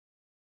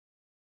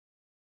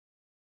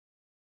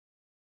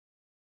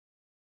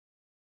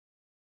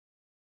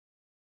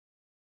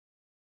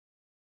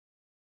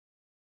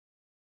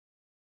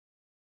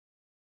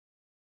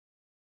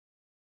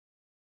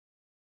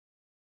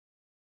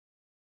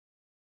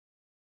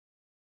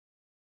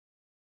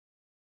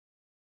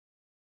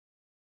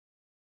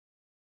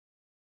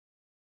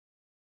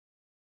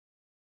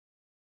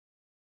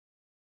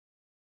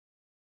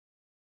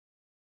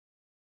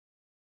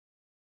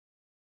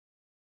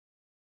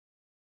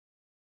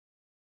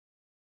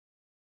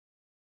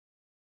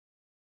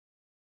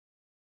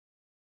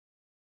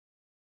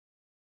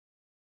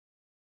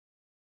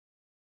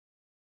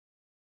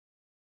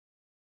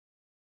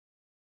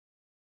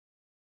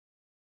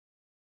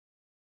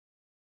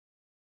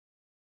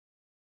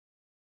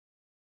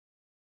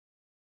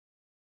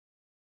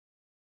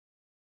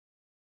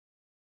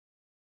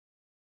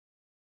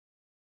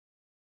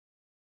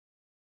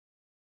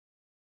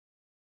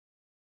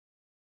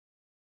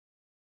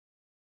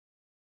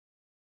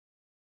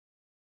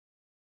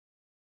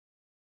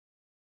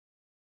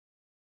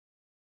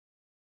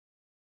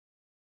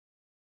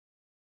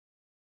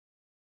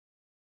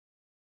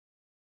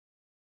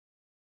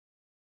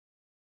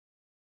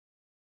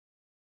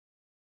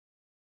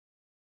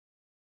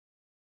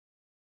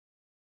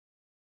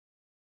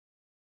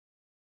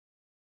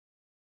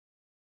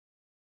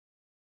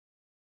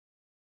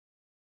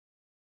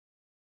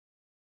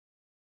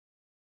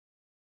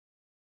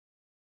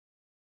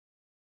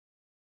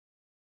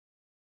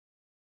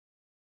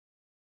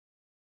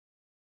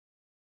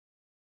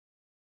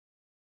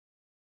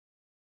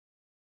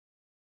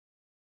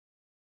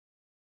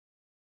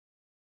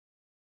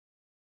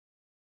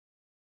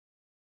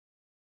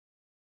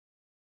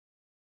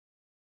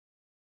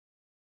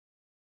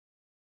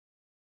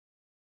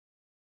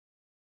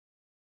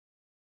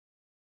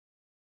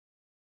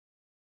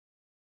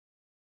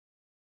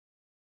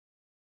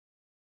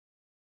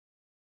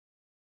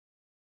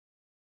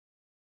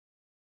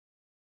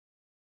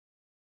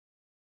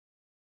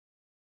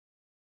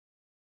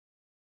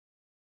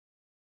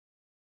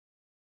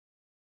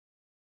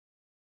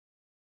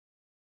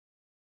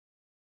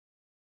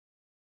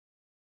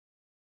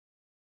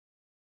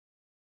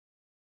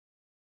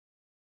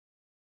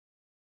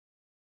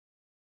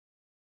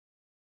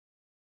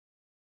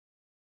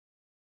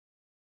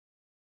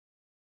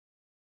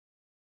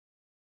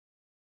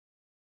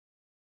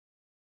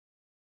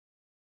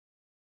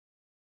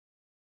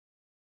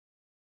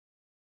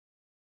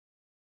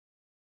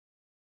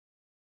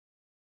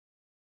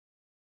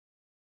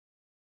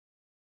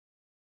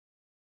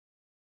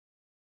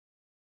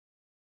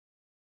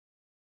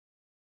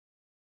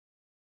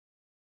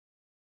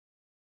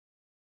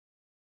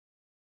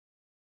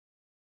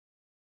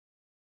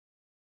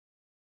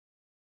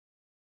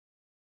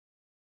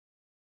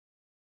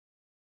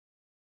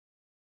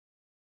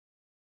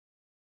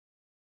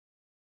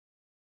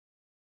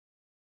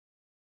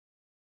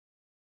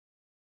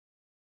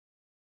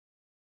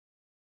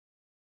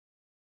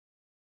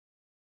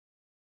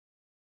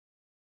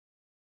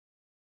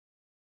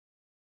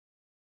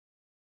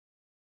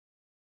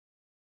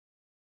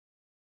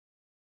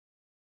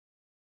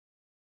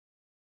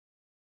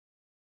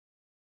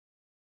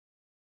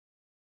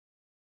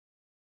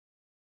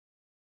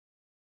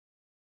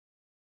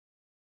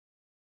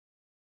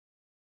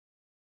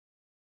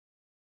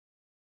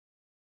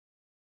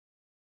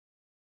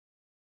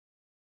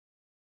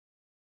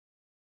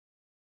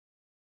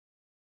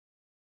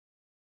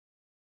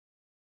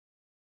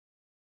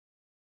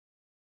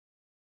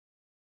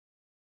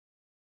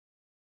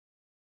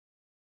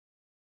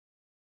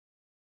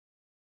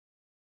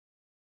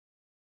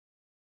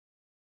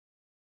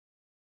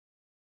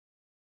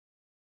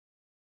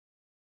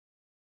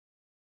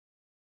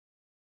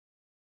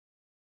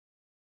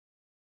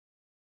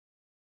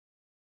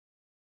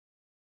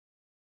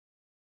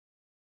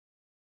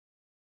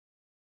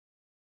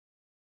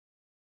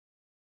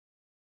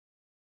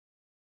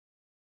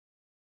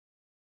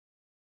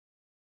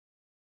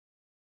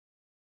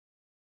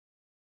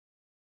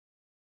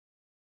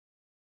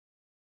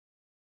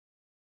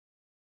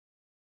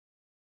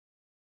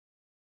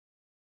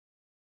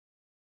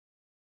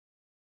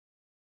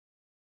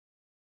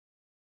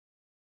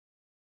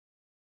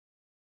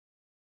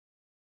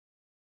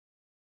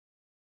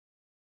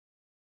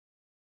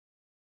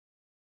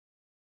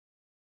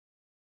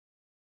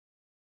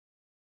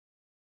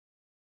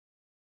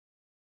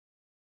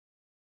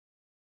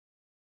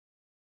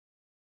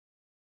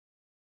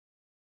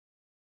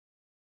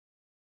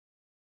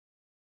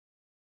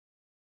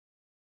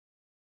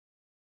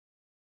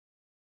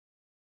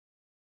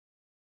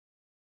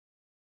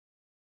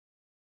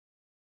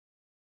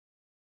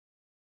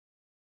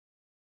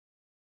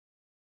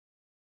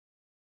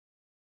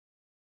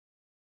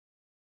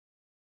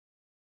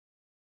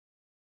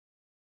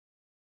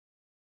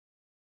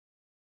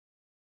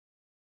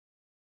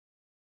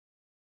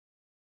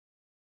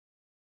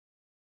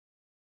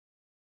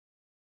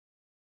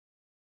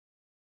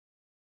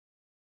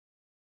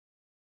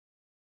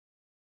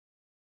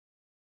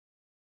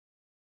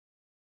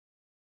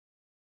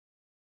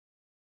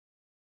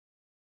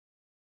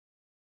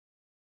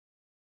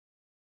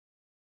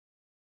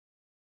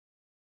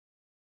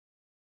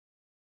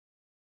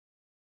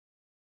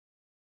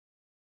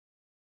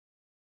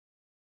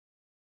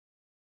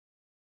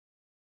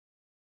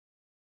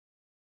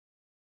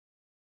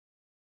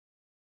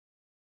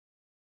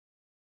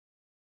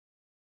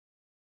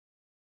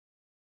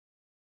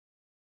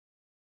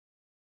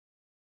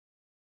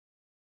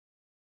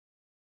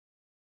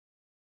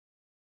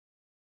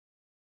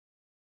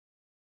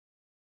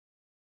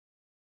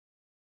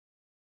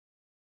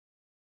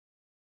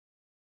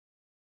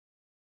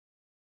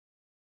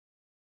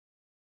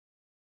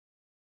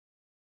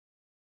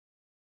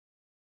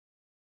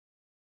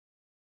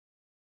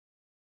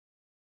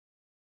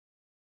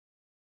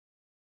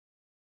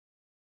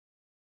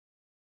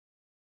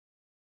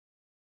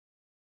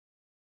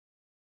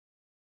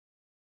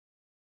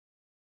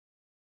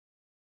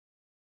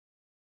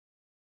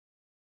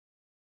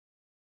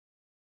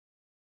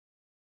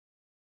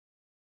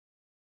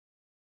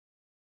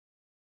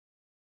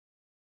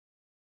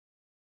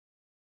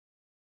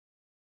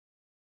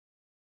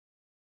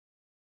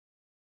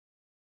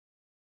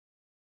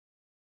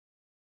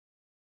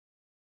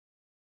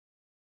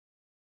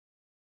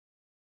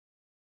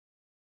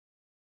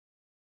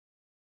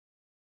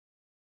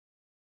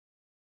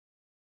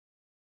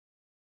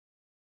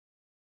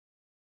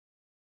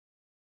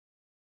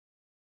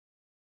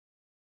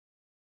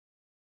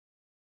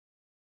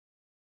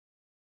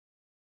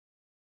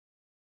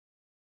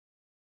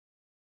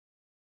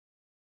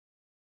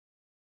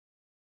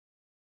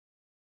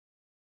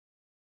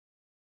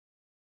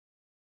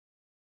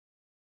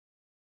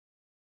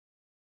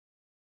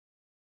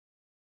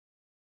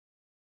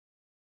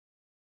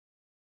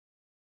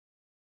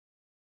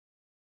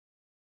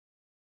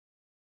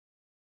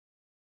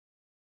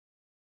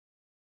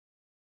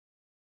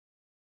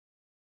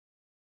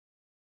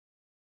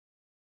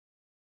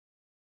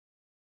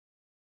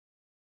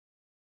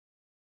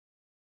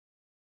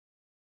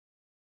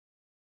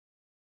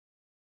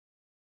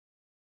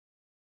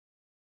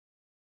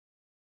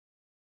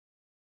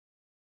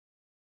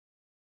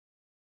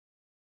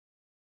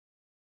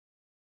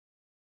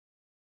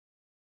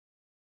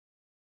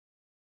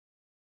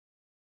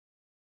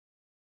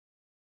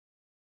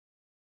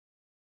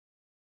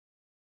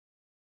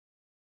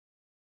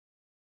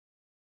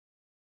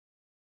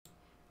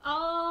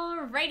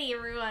Alrighty,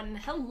 everyone.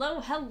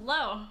 Hello,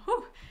 hello.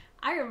 Whew.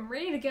 I am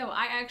ready to go.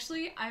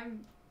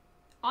 I'm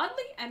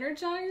oddly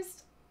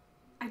energized.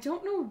 I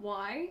don't know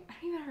why. I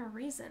don't even have a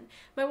reason.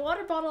 My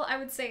water bottle, I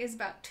would say, is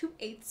about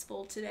 2/8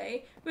 full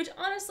today, which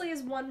honestly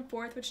is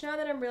 1/4, which now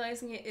that I'm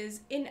realizing it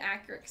is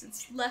inaccurate because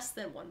it's less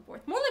than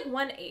 1/4. More like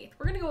 1/8.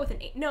 We're gonna go with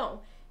an 8.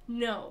 No.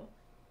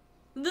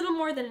 A little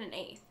more than an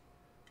 1/8.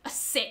 A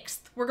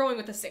 1/6. We're going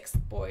with a 1/6,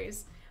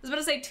 boys. I was about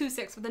to say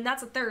 2/6, but then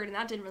that's a 1/3, and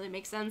that didn't really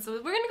make sense. So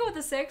we're gonna go with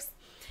a 1/6,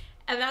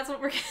 and that's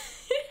what we're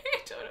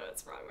I don't know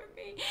what's wrong with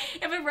me.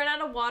 If I run out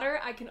of water,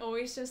 I can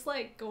always just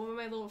like go in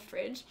my little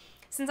fridge.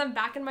 Since I'm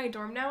back in my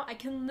dorm now, I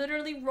can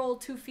literally roll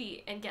 2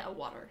 feet and get a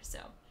water.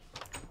 So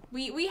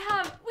we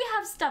have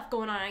stuff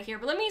going on out here.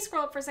 But let me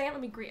scroll up for a second.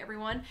 Let me greet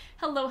everyone.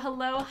 Hello,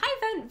 hello. Hi,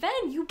 Ven.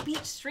 Ven, you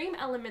beat Stream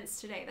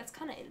Elements today. That's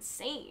kind of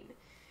insane.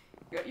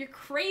 You're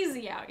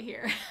crazy out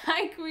here.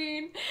 Hi,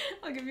 Queen.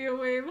 I'll give you a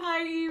wave.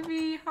 Hi,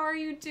 Evie. How are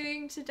you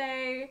doing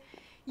today?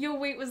 Yo,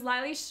 wait, was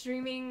Lily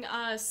streaming,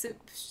 oh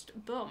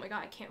my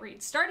god, I can't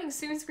read. Starting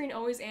soon screen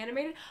always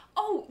animated?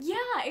 Oh,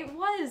 yeah, it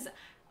was.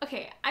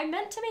 Okay, I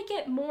meant to make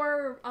it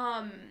more,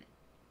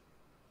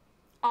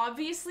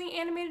 obviously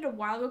animated a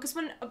while ago, because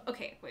when,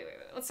 okay, wait,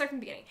 let's start from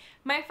the beginning.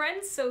 My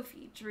friend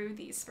Sophie drew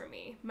these for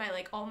me,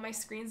 all my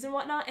screens and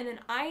whatnot, and then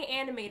I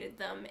animated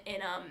them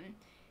in,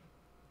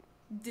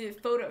 the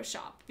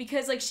Photoshop,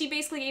 because like she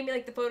basically gave me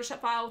like the Photoshop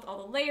file with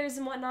all the layers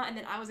and whatnot, and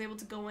then I was able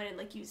to go in and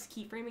like use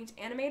keyframing to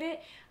animate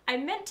it. I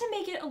meant to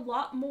make it a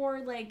lot more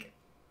like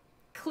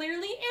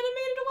clearly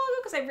animated a while ago,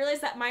 because I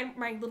realized that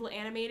my little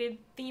animated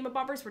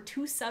thingamabobbers were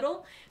too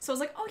subtle, so I was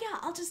like, oh yeah,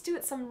 I'll just do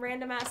it some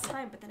random ass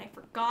time, but then I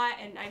forgot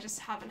and I just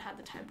haven't had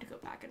the time to go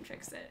back and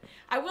fix it.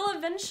 I will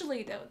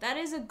eventually though. That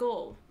is a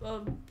goal,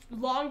 a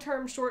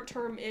long-term,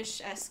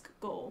 short-term-ish-esque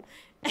goal.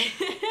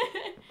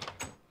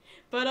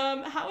 But,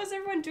 how is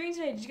everyone doing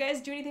today? Did you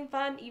guys do anything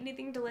fun? Eat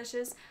anything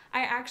delicious?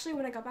 I actually,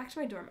 when I got back to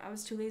my dorm, I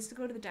was too lazy to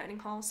go to the dining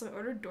hall, so I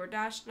ordered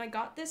DoorDash, and I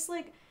got this,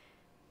 like,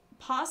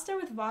 pasta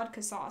with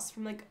vodka sauce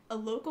from, like, a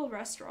local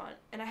restaurant,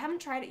 and I haven't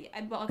tried it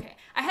yet. Well, okay,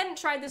 I hadn't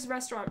tried this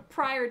restaurant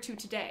prior to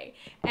today,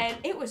 and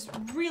it was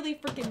really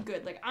freaking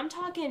good. Like, I'm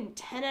talking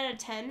 10 out of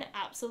 10,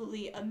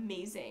 absolutely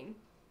amazing.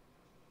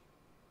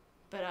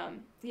 But,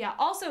 yeah.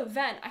 Also,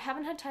 Ven, I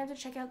haven't had time to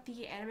check out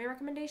the anime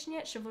recommendation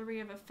yet, Chivalry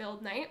of a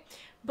Failed Knight,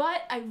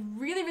 but I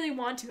really, really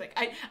want to. Like,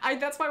 I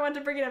that's why I wanted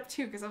to bring it up,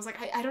 too, because I was like,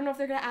 I don't know if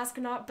they're gonna ask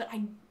or not, but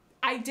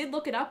I did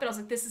look it up, and I was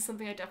like, this is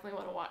something I definitely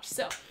want to watch,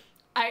 so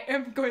I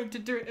am going to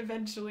do it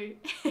eventually.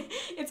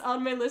 It's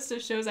on my list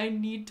of shows I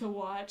need to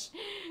watch.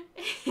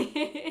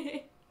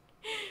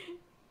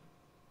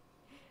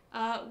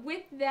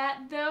 With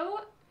that,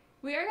 though,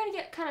 we are going to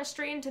get kind of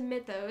straight into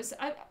Mythos.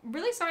 I'm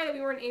really sorry that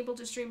we weren't able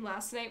to stream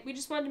last night. We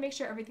just wanted to make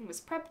sure everything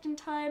was prepped in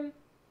time.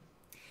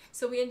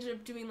 So we ended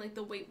up doing, like,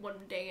 the wait one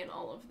day and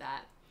all of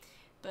that.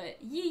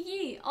 But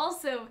yee.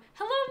 Also,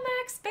 hello,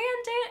 Max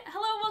Bandit.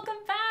 Hello,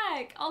 welcome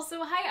back.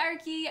 Also, hi,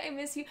 Arky. I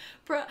miss you.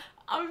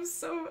 I'm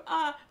so,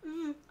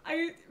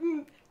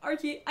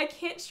 Arky, I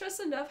can't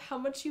stress enough how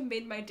much you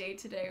made my day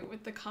today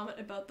with the comment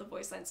about the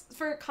voice lines.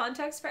 For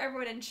context for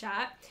everyone in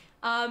chat,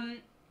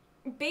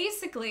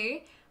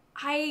 basically,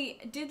 I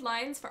did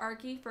lines for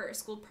Arky for a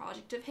school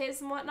project of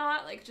his and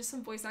whatnot, like just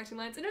some voice acting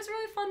lines, and it was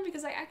really fun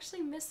because I actually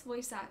miss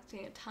voice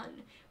acting a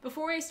ton.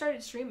 Before I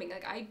started streaming,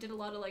 like I did a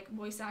lot of like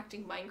voice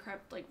acting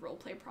Minecraft like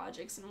roleplay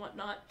projects and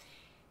whatnot,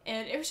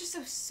 and it was just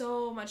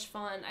so much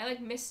fun. I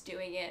like miss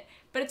doing it,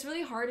 but it's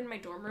really hard in my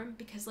dorm room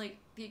because like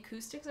the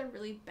acoustics are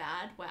really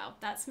bad. Wow,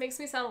 that makes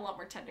me sound a lot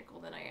more technical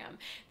than I am.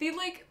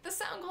 The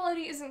sound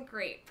quality isn't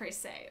great per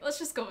se. Let's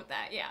just go with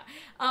that, yeah.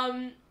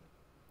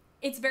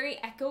 It's very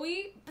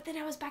echoey, but then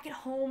I was back at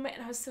home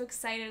and I was so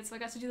excited, so I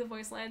got to do the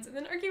voice lines, and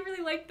then Arky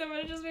really liked them, and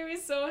it just made me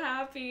so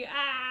happy.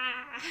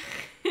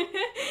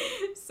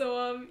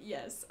 So,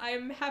 yes,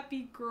 I'm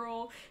happy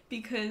girl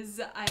because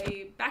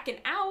I back and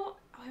out.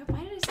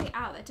 Why did I say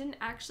ow? That didn't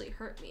actually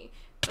hurt me,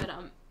 but,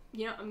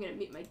 you know, I'm gonna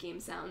mute my game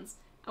sounds.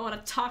 I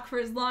want to talk for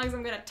as long as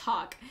I'm gonna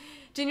talk.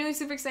 Genuinely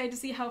super excited to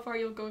see how far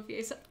you'll go with VA.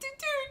 Dude,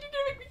 you're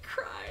gonna make me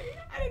cry.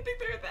 I didn't think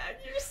they were that.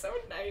 You're so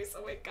nice.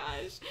 Oh my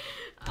gosh.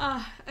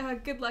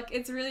 Good luck.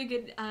 It's a really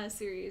good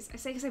series. I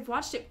say because I've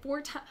watched it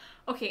 4 times.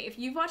 Okay, if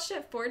you've watched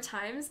it 4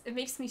 times, it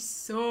makes me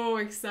so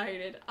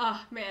excited.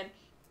 Man,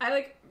 I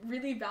like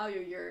really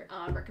value your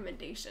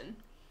recommendation.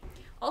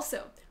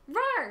 Also,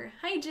 rawr!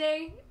 Hi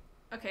Jay.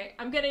 Okay,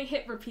 I'm getting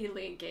hit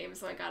repeatedly in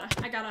games, so I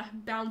gotta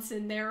bounce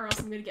in there or else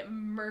I'm gonna get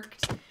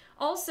murked.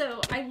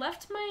 Also, I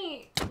left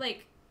my,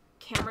 like,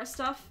 camera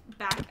stuff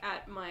back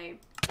at my,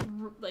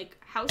 like,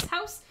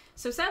 house.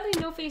 So sadly,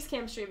 no face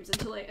cam streams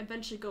until I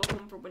eventually go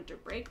home for winter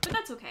break, but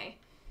that's okay.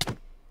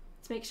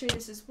 Let's make sure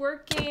this is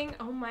working.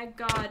 Oh my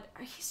god.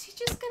 Is he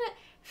just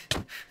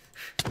gonna...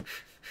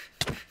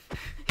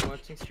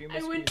 Watching stream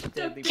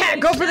Yeah,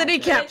 go for the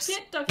kneecaps!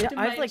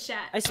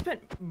 I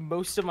spent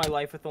most of my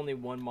life with only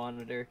 1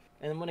 monitor,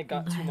 and then when I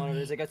got 2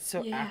 monitors, I got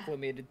so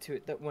acclimated to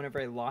it that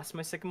whenever I lost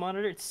my second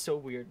monitor, it's so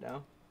weird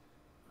now.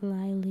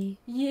 Lily.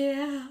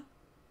 Yeah.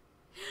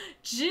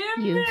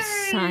 Jimmy! You've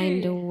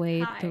signed away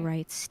Hi. the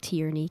rights to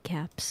your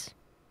kneecaps.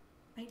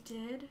 I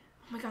did?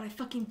 Oh my god, I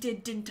fucking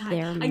did, didn't I?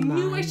 They're I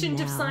knew I mine shouldn't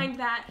have now. signed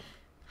that.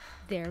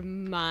 They're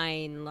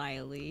mine,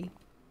 Lily.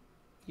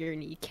 Your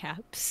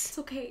kneecaps. It's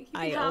okay. You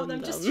I can have own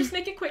them. them. Just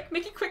make it quick.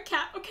 Make it quick,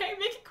 cat. Okay,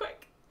 make it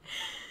quick.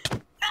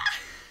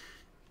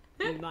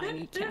 My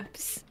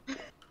kneecaps.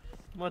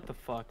 What the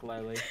fuck,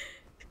 Lily?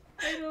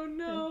 I don't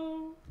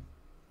know.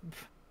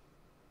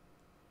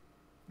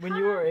 When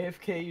you were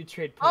AFK, you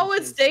trade punches. Oh,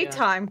 it's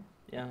daytime.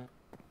 Yeah.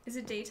 Is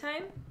it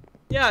daytime?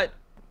 Yeah.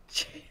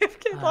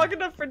 JFK long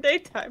enough for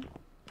daytime.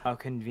 How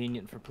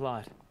convenient for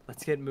plot.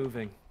 Let's get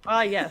moving.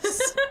 Ah,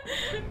 yes.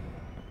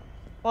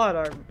 Plot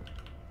armor.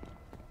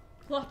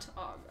 Plot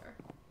armor.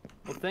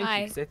 Well, thank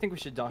you, because I think we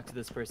should talk to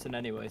this person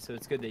anyway, so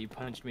it's good that you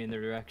punched me in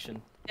their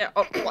direction. Yeah,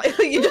 oh,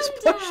 you just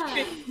pushed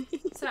me.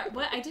 Sorry,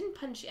 what? I didn't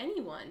punch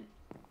anyone.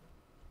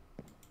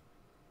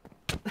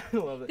 I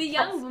love it. The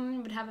young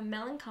woman would have a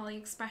melancholy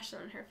expression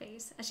on her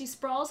face as she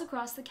sprawls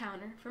across the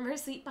counter from her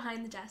seat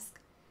behind the desk.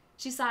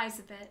 She sighs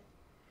a bit.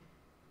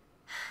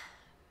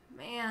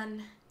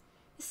 Man,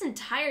 this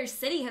entire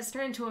city has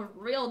turned into a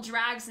real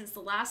drag since the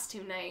last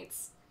 2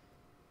 nights.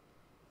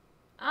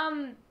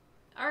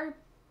 Are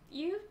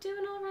you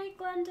doing alright,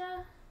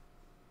 Glenda?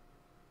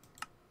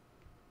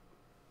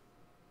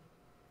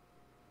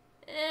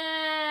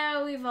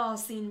 We've all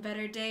seen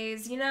better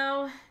days, you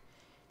know?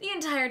 The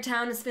entire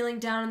town is feeling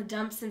down in the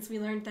dumps since we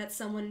learned that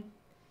someone...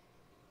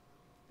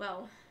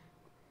 Well,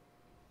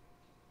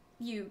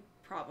 you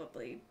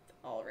probably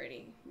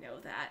already know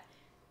that.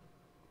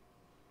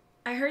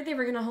 I heard they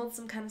were gonna hold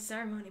some kind of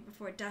ceremony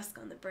before dusk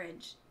on the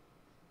bridge.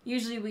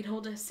 Usually we'd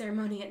hold a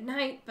ceremony at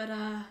night, but,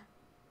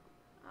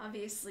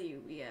 obviously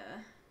we,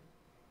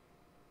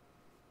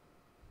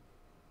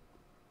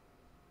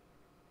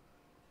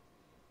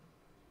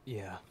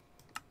 Yeah.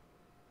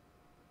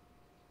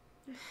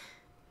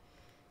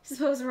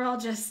 Suppose we're all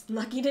just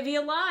lucky to be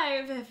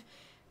alive, if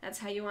that's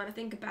how you want to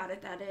think about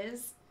it, that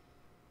is.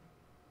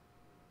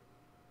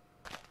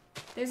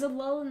 There's a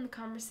lull in the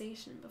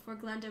conversation before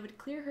Glenda would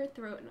clear her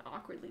throat and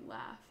awkwardly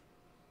laugh.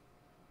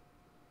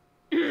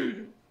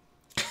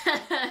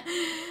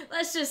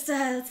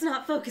 Let's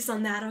not focus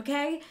on that,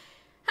 okay?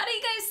 How do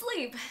you guys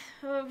sleep?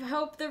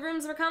 Hope the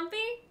rooms were comfy?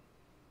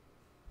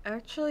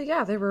 Actually,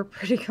 yeah, they were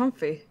pretty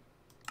comfy.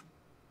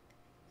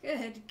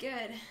 Good,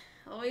 good.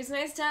 Always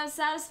nice to have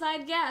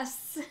satisfied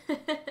guests.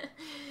 It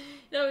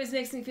always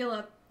makes me feel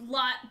a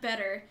lot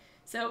better.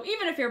 So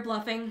even if you're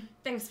bluffing,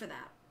 thanks for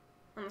that.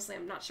 Honestly,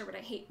 I'm not sure what I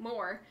hate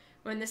more,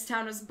 when this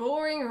town is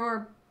boring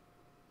or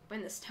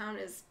when this town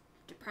is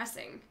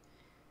depressing.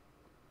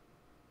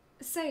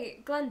 Say,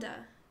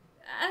 Glenda,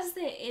 as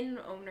the inn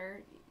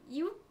owner,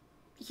 you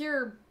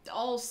hear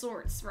all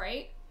sorts,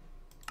 right?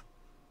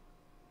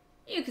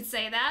 You could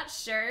say that,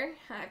 sure.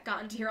 I've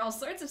gotten to hear all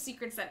sorts of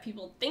secrets that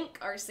people think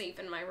are safe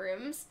in my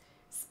rooms.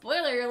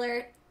 Spoiler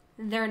alert,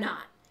 they're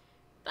not.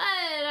 But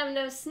I'm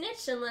no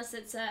snitch unless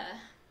it's,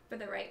 for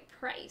the right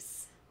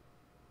price.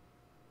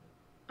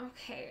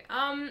 Okay,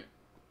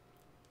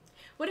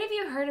 what have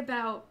you heard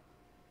about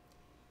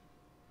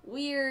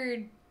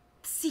weird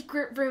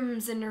secret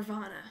rooms in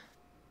Nirvana?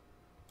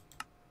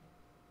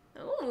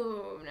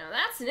 Ooh, now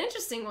that's an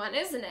interesting one,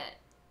 isn't it?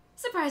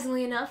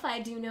 Surprisingly enough, I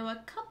do know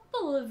a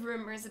couple of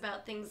rumors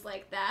about things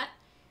like that.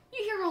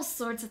 You hear all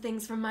sorts of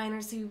things from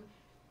miners who,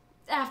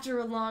 after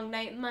a long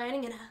night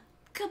mining and a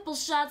couple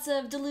shots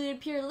of diluted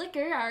pure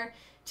liquor, are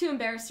too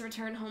embarrassed to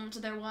return home to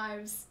their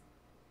wives.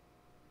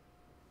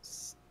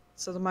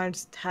 So the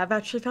miners have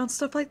actually found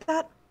stuff like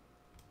that?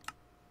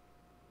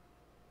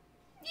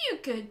 You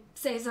could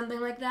say something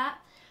like that.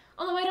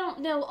 Although I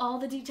don't know all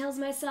the details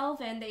myself,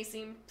 and they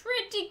seem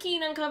pretty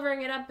keen on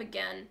covering it up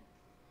again.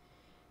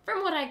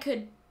 From what I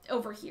could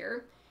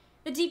overhear,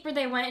 the deeper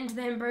they went into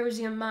the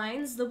Ambrosium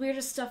mines, the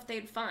weirder stuff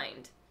they'd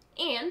find.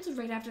 And,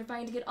 right after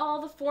finding it all,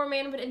 the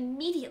foreman would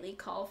immediately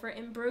call for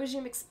an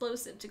Ambrosium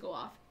explosive to go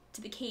off to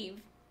the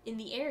cave in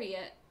the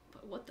area.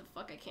 What the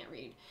fuck, I can't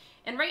read.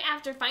 And right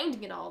after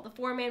finding it all, the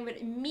foreman would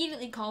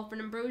immediately call for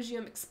an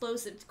Ambrosium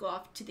explosive to go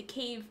off to the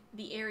cave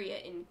the area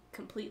in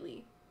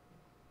completely.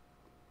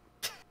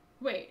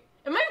 Wait,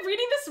 am I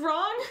reading this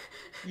wrong?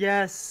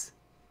 Yes.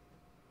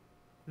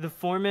 The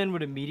foreman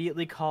would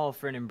immediately call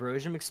for an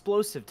Ambrosium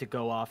explosive to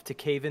go off to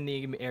cave in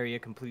the area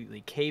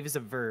completely. Cave is a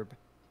verb.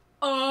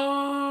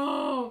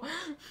 Oh!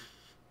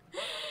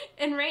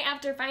 And right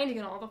after finding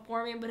it all, the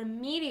foreman would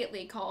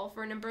immediately call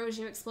for an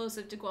Ambrosium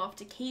explosive to go off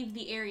to cave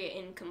the area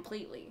in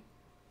completely.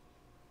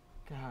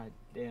 God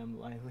damn,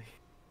 Lily.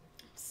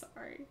 I'm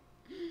sorry.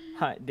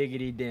 Hot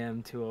diggity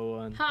damn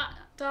 201. Hot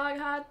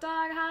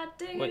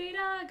diggity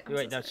dog. I'm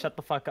Wait, so now sorry. shut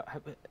the fuck up.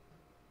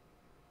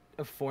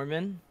 A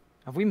foreman?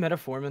 Have we met a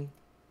foreman?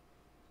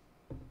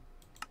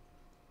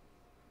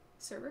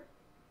 Server?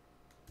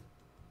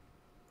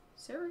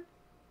 Server?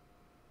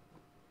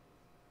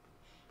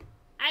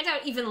 I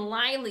doubt even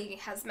Lily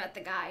has met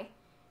the guy.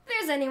 If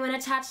there's anyone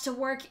attached to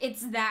work,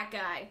 it's that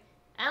guy.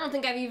 I don't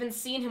think I've even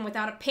seen him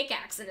without a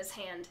pickaxe in his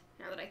hand,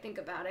 now that I think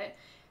about it.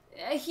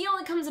 He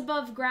only comes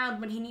above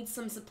ground when he needs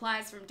some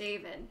supplies from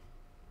David.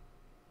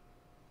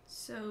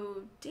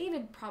 So,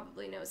 David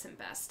probably knows him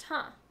best,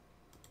 huh?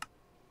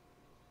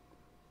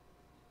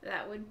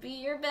 That would be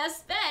your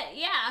best bet,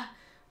 yeah.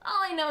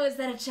 All I know is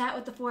that a chat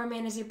with the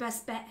foreman is your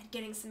best bet at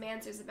getting some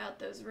answers about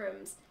those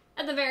rooms.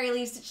 At the very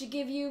least, it should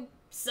give you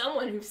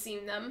someone who's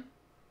seen them.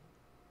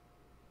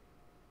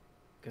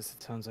 Guess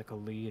it sounds like a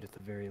lead at the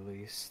very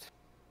least.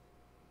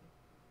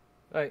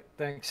 Alright,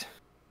 thanks.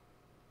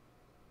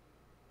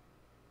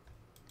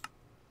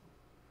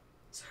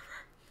 Server.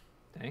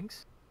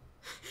 Thanks?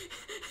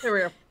 There we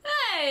go.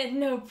 Hey,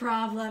 no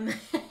problem.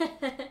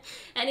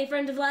 Any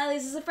friend of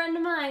Lily's is a friend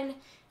of mine.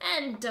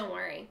 And don't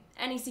worry,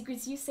 any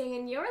secrets you say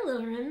in your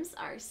little rooms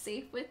are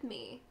safe with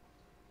me.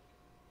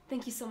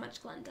 Thank you so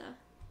much, Glenda.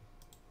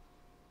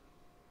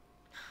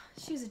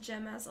 She's a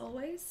gem as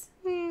always.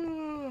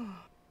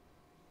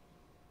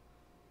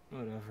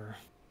 Whatever.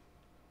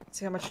 Let's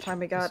see how much time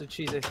we got. So,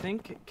 Cheese, I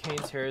think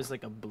Kane's hair is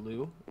like a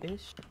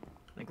blue-ish.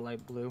 Like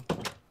light blue.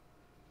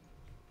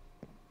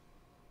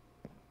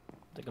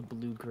 Like a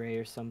blue-gray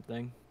or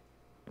something.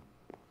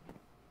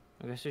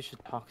 I guess we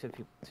should talk to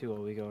people too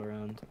while we go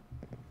around.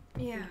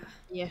 Yeah.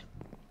 Yeah.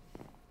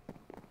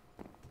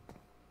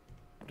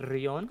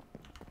 Rion?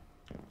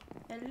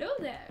 Hello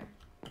there.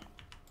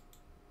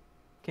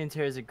 Kane's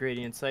hair is a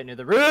gradient site near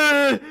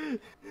the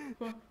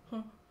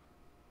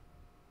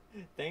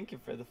Thank you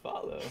for the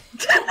follow.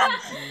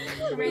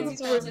 Ramsey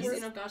tells us,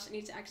 oh gosh, I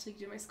need to actually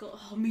do my skull.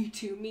 Oh, me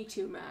too,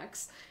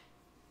 Max.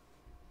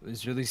 It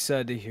was really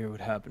sad to hear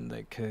what happened to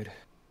that kid.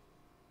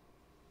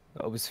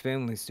 I hope his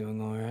family's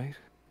doing alright,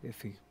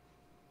 if he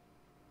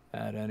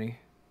had any.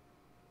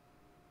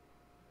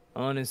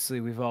 Honestly,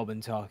 we've all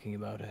been talking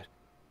about it.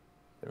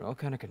 They're all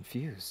kind of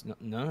confused.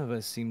 None of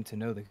us seem to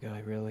know the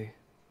guy, really.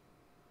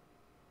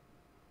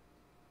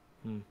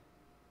 I'm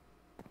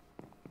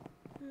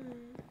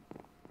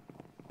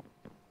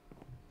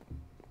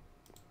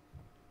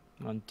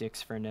on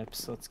dicks for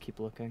nips, let's keep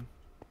looking.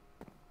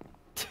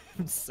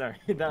 I'm sorry,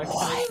 that was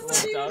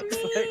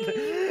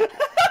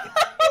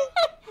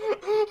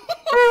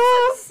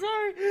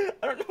sorry,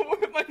 I don't know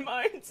where my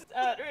mind's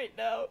at right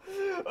now.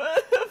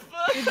 What the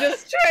fuck? You're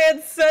just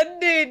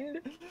transcending!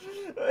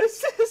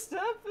 What's just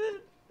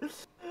happened?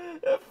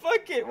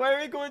 Fuck it, why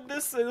are we going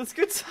this way? Let's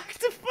go talk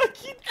to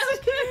fucking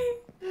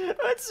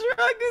What's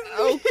wrong with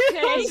me? Okay.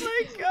 Oh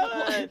my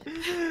god!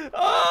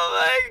 Oh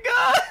my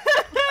god!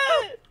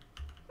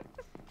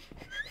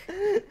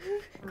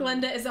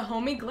 Glenda is a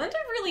homie. Glenda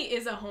really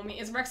is a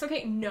homie. Is Rex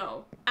okay?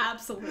 No.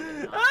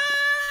 Absolutely not.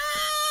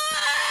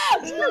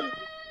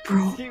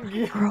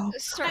 Bro.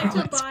 Start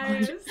to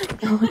bias.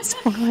 No, it's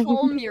fine.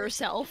 Calm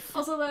yourself.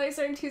 Also, though,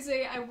 starting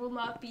Tuesday, I will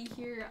not be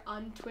here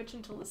on Twitch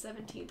until the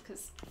 17th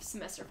because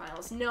semester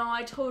finals. No,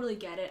 I totally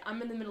get it.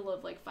 I'm in the middle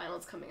of, like,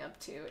 finals coming up,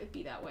 too. It'd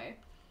be that way.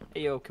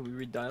 Hey, yo, can we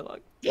read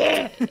dialogue?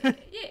 Yeah. Oh,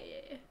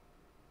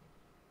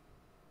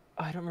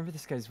 I don't remember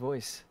this guy's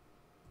voice.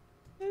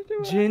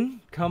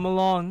 Jin, come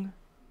along.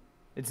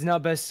 It's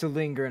not best to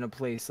linger in a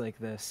place like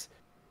this.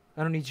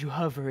 I don't need you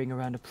hovering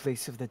around a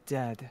place of the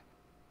dead.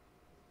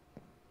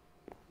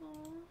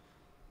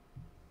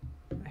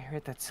 I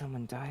heard that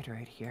someone died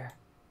right here.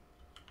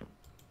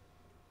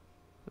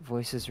 The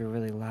voices were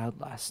really loud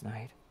last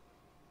night,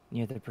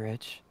 near the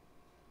bridge.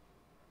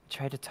 I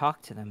tried to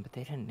talk to them, but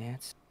they didn't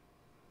answer.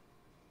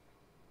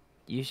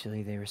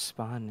 Usually they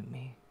respond to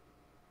me.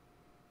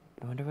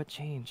 I wonder what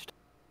changed.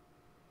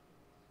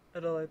 I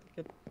don't like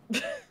it.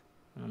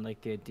 I don't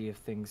like the idea of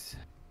things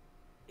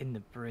in the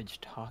bridge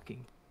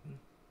talking.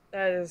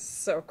 That is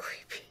so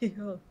creepy.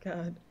 Oh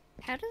god.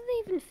 How do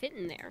they even fit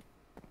in there?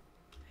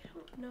 I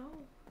don't know.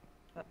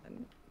 I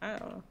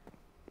don't know.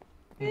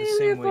 In the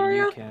same way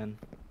you can.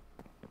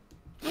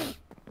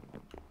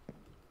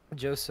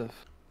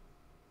 Joseph.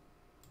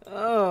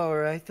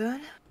 Alright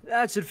then.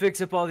 That should fix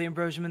up all the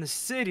ambrosia in the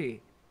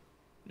city.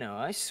 Now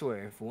I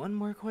swear, if one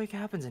more quake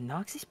happens and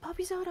knocks these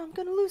puppies out, I'm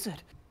gonna lose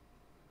it.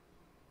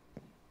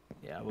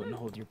 Yeah, I wouldn't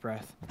hold your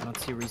breath. I don't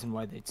see a reason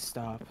why they'd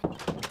stop.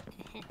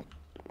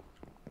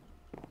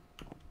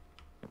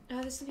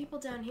 There's some people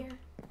down here.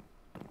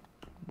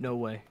 No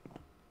way.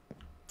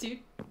 Dude,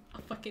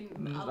 I'll fucking...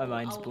 My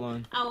mind's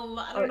blown. I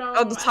don't know.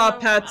 Oh, the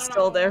top hat's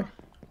still there.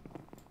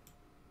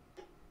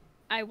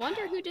 I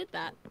wonder who did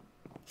that.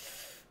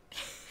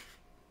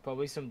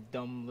 Probably some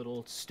dumb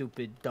little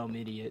stupid dumb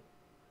idiot.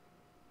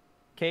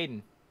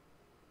 Caden.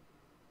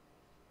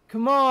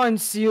 Come on,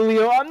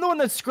 Celio. I'm the one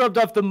that scrubbed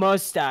off the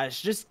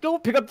mustache. Just go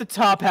pick up the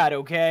top hat,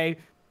 okay?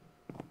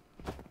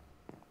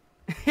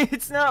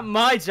 It's not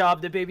my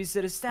job to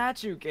babysit a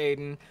statue,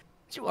 Caden.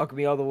 Did you walk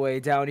me all the way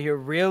down here,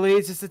 really?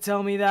 Just to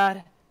tell me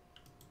that?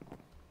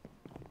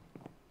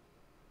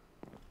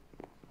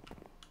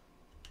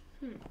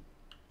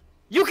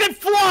 You can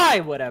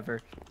fly!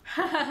 Whatever.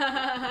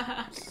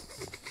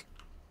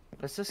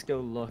 Let's just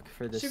go look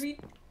for this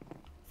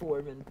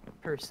foreman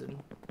person.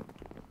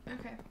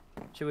 Okay.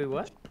 Should we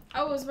what?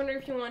 I was wondering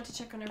if you wanted to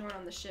check on everyone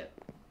on the ship.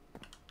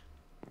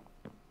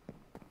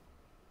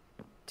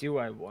 Do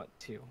I want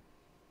to?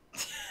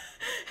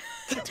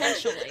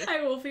 Potentially.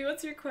 Hi, Wolfie.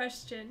 What's your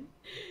question?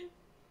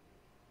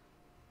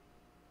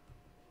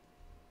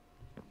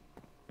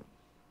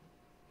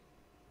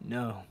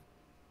 No.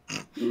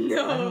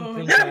 No. I don't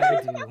think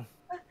I do.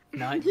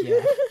 Not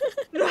yet.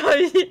 Not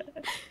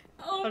yet.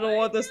 Oh I don't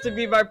want this to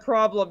be my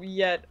problem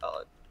yet.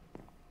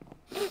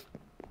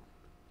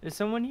 There's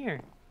someone here.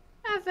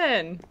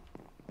 Evan.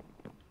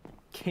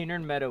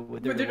 Canard Meadow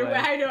withered Withered away. away.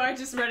 I know. I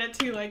just read it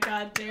too. Like,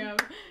 goddamn.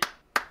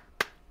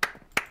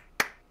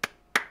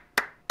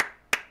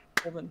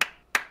 Woman.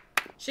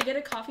 Should I get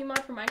a coffee mod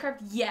for Minecraft?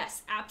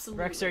 Yes,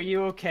 absolutely. Rex, are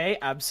you okay?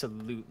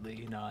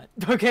 Absolutely not.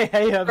 Okay,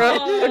 hey,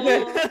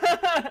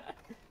 Oh.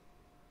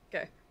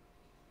 Okay.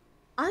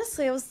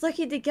 Honestly, I was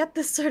lucky to get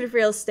this sort of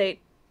real estate.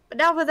 But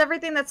now with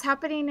everything that's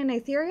happening in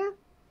Etheria,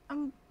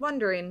 I'm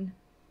wondering,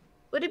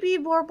 would it be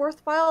more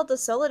worthwhile to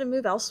sell it and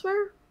move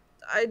elsewhere?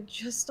 I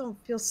just don't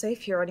feel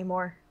safe here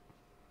anymore.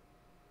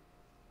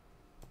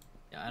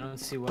 Yeah, I don't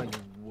see why you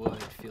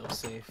would feel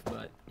safe,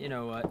 but you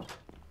know what?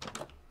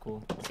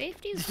 Cool.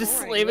 Safety is Just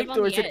boring. slamming Live on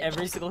the doors in edge.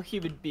 every single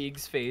human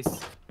being's face.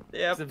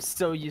 Yep. 'Cause I'm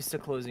so used to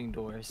closing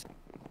doors.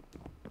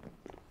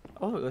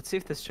 Oh, let's see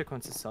if this chick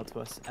wants to sell to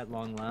us at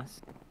long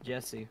last.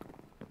 Jesse.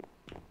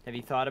 Have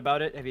you thought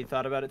about it? Have you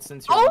thought about it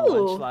since your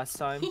lunch last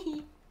time?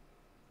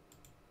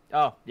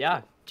 Oh,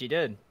 yeah, she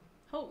did.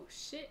 Oh,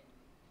 shit.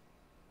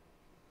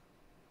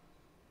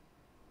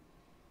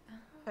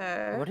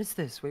 What is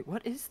this? Wait,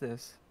 what is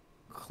this?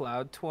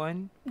 Cloud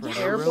twine? Yeah,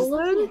 Air I was looking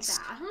at balloons?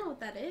 that. I don't know what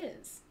that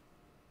is.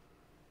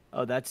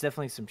 Oh, that's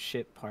definitely some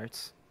shit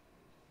parts.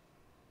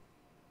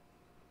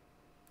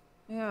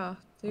 Yeah,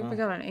 they even Oh.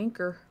 got an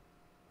anchor.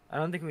 I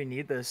don't think we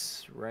need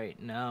this right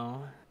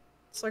now.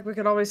 It's like we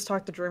could always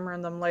talk to Dreamer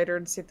and them later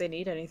and see if they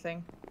need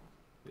anything.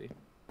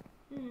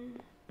 Hmm.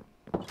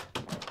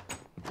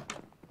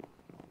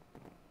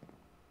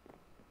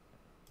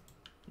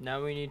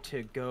 Now we need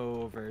to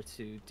go over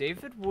to...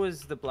 David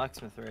was the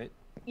blacksmith, right?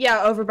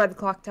 Yeah, over by the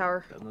clock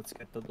tower. Then let's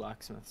get the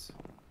blacksmiths.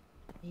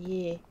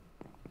 Yeah.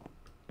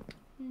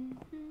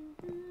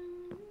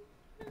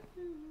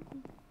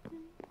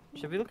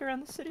 Should we look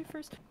around the city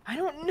first? I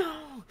don't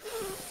know!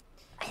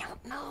 I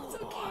don't know!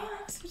 It's okay,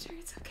 Switcher,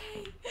 it's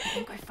okay. I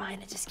think we're fine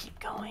to just keep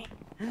going.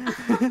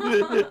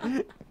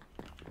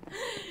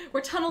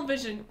 We're tunnel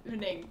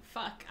visioning.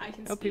 Fuck, I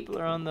can Oh, speak. people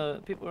are on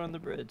the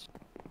bridge.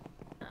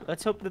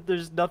 Let's hope that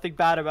there's nothing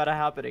bad about to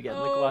happen again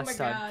like last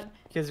time. God.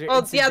 Because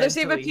Oh, yeah, there's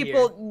even incidentally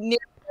people here. near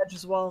the edge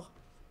as well.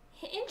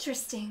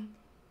 Interesting.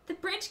 The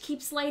bridge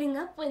keeps lighting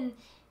up when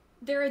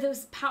there are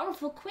those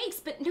powerful quakes,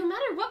 but no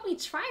matter what we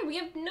try, we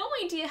have no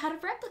idea how to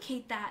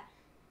replicate that.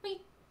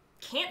 We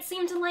can't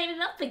seem to light it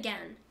up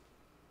again.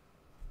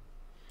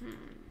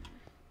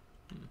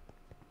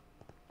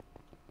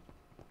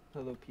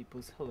 Hello,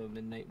 peoples. Hello,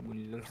 Midnight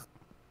Moon.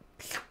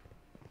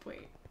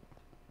 Wait,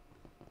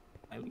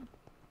 Eileen?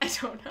 I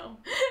don't know.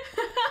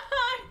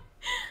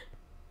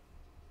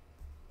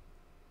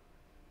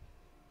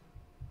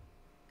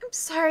 I'm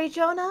sorry,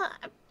 Jonah.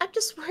 I'm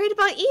just worried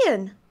about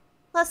Ian.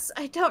 Plus,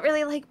 I don't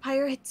really like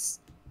pirates.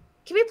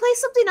 Can we play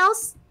something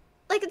else?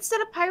 Like,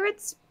 instead of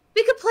pirates,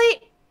 we could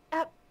play...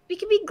 we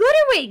could be glitter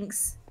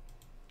wings!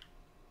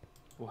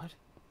 What?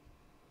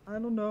 I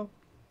don't know.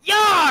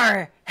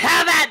 Yar!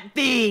 Have at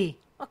thee!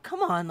 Oh,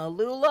 come on,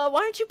 Alula.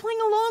 Why aren't you playing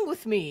along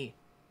with me?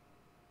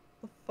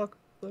 The fuck,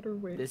 glitter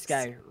wings? This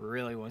guy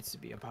really wants to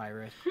be a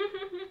pirate.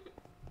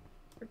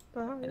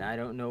 And I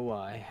don't know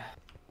why.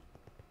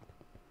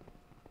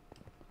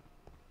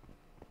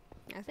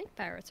 I think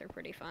pirates are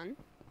pretty fun.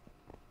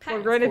 Well,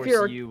 Of granted, if course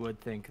you're you would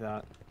think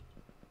that.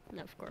 And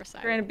of course,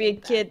 I trying to would be a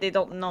think that. kid, they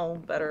don't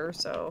know better,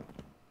 so...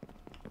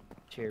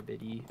 Chair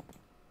biddy.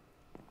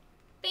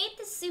 Faith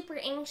is super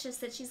anxious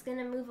that she's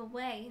gonna move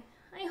away.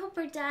 I hope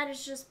her dad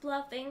is just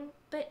bluffing,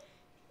 but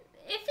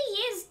if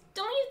he is,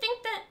 don't you think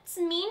that's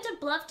mean to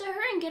bluff to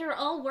her and get her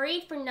all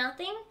worried for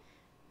nothing?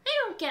 I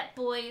don't get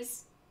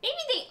boys. Maybe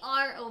they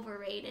are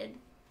overrated.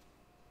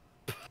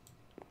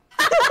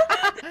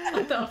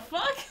 What the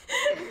fuck?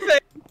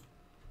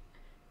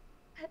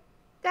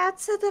 Dad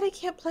said that I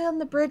can't play on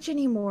the bridge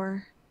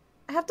anymore.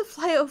 I have to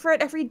fly over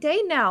it every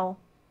day now.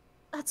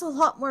 That's a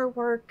lot more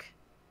work.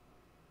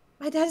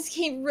 My dad is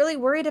getting really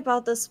worried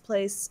about this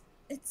place.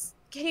 It's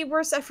getting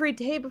worse every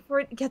day before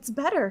it gets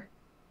better.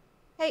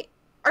 Hey,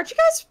 aren't you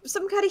guys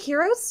some kind of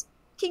heroes?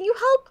 Can you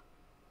help?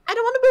 I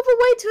don't want to move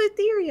away to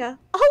Etheria.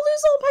 I'll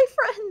lose all my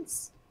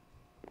friends.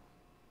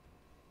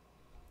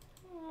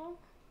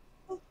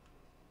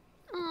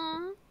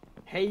 Aw.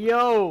 Hey,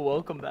 yo!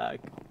 Welcome back.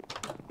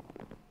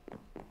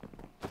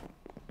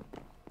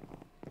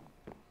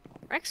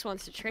 Rex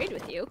wants to trade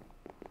with you.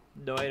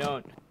 No, I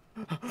don't.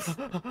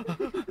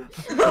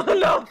 Oh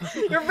no!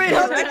 You're being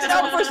Rex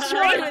wants to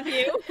trade with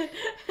you.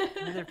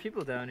 Are there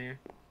people down here?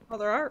 Oh,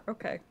 there are?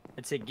 Okay.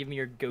 I'd say give me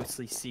your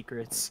ghostly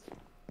secrets.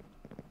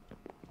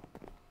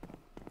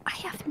 I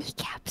have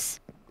kneecaps.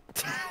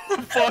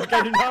 Fuck,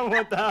 I did not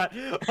want that.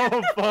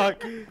 Oh,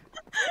 fuck. Let's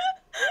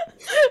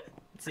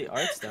see,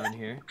 art's down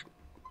here.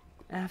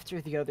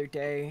 After the other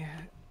day,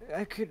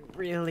 I could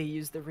really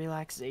use the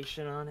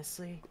relaxation,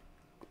 honestly.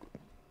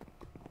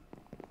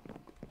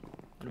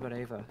 about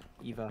Ava?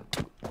 Eva.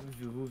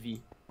 Vuvi.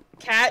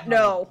 Cat,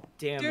 no.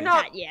 Damn Do it.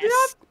 not. Cat, yes. Do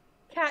not.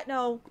 Cat,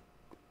 no.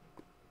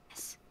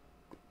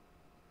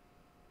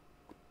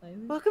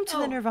 Welcome to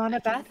the Nirvana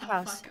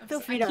bathhouse. Feel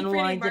free to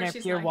unwind in our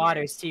pure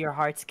waters to your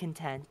heart's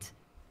content.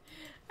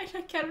 I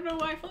don't know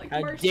why I felt like How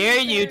Marshy dare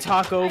was you there.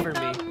 talk over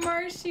I me? thought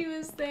Marshy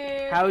was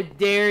there. How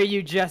dare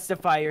you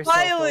justify yourself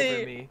Lily!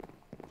 over me?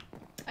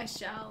 I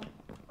shall.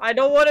 I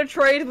don't want to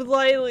trade with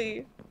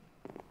Lily.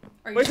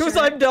 Are you Because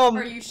sure? I'm dumb.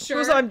 Are you sure?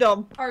 Because I'm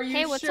dumb. Are you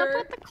Hey, what's sure?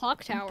 up with the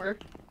clock tower?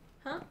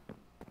 Huh?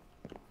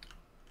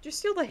 Did you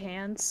steal the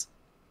hands?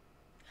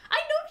 I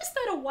noticed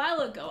that a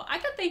while ago. I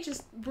thought they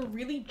just were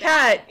really bad.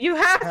 Cat, you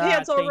have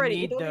hands They already.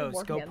 You need don't need those.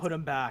 more Go hands. put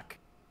them back.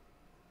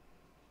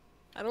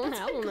 I don't That's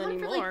have been them gone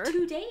anymore. for like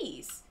 2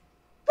 days.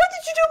 What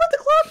did you do with the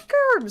clock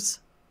curbs?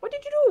 What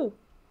did you do?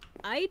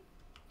 I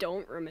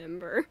don't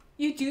remember.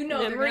 You do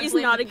know Memory's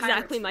they're gonna blame not the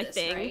pirates exactly for my this,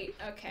 thing. right?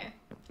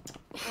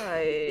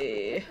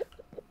 Okay.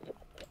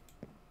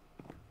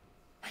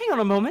 Hang on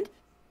a moment.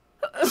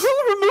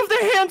 Who removed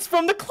their hands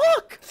from the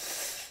clock?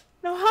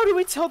 Now how do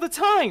we tell the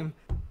time?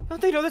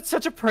 Don't they know that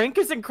such a prank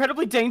is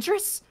incredibly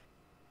dangerous?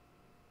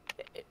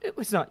 It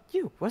was not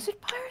you, was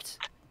it, pirates?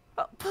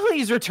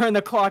 Please return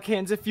the clock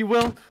hands, if you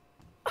will.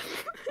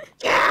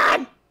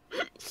 That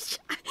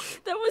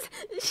was...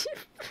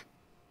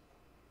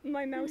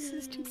 My mouse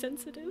is too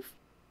sensitive.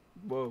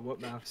 Whoa, what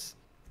mouse?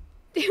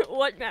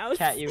 What mouse?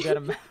 Cat, you got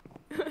a mouse.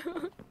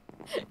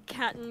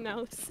 Cat and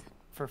mouse.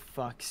 For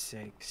fuck's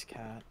sakes,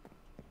 Cat.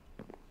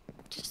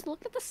 Just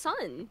look at the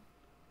sun.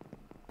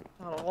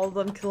 Not all of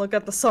them can look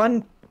at the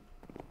sun.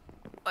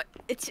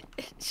 It's...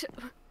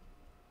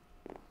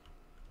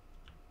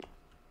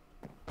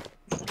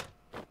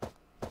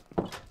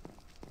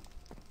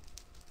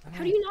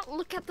 How do you not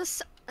look at the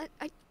sun?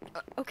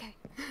 Okay.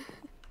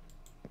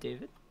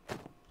 David?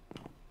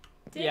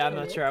 Yeah, I'm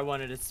not sure I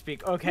wanted to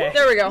speak. Okay.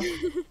 There we go.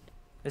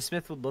 The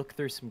smith would look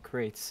through some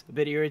crates, a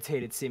bit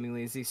irritated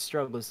seemingly as he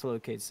struggles to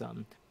locate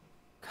something.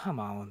 Come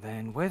on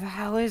then, where the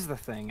hell is the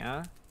thing,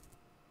 huh?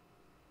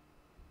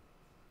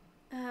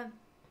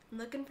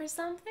 Looking for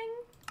something?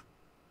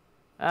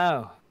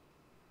 Oh,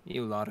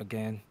 you lot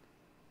again.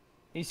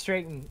 He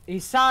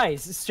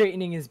sighs,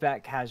 straightening his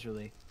back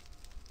casually.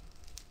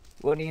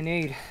 What do you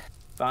need?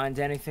 Find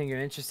anything you're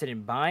interested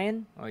in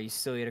buying, or are you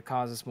still here to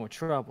cause us more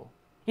trouble?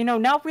 You know,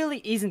 now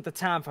really isn't the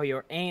time for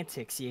your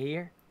antics, you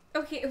hear?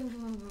 Okay,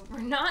 we're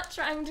not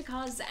trying to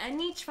cause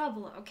any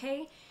trouble,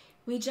 okay?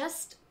 We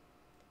just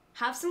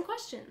have some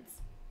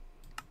questions.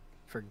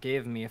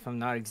 Forgive me if I'm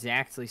not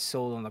exactly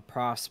sold on the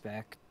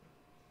prospect.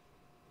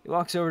 He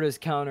walks over to his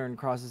counter and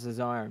crosses his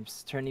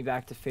arms, turning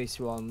back to face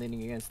you all and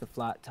leaning against the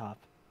flat top.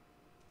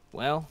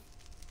 Well,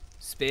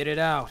 spit it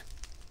out.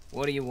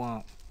 What do you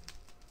want?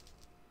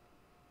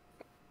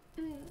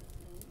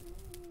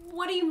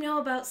 What do you know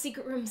about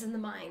secret rooms in the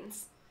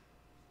mines?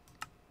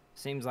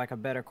 Seems like a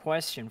better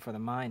question for the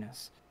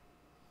miners.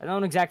 I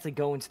don't exactly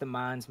go into the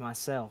mines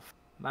myself.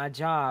 My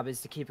job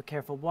is to keep a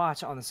careful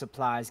watch on the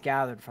supplies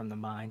gathered from the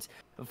mines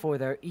before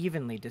they're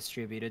evenly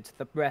distributed to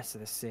the rest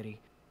of the city,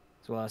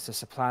 as well as to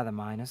supply the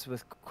miners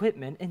with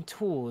equipment and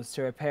tools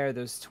to repair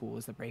those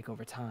tools that break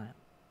over time.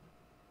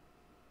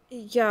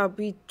 Yeah,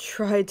 we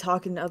tried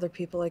talking to other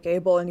people like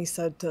Abel, and he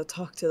said to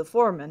talk to the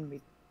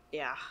foreman.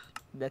 Yeah.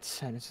 That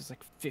sentence is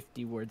like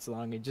 50 words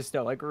long. I just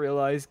don't like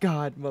realize,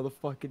 God,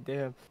 motherfucking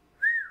damn.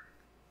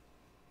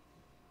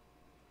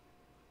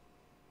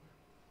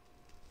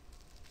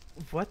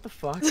 What the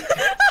fuck?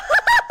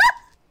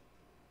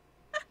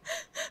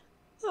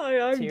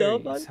 Sorry, I'm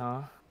dumb. Serious,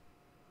 huh?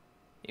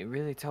 It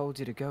really told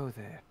you to go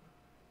there.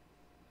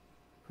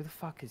 Who the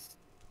fuck is...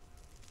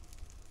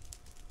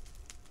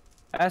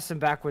 That's some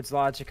backwards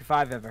logic if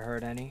I've ever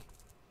heard any.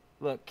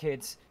 Look,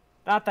 kids,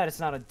 not that it's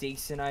not a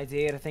decent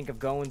idea to think of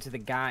going to the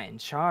guy in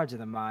charge of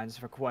the mines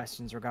for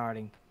questions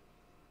regarding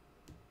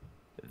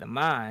the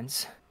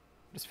mines,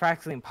 but it's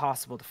practically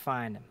impossible to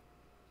find him,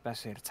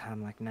 especially at a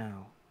time like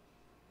now.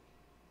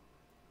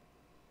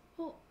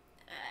 Well,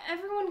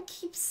 everyone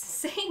keeps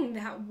saying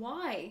that.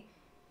 Why?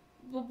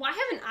 Well, why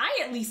haven't I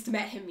at least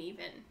met him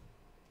even?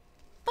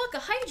 Fuck, a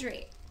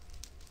hydrate.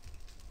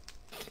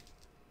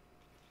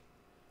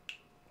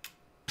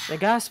 The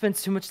guy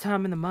spends too much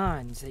time in the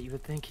mines that you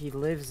would think he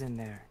lives in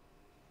there.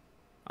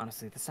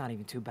 Honestly, that's not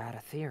even too bad a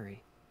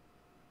theory.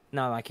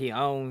 Not like he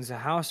owns a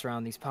house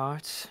around these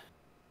parts.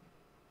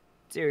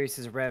 Sirius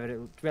is a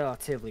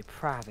relatively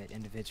private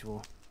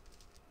individual.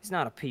 He's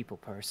not a people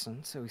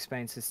person, so he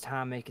spends his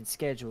time making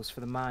schedules for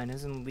the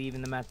miners and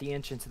leaving them at the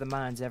entrance of the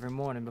mines every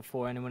morning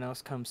before anyone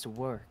else comes to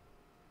work.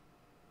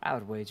 I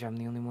would wager I'm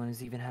the only one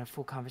who's even had a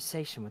full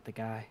conversation with the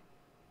guy.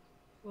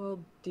 Well,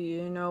 do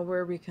you know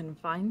where we can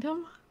find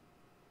him?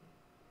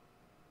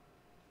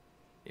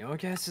 Your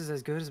guess is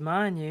as good as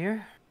mine,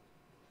 here.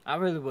 I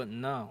really wouldn't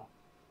know.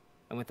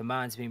 And with the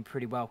mines being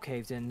pretty well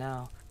caved in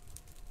now,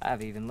 I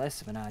have even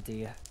less of an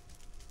idea.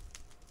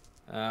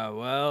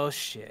 Well,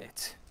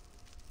 shit.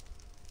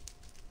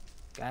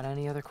 Got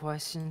any other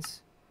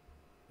questions?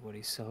 What do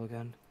you sell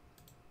again?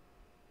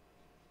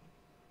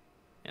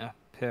 Yeah,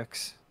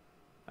 pics.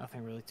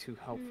 nothing really too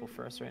helpful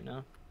for us right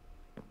now.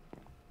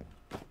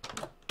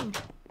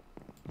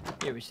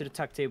 Yeah, we should have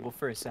talked table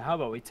first, so how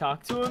about we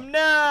talk to him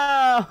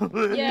now?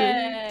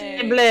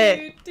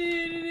 Yay!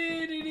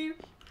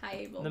 Hi,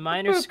 Abel. The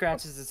miner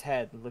scratches his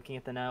head, looking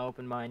at the now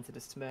open mine to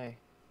dismay.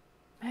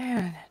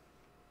 Man,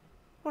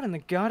 what in the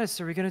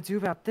goddess are we gonna do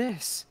about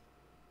this?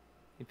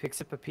 He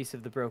picks up a piece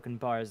of the broken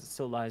bars that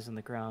still lies on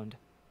the ground.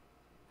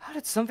 How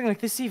did something like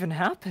this even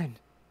happen?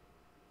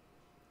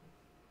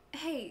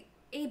 Hey,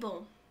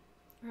 Abel.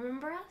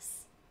 Remember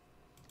us?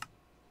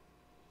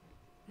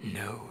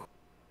 No.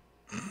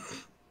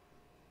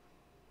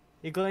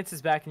 He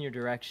glances back in your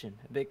direction,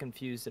 a bit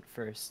confused at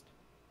first.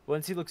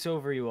 Once he looks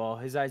over you all,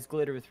 his eyes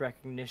glitter with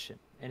recognition,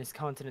 and his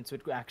countenance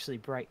would actually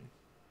brighten.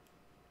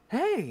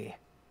 Hey!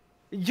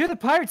 You're the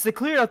pirates that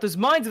cleared out those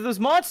mines of those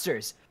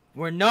monsters!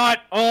 We're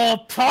not all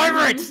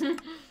pirates!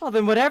 Well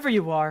then, whatever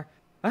you are,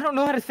 I don't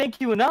know how to thank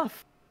you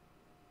enough.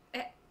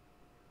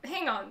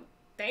 Hang on.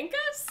 Thank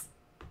us?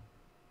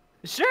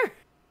 Sure!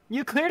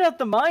 You cleared out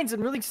the mines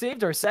and really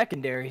saved our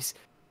secondaries.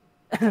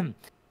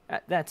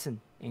 That's an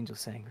angel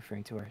saying,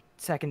 referring to our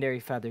secondary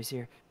feathers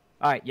here.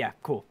 Alright, yeah,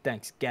 cool,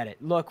 thanks, get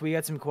it. Look, we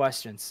got some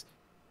questions.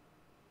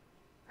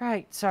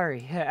 Right,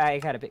 sorry, I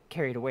got a bit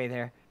carried away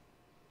there.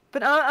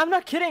 But I'm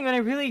not kidding when I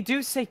really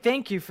do say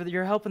thank you for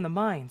your help in the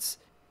mines.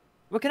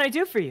 What can I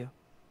do for you?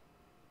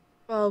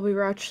 Well, we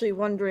were actually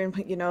wondering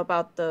what you know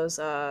about those,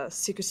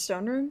 secret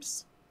stone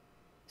rooms.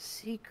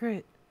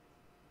 Secret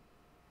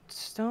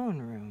stone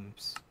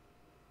rooms.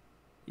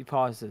 He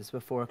pauses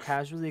before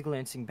casually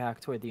glancing back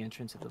toward the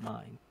entrance of the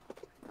mine.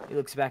 He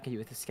looks back at you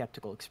with a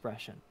skeptical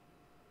expression.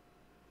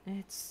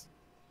 It's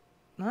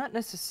not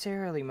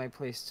necessarily my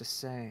place to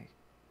say.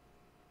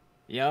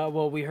 Yeah,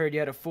 well, we heard you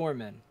had a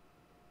foreman.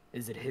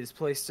 Is it his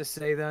place to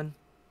say, then?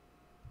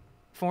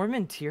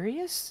 Foreman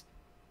Tyrius?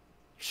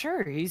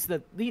 Sure, he's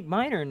the lead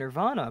miner in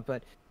Nirvana,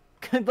 but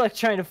good luck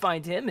trying to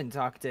find him and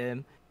talk to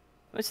him.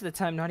 Most of the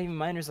time, not even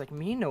miners like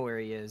me know where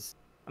he is.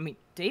 I mean,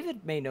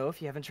 David may know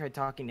if you haven't tried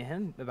talking to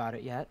him about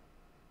it yet.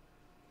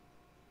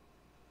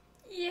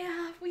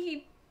 Yeah,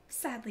 we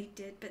sadly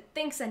did, but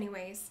thanks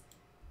anyways.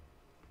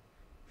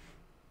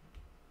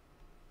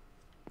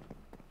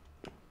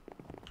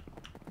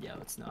 Yeah,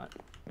 let's not.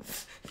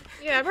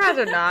 Yeah, I'd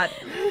rather not.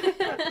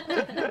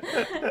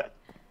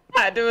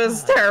 That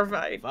was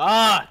terrifying.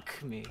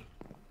 Fuck me.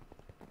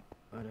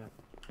 But,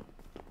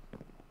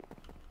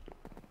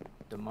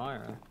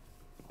 Damara.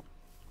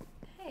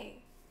 Hey,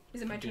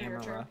 is it my turn or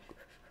Damara. turn?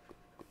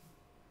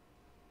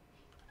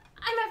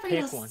 I'm afraid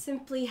Pick I'll one.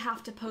 simply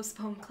have to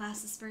postpone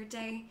classes for a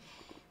day.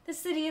 The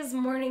city is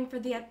mourning for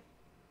the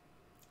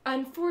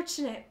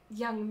unfortunate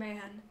young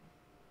man.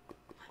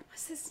 What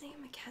was his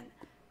name again?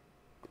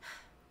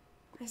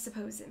 I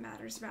suppose it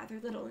matters rather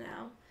little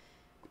now.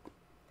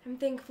 I'm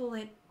thankful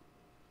it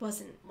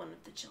wasn't one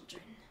of the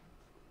children.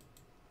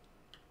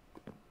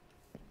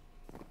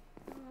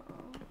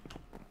 Oh,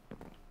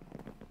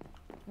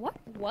 What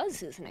was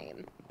his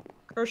name?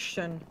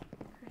 Christian.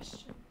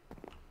 Christian.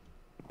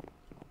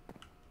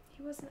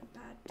 He wasn't a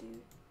bad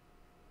dude.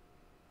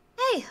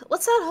 Hey,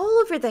 what's that hole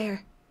over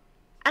there?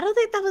 I don't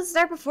think that was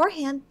there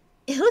beforehand.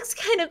 It looks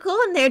kind of cool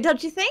in there,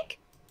 don't you think?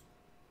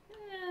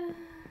 Eh,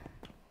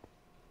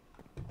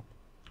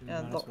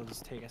 Yeah, Might as well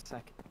just take a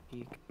second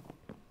peek.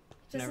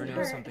 Never doesn't know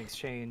hurt. something's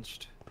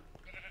changed.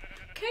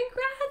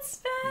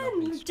 Congrats, Ben! You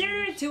Nothing's did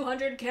it! changed.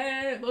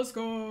 200K! Let's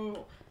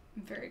go!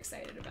 I'm very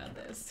excited about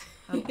this.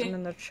 Something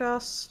in the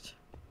chest.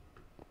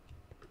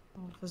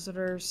 Oh,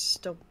 visitors,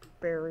 still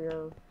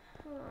barrier.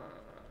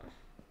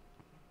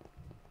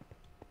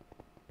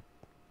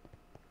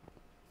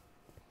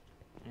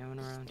 Anyone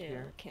around Still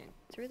here? can't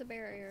through the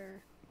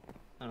barrier.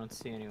 I don't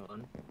see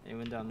anyone.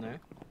 Anyone down there?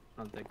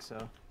 I don't think so.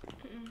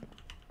 Mm-mm.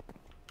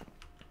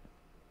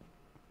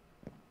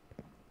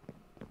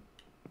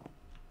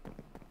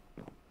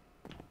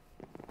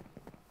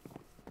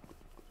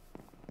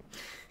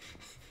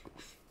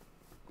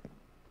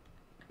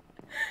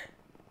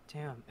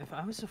 Damn, if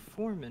I was a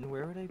foreman,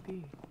 where would I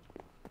be?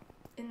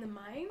 In the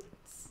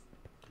mines?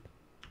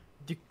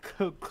 You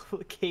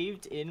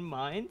caved in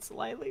mines,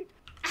 Lily?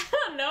 I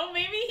don't know,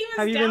 maybe he was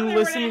Have you down been there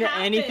when listening it to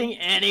anything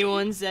happened.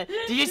 anyone said?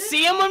 Did you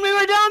see him when we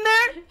were down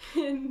there?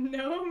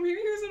 No, maybe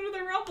he was under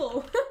the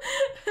rubble.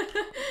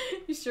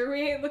 You sure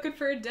we ain't looking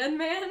for a dead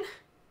man?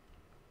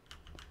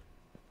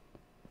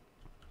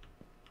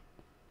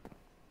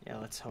 Yeah,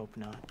 let's hope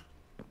not.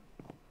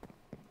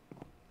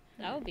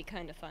 That would be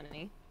kind of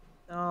funny.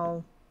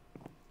 No.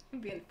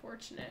 It'd be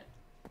unfortunate.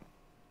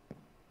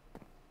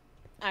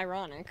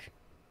 Ironic.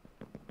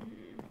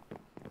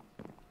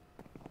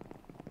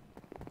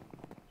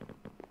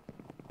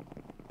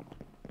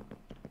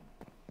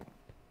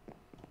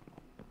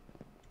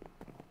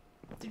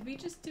 Did we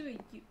just do a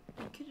we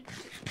could have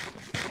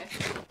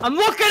okay. I'm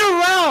looking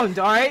around,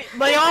 alright?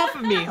 Lay off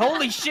of me,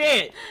 holy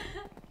shit!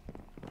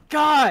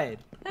 God!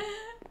 Ow,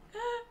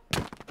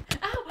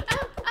 ow,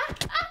 ah,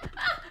 ah,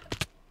 ah.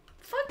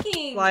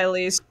 Fucking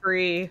Lily's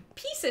free.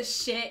 piece of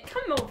shit.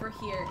 Come over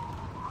here.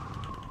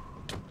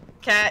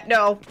 Cat,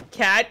 no.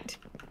 Cat.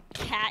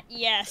 Cat,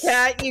 yes.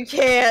 Cat, you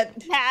can't.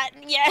 Cat,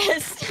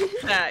 yes.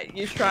 Cat,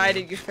 you tried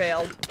and you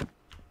failed.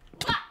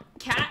 What?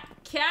 Cat?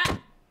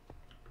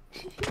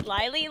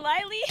 Lily.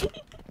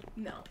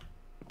 No.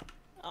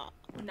 Oh.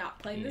 We're not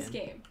playing this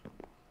game.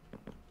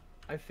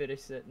 I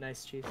finished it.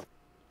 Nice, Chief.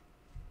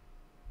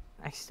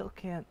 I still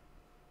can't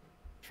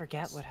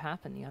forget what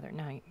happened the other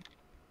night.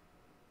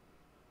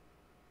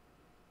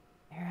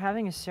 They're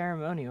having a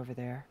ceremony over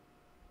there.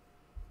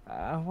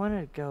 I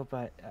wanted to go,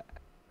 but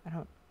I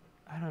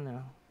don't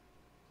know.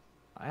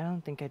 I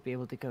don't think I'd be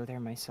able to go there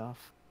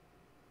myself.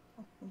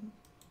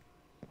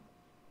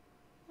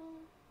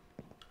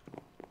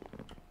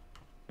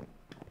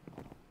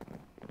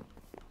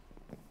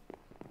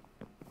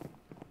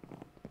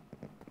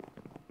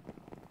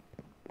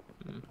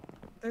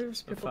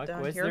 There's The people fuck?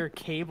 down Why is here. there a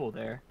cable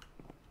there?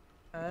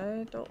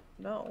 I don't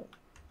know.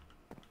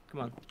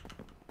 Come on.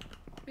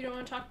 We don't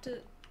want to talk to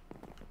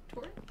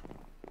Tori?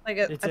 Like,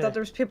 I It's thought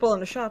there was people in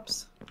the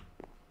shops.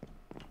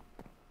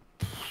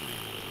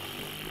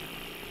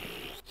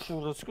 So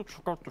let's go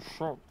check out the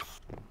shop.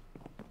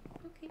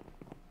 Okay.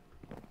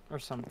 Or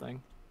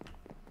something.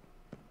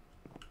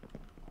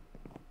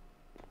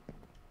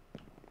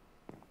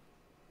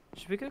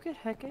 Should we go get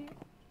Heke?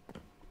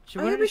 She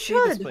Oh, yeah, wanted we to see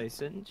this should. place,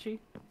 didn't she?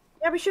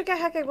 Yeah, we should get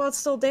Hecate while it's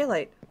still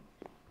daylight.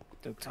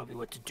 Don't tell me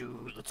what to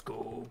do. Let's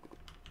go.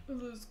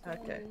 Let's go.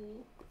 Okay.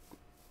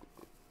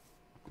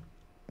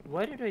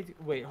 Why did I do?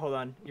 Wait, hold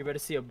on. You're about to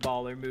see a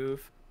baller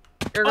move.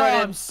 You're Oh,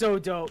 right. I'm so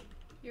dope.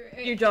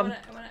 You dumb.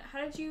 How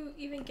did you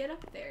even get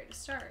up there to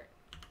start?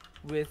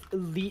 With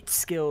elite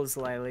skills,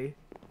 Lily.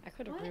 I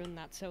could have What? ruined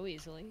that so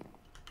easily.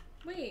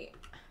 Wait.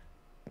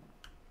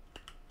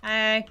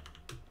 Hey.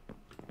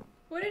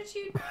 What did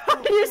you...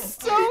 You're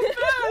so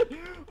bad!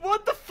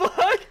 What the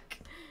fuck?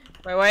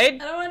 Wait,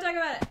 wait. I don't want to talk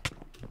about it.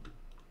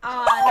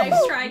 Aw,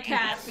 nice try,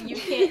 Cat, but you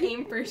can't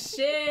aim for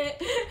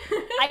shit.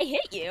 I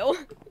hit you.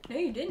 No,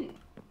 you didn't.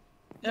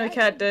 The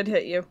cat did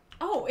hit you.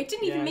 Oh, it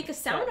didn't even Yeah, make a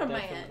sound that on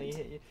my definitely end.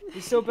 hit you.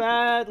 You're so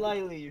bad,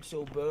 Lily. You're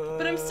so bad.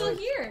 But I'm still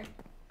here.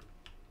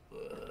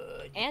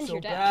 And so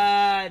you're dead.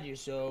 bad. You're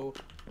so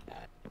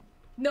bad.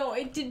 No,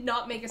 it did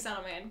not make a sound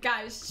on my end.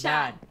 Guys,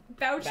 Bad. chat.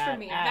 Vouch Bad for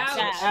me. ass. Vouch.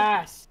 Your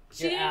ass.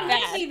 She Your didn't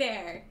ass. hit me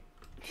there.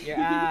 Your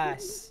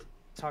ass.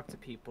 Talk to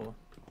people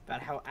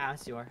about how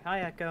ass you are.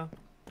 Hi, Echo.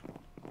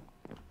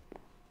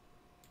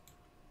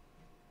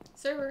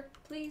 Server,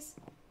 please.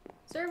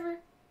 Server.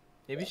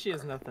 Maybe she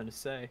has nothing to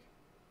say.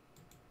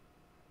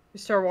 You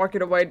start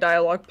walking away,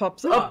 dialogue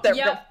pops Oh, up. There we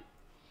go. Yep.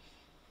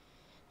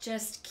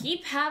 Just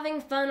keep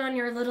having fun on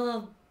your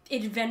little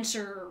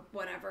adventure or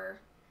whatever.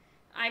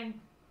 I'm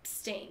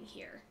staying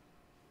here.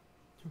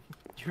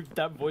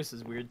 That voice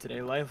is weird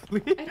today,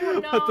 Lively. I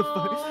don't What the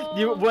fuck?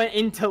 You know. went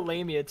into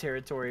Lamia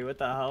territory. What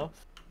the hell?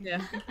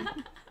 Yeah.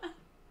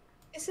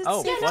 Is it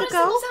Oh, Yeah, safe not to a go?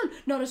 single sound.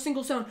 Not a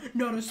single sound.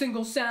 Not a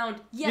single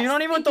sound. Yes. You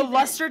don't even want thank the you,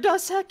 Ben. luster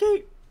dust,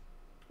 Hecate?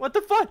 What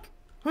the fuck?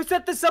 Who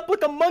set this up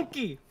like a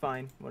monkey?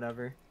 Fine,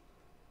 whatever.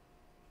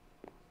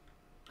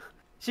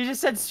 She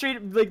just said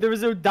straight, like there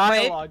was no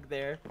dialogue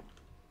there.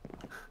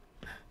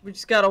 We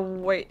just gotta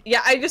wait.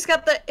 Yeah, I just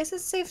got the is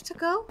it safe to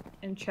go?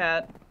 In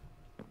chat.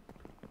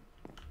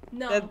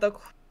 No. Let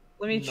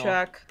me No.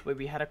 check. Wait,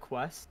 we had a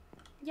quest?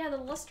 Yeah, the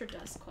luster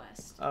dust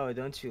quest. Oh,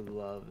 don't you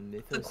love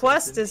Mythos The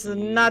quest is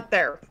SMP? not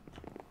there.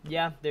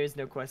 Yeah, there's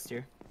no quest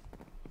here.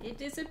 It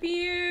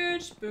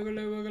disappeared.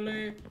 Spoogly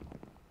woogly.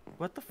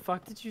 What the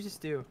fuck did you just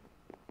do?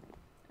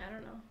 I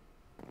don't know.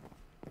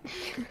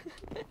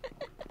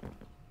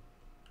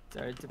 It's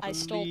hard to I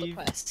stole the believe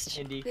quest.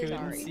 Indy Didn't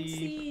couldn't Sorry.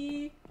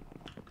 see.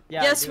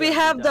 Yeah, Yes, do we the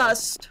have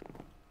dust.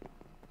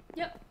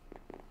 Yep.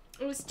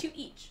 It was 2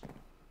 each.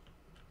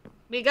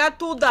 We got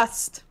 2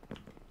 dust.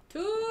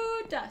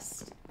 2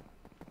 dust.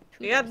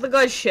 We got the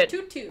good shit.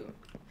 2-2.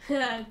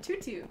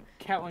 2-2.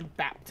 Cat went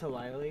back to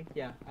Lily.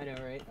 Yeah, I know,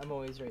 right? I'm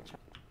always right.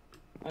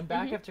 I'm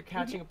back after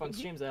catching up on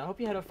streams. I hope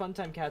you had a fun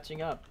time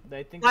catching up.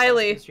 I think the past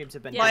Lily. few streams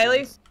have been Yeah. Lily,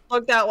 nice.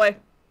 look that way.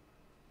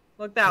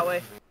 Look that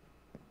way.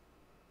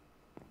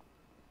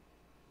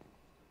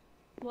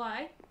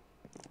 Why?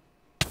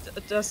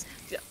 Just.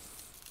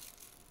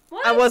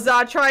 What? I was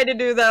not trying to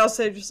do that. I'll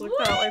say just look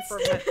that way for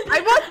a minute. I'll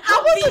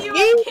I beat you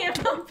wasn't up,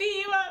 Cam. I'll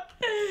beat you up.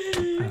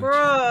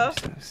 Bruh.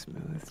 So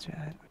smooth,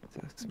 Chad.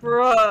 So smooth.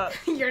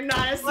 Bruh. You're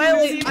not as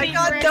Lily, I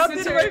got dumped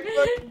into my turn.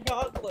 fucking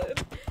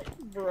gauntlet.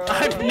 Bruh.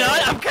 I'm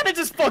not. I'm kind of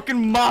just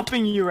fucking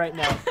mopping you right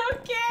now. I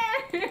don't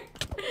care.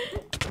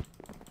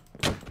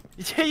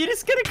 You're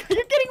just gonna.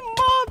 You're getting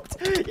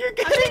mopped. You're I'm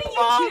getting hitting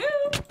mopped.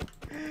 you too.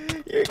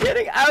 You're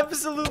getting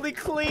absolutely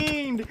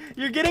cleaned.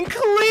 You're getting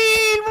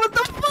clean. What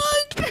the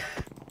fuck?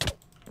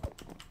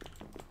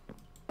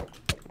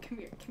 Come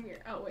here, come here.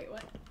 Oh, wait,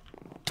 what?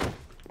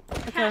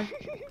 Okay.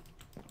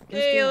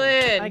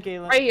 Galen. Hi,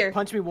 Galen. Right here.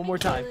 Punch me one more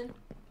time.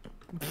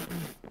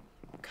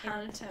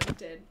 Kinda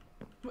tempted.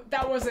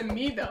 That wasn't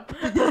me, though.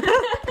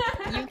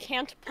 You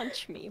can't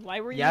punch me.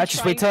 Why were you Yeah,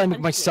 just trying wait till I to make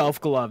punch myself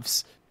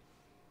gloves.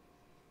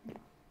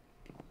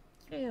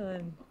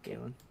 Galen.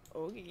 Galen.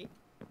 me? Okay.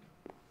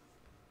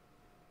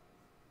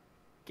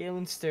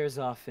 Galen stares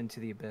off into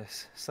the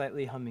abyss,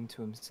 slightly humming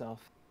to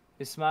himself.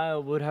 His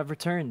smile would have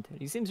returned,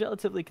 and he seems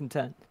relatively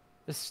content.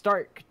 The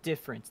stark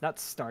difference from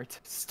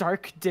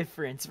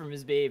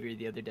his behavior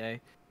the other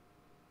day.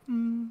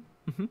 He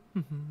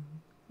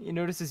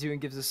notices you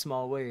and gives a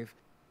small wave.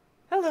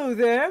 Hello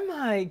there,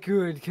 my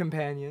good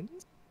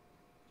companions.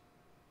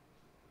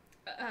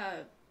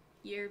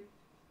 You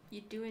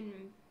doing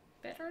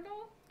better at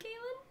all, Galen?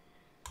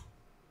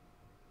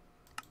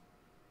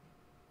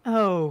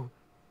 Oh,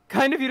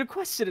 kind of you to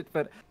question it,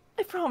 but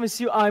I promise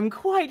you I'm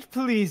quite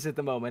pleased at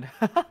the moment.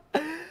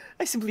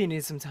 I simply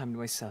need some time to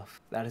myself,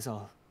 that is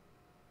all.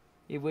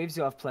 He waves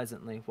you off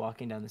pleasantly,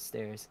 walking down the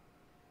stairs.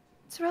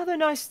 It's a rather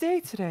nice day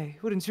today,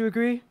 wouldn't you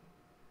agree?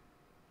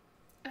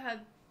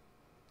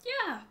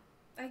 Yeah,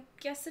 I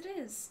guess it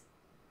is.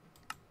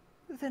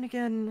 Then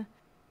again,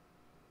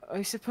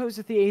 I suppose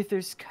with the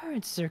Aether's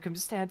current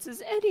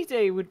circumstances, any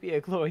day would be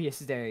a glorious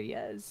day,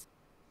 yes.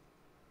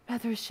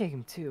 Rather a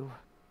shame, too.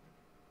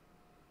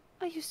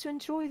 I used to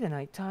enjoy the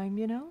nighttime,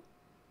 you know?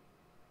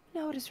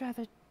 Now it is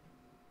rather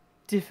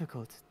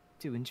difficult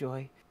to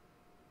enjoy.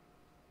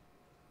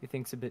 He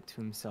thinks a bit to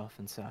himself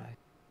inside.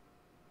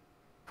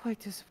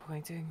 Quite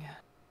disappointing.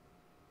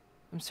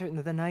 I'm certain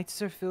that the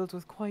nights are filled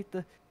with quite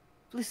the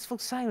blissful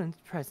silence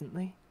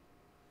presently,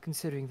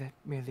 considering that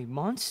merely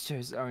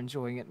monsters are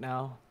enjoying it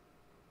now.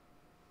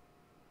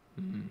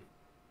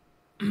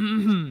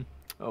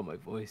 Oh, my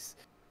voice.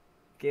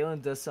 Galen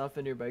dusts off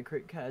a nearby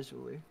crate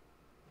casually.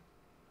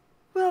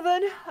 Well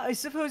then, I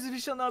suppose if you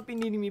shall not be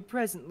needing me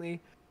presently,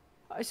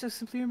 I shall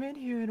simply remain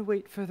here and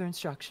await further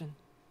instruction.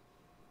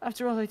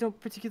 After all, I don't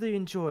particularly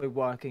enjoy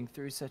walking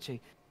through such a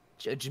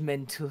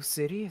judgmental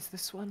city as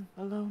this one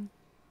alone.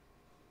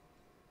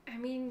 I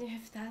mean,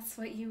 if that's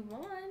what you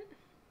want.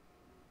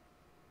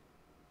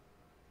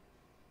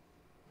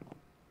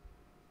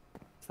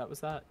 So that was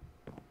that.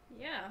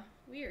 Yeah,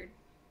 weird.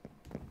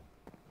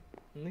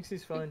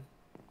 Nixie's fun.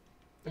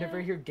 Whenever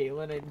I hear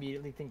Galen, I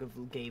immediately think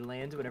of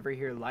Gayland. Whenever I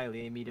hear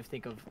Lily, I immediately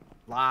think of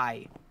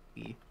Lie.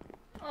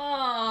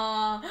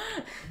 Aww.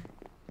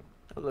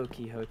 Hello,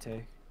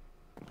 Quixote.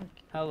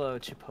 Hello,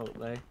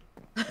 Chipotle.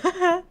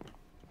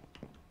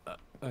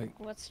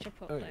 What's I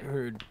Chipotle?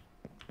 heard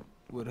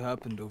what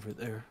happened over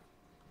there.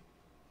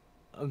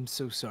 I'm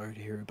so sorry to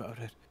hear about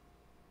it.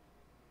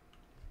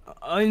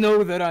 I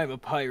know that I'm a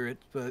pirate,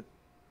 but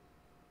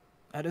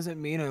that doesn't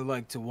mean I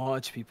like to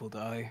watch people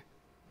die.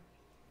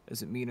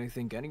 Doesn't mean I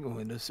think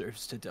anyone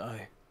deserves to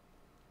die.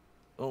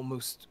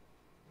 Almost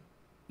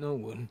no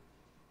one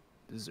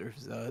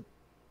deserves that.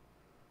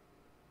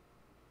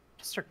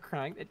 Just start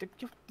crying.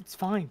 It's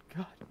fine.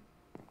 God.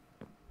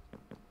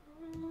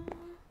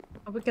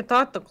 We can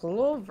talk to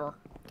Clover.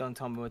 Don't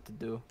tell me what to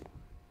do.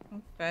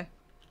 Okay.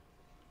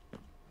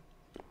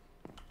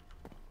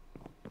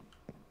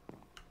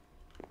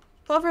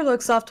 Clover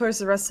looks off towards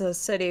the rest of the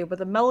city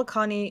with a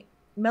melancholy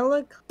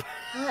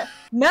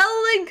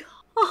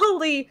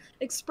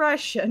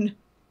expression.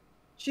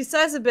 She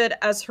sighs a bit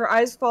as her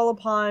eyes fall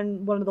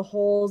upon one of the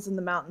holes in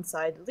the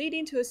mountainside,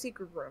 leading to a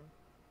secret room.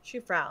 She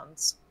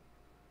frowns.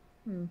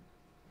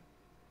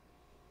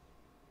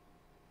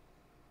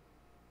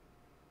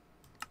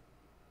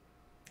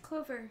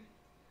 Clover,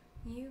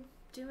 you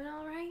doing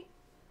alright?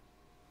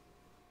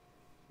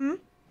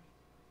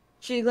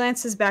 She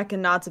glances back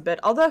and nods a bit,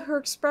 although her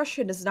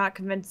expression is not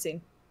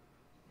convincing.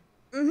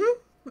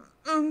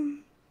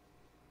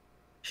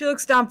 She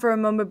looks down for a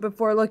moment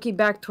before looking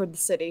back toward the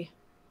city.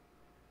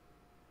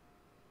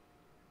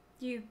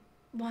 You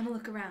want to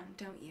look around,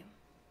 don't you?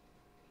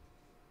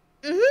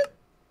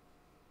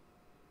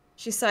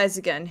 She sighs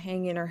again,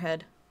 hanging her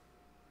head.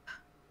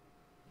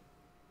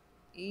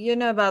 You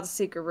know about the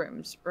secret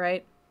rooms,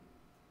 right?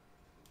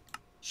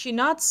 She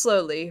nods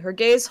slowly, her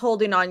gaze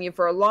holding on you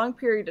for a long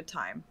period of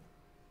time.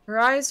 Her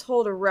eyes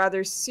hold a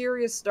rather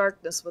serious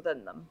darkness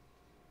within them.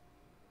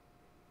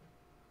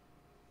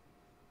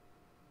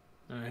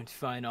 Alright,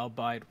 fine, I'll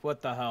bite.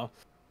 What the hell?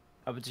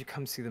 How about you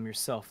come see them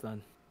yourself,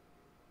 then?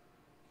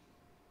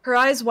 Her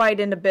eyes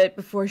widen a bit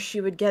before she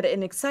would get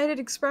an excited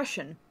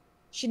expression.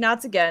 She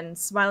nods again,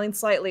 smiling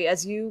slightly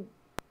as you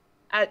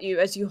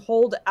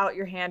hold out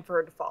your hand for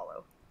her to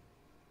follow.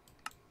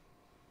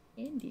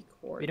 Candy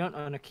corn. We don't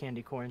own a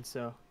candy corn,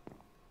 so...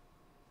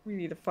 We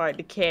need to find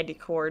a candy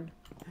corn.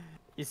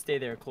 You stay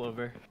there,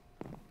 Clover.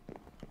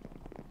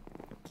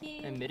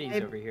 And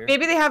Mitty's over here.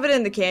 Maybe they have it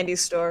in the candy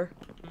store.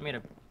 I made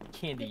a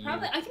candy.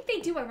 I think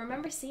they do. I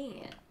remember seeing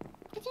it.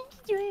 Mitty.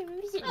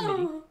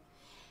 Oh.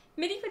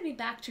 Mitty would be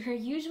back to her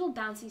usual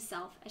bouncy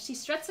self as she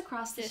struts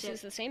across the This ship.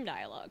 is the same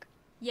dialogue.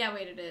 Yeah,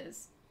 wait, it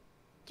is.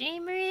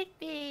 Dreamer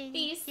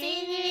Be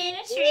sitting in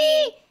a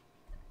tree.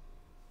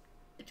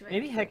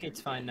 Maybe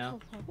Hecate's fine now.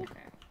 Okay.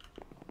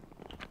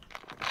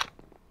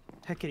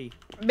 Hecate,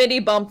 Mitty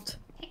bumped.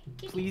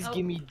 please Oh.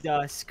 give me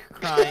Dusk,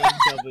 crying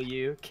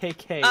W,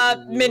 KK.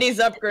 Minnie's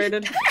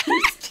upgraded.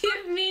 Please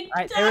give me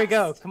Alright, there we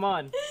go. Come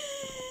on.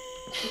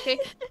 Okay.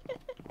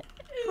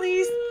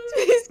 Please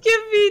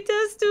give me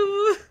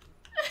Testu.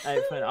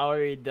 Alright, fine. I'll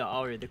read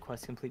the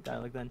quest complete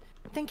dialogue then.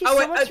 Thank you Oh, so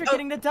wait, much for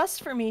getting the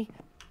dust for me.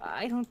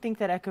 I don't think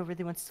that Echo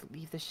really wants to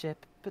leave the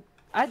ship, but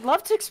I'd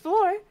love to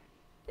explore.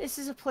 This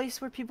is a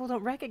place where people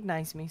don't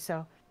recognize me,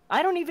 so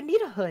I don't even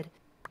need a hood.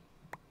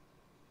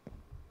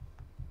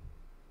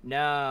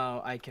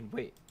 Now I can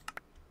wait.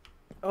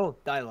 Oh,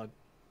 dialogue.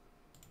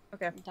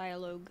 Okay.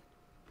 Dialogue.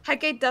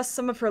 Hecate dusts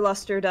some of her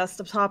luster dust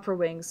atop her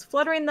wings,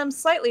 fluttering them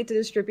slightly to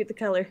distribute the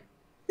color.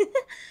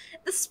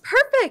 This is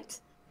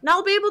perfect! Now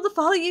I'll be able to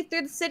follow you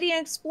through the city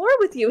and explore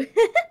with you.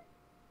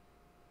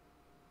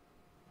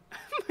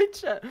 My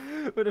chat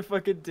would have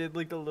fucking did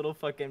like a little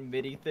fucking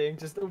MIDI thing.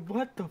 Just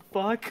what the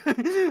fuck? Okay.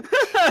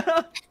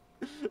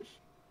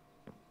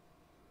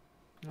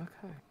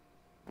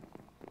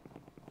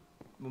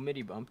 Well,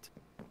 MIDI bumped.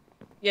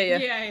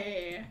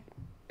 Yeah.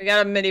 We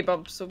got a mini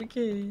bump, so we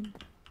can.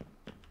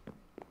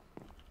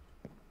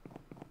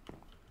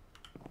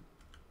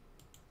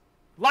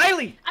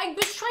 Lily! I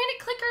was trying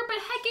to click her, but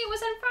Hecate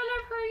was in front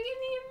of her.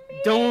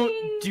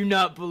 You Do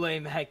not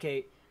blame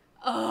Hecate.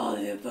 Oh,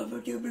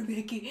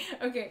 Hecate.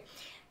 Okay.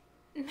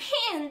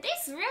 Man,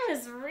 this room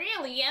is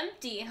really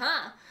empty,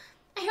 huh?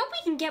 I hope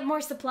we can get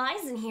more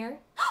supplies in here.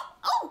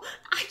 Oh,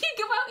 I can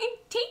go out and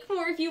take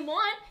more if you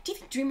want. Do you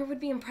think Dreamer would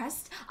be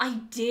impressed? I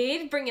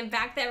did bring him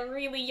back that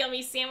really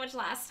yummy sandwich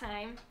last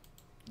time.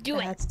 Do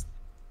it.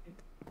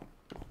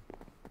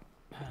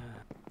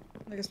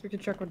 I guess we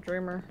could check with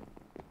Dreamer.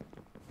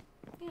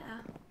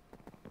 Yeah.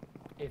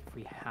 If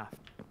we have to.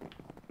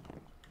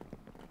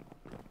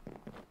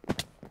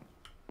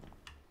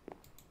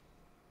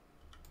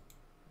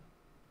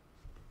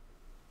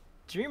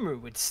 Dreamer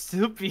would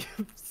still be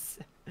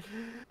upset.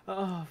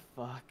 Oh,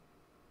 fuck.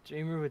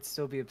 Dreamer would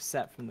still be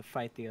upset from the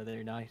fight the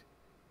other night.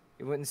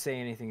 He wouldn't say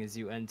anything as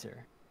you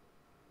enter.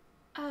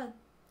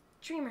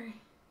 Dreamer,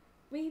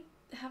 we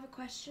have a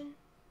question.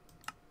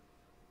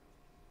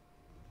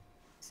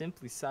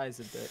 Simply sighs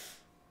a bit.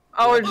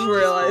 Oh, I just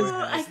realized.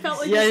 I felt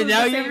like Yeah, this was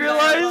now the you same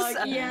realize?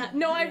 dialogue. Yeah.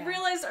 No, I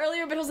realized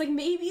earlier, but I was like,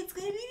 maybe it's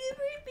gonna be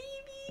different,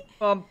 baby.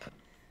 Bump,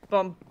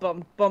 bump,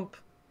 bump, bump,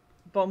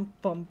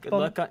 bump, bump. Good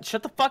luck on-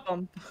 Shut the fuck-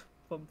 Bump,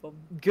 bump, bump.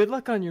 Good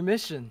luck on your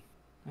mission.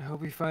 I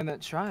hope you find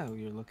that trial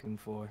you're looking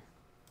for.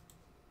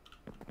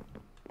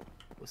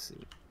 We'll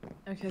see.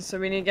 Okay, so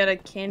we need to get a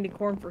candy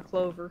corn for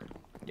Clover.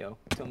 Yo,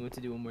 tell me what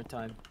to do one more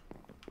time.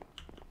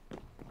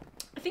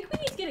 I think we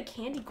need to get a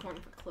candy corn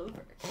for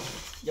Clover.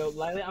 Yo,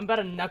 Lily, I'm about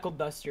to knuckle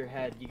dust your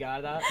head. You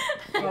got that?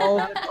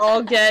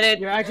 I'll get it.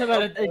 You're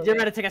actually you're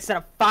about to take a set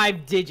of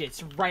 5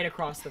 digits right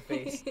across the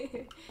face.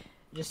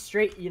 Just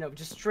straight,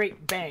 just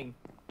straight bang.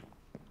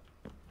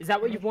 Is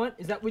that what you want?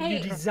 Is that what you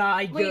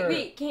desire?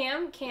 Wait,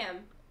 Cam?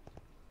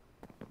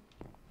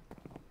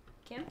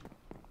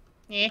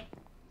 Yeah.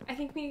 I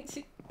think we need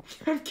to...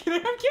 I'm kidding.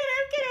 I was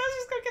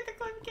just gonna get the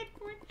Clover candy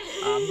corn.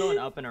 I'm going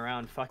up and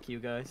around. Fuck you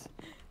guys.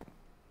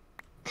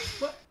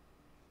 What?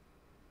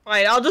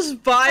 Alright, I'll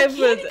just vibe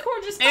with Candy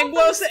corn just fell from the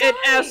Anglos and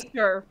sky.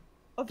 Esther.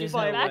 I'll There's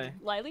vibe. no way. Back,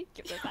 Lily.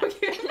 Give that back.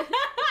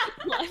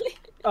 Lily.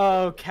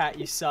 Oh, Cat,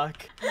 you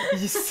suck.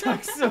 You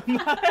suck so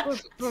much. I was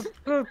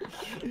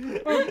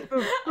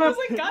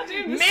like,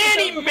 goddamn.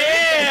 Manny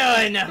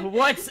Man!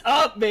 What's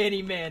up,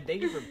 Manny Man?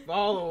 Thank you for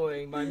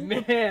following, my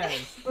man.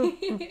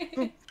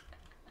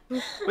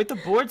 Wait, the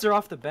boards are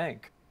off the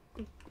bank.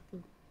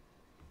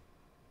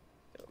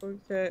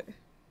 Okay.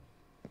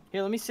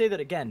 Here, let me say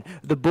that again.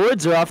 The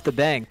boards are off the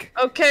bank.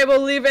 Okay,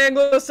 we'll leave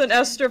Anglos and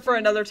Esther for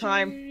another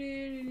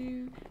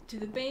time. To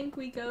the bank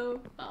we go.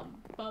 Bum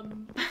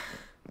bum.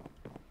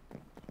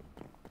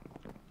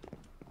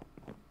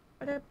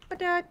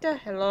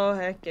 Hello,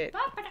 Hecate.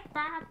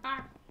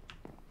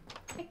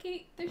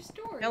 Okay, there's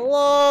doors.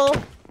 Hello.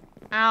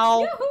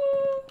 Ow.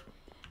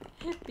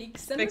 Yoo-hoo! Big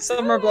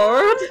summer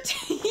blower.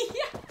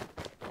 Yeah.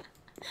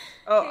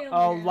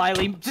 Oh,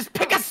 Lily, just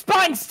pick a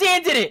spot and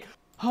stand in it!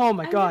 Oh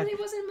my god. I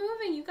really wasn't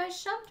moving. You guys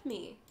shoved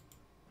me.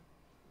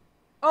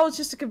 Oh, it's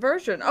just a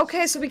conversion.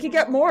 Okay, so we can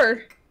get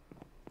more.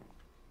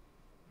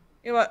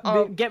 You know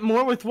what? Get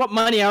more with what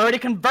money? I already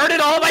converted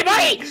all of my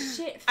money!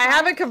 Shit. I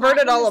haven't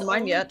converted all of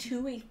mine only yet.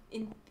 2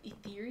 in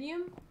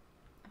Ethereum?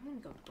 I'm gonna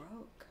go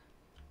broke.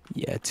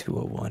 Yeah,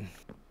 201.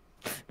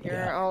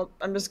 Here,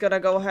 I'm just gonna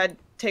go ahead,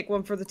 take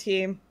one for the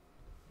team.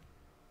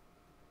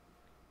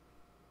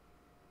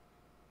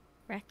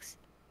 Rex.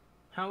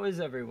 How is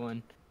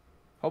everyone?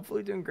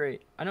 Hopefully doing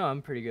great. I know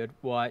I'm pretty good.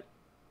 What?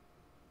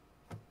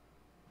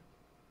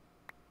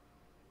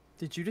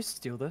 Did you just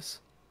steal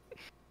this?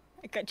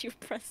 I got you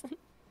a present.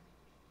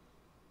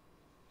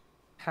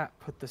 Hat,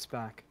 put this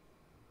back.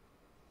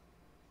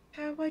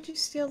 Why'd you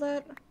steal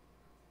that?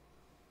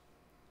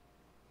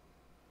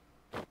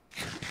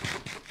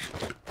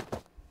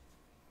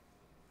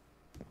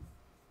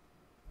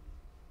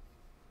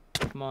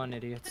 Come on,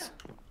 idiots.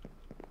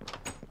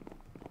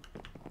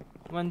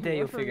 One day More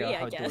you'll for figure me,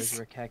 out I how doors guess.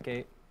 work,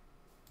 Hecate.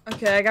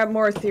 Okay, I got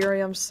more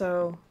Ethereum,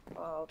 so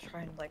I'll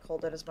try and like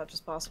hold it as much as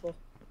possible.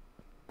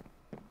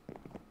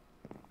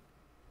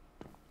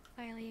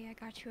 Lily, I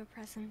got you a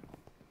present.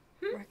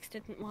 Rex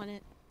didn't want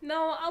it.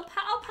 No, I'll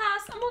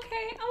pass. I'm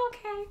okay.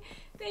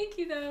 Thank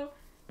you, though.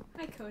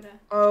 Hi, Coda.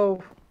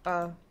 Oh,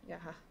 yeah.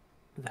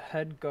 The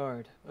head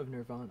guard of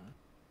Nirvana.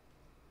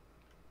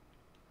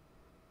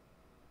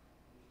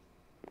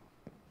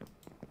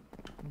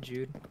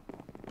 Jude.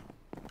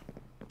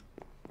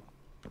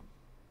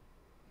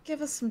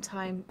 Give us some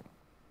time.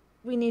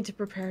 We need to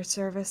prepare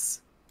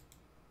service.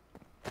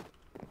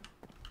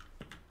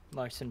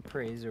 Larson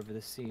prays over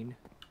the scene.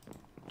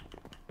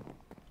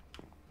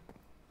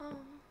 Oh.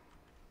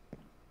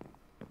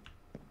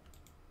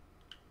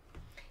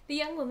 The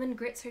young woman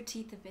grits her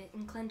teeth a bit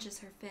and clenches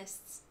her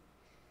fists.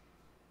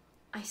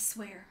 I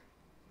swear,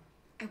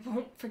 I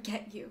won't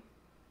forget you.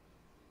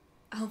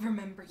 I'll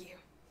remember you.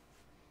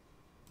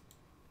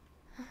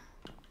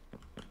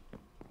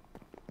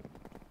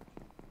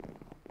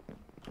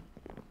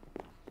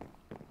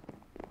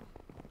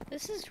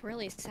 This is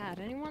really sad.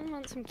 Anyone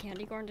want some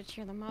candy corn to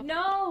cheer them up?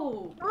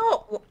 No!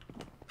 Oh,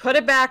 put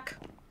it back.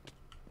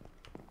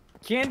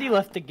 Candy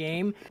left the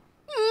game.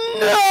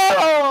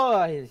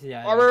 No!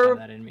 Yeah, I have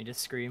that in me to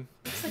scream.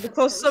 The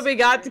closest we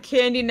got to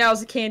candy now is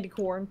the candy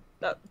corn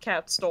that the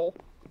cat stole.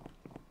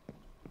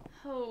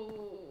 Oh.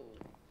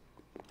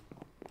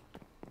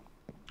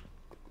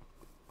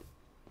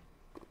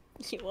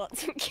 You want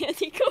some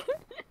candy corn?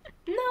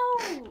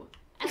 No!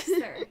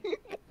 Esther.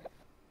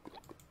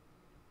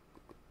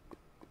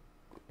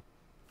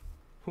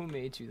 Who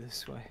made you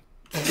this way?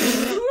 Who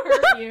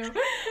hurt you?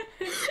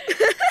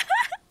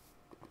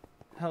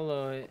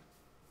 Hello,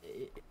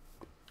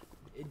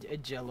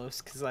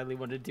 jealous because I really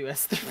wanted to do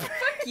Esther.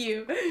 Fuck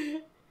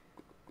you.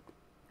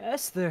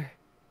 Esther,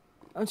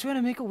 aren't you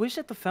gonna make a wish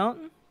at the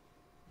fountain?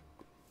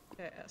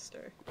 Okay,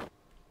 Esther.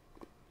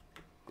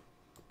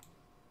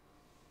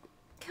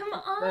 Come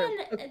on.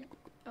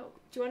 Oh,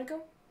 do you want to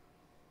go?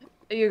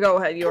 You go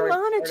ahead. You Come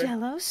already on, started.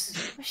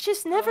 Jellos.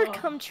 Wishes never Oh.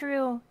 come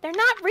true. They're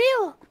not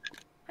real.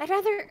 I'd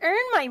rather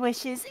earn my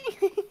wishes.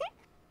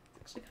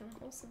 Actually kind of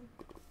wholesome.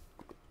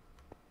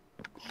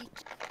 Hey,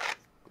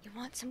 you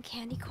want some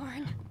candy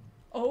corn?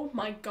 Oh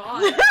my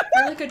god.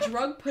 You're like a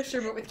drug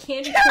pusher but with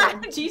candy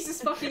corn.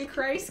 Jesus fucking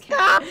Christ,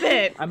 Stop cat.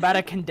 it! I'm about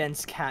to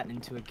condense cat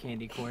into a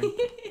candy corn.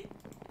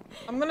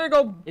 I'm gonna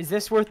go. Is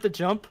this worth the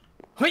jump?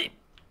 Wait!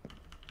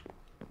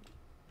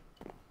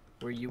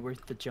 Were you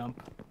worth the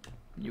jump?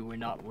 You were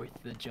not worth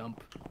the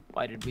jump.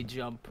 Why did we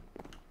jump?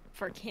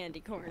 For candy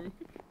corn.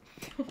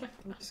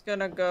 I'm just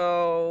gonna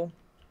go.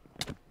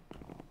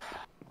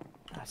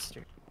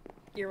 Esther.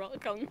 You're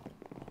welcome.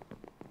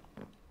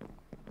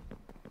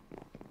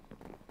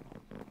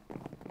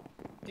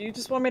 Do you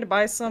just want me to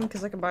buy some?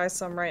 Because I can buy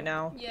some right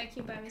now. Yeah, can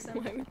you buy me some?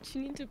 Why would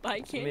you need to buy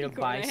me candy to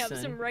corn? buy I have some?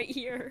 some right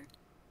here.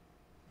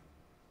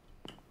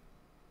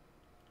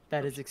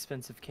 That is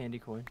expensive candy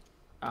corn.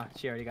 Ah,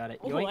 she already got it.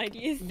 Why Yoink. do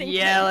you think?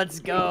 Yeah, let's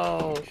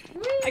go.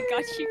 I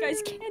got you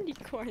guys candy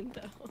corn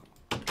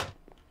though.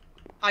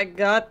 I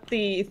got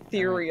the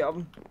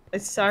Ethereum. I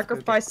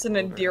sacrificed an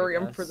clover, I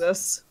Ethereum for guess.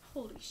 this.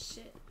 Holy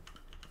shit.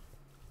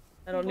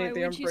 I don't Why need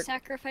the would you Umbra.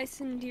 sacrifice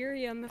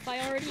Enderium if I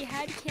already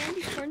had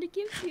candy corn to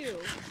give you?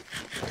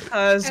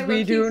 Because I we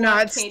low-key do want not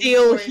candy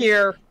steal corn.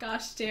 here.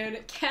 Gosh,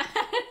 dude. Cat.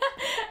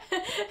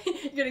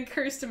 You're getting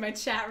cursed in my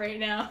chat right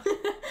now.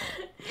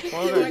 You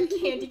want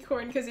candy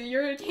corn because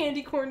you're a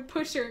candy corn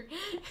pusher.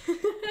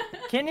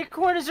 Candy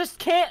corn is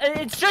just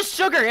it's just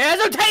sugar. It has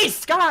no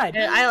taste. God.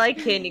 And I like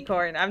candy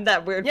corn. I'm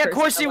that weird Yeah, of person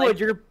course that you like- would.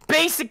 You're a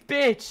basic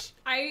bitch.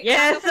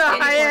 Yes,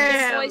 I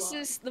am.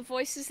 The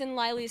voices in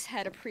Lily's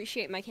head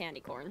appreciate my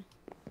candy corn.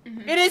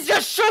 It is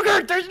just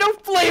sugar. There's no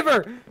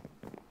flavor.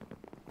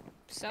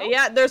 So?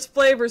 Yeah, there's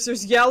flavors.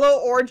 There's yellow,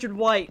 orange, and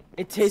white.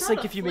 It tastes not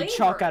like a if you made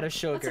chalk flavor. out of That's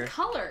sugar. a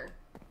color.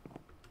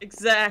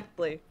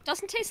 Exactly.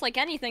 Doesn't taste like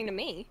anything to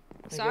me.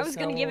 So I guess was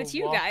gonna give it will to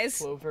you walk guys.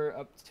 Clover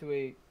up to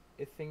a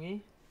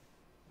thingy.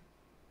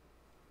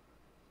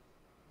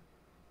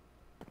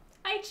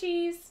 Hi,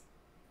 cheese.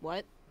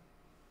 What?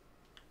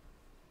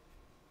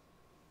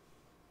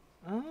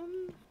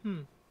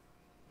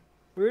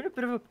 We're in a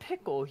bit of a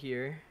pickle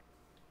here.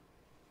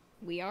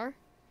 We are?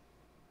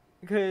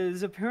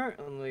 Because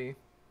apparently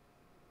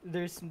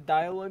there's some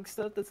dialogue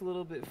stuff that's a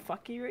little bit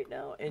fucky right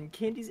now, and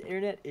Candy's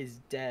internet is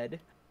dead.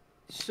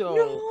 So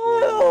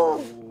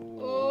No!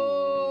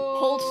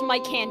 Hold my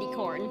candy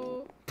corn.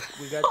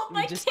 we got Oh,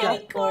 my we just candy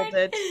got corn. Hold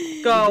it.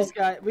 we Go. just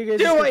got we just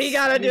Do got what you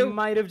gotta we do.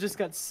 might have just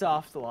got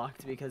soft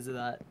locked because of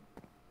that.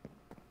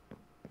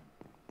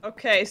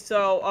 Okay,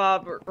 so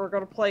we're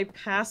gonna play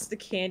past the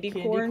candy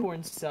corn. Candy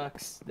corn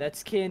sucks.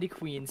 That's Candy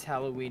Queen's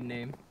Halloween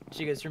name.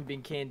 She goes from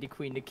being Candy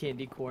Queen to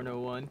Candy Corn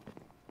 01.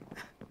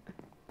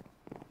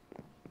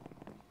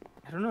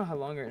 I don't know how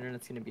long our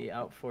internet's gonna be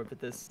out for, but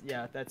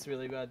that's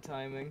really bad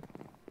timing.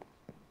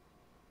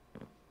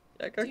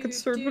 I got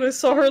concerned when I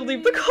saw her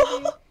leave the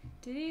call.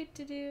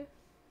 Do.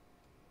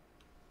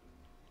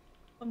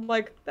 I'm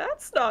like,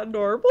 that's not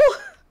normal.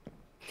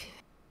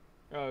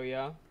 Oh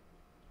yeah?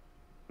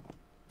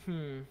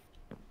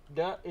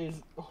 That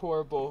is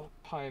horrible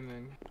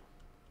timing.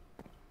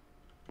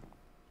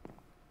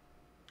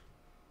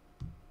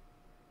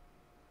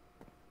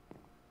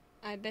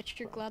 I bet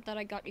you're glad that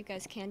I got you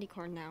guys candy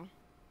corn now.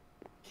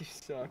 You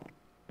suck.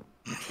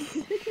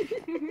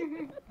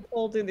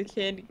 Holding the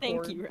candy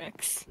corn. Thank you,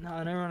 Rex. No,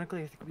 and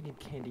ironically, I think we need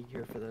candy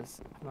here for this.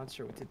 I'm not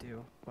sure what to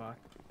do. Fuck.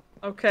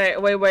 Okay,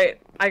 wait.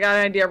 I got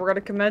an idea. We're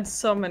gonna commence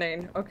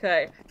summoning.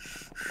 Okay.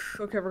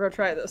 Okay, we're gonna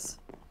try this.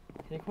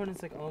 Candy corn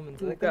is like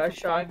almonds. I Ooga like them for 5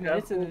 shaka,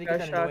 minutes and then they get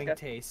that ooga annoying shaka.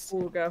 taste.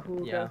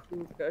 Hooga,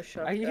 Yeah.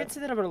 shaka. You can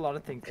say that about a lot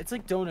of things. It's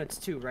like donuts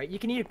too, right? You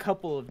can eat a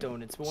couple of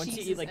donuts, but once Cheese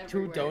you eat is like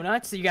everywhere. 2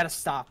 donuts, you gotta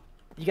stop.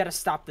 You gotta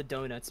stop the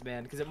donuts,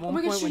 man. Because at Oh one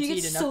my point, gosh, once you you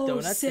get eat enough so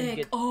donuts, then you sick.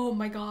 get. Oh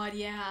my god,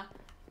 yeah.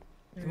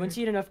 Once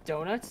you eat enough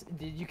donuts,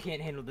 you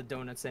can't handle the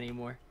donuts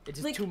anymore. It's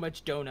just Like- too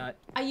much donut.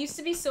 I used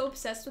to be so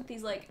obsessed with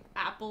these like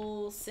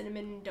apple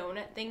cinnamon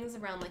donut things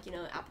around like, you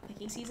know, apple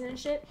picking season and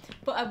shit.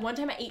 But at one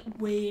time I ate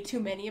way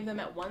too many of them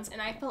at once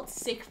and I felt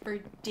sick for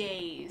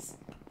days.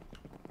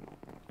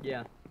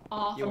 Yeah.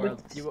 Awful.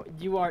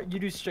 You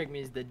do strike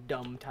me as the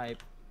dumb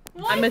type.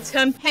 What? I'm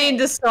attempting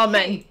to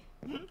summon. Hey.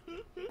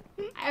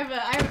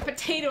 I have a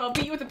potato. I'll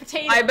beat you with a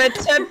potato. I'm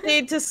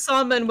attempting to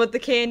summon with the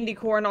candy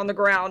corn on the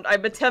ground.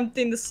 I'm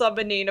attempting the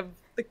summoning of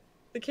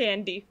the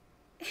candy.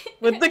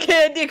 With the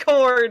candy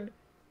corn!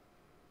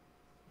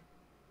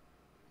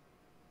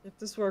 If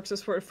this works, I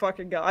swear to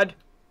fucking god.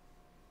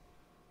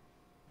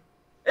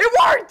 It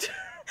worked!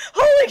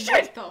 Holy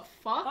shit! What the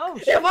fuck? Oh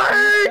shit! It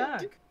worked!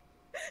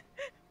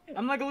 Back.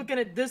 I'm like looking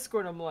at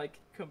Discord. I'm like,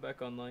 come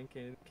back online,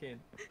 can.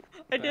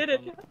 I did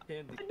it.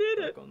 Candy. I did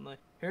back it. Online.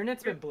 Her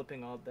internet's been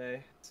blipping all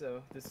day,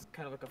 so this is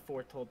kind of like a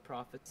foretold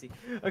prophecy.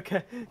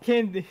 Okay,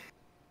 Candy.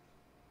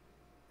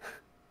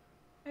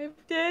 I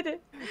did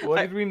it. What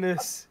did we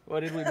miss?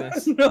 What did we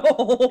miss? No.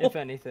 If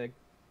anything.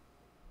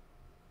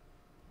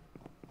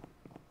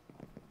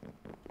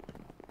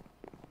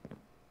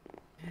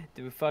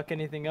 Did we fuck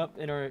anything up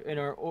in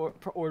our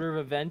order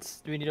of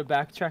events? Do we need to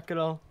backtrack at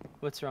all?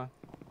 What's wrong?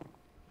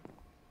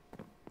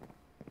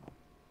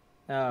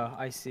 Oh,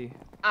 I see.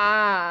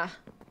 Ah.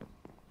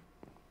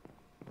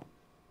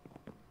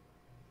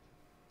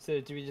 So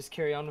do we just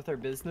carry on with our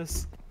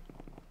business?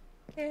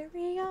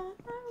 Carry on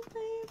our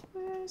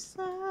wayward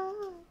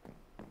love.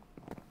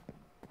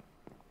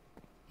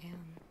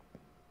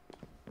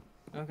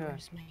 Okay.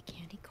 Where's my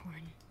candy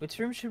corn? Which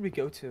room should we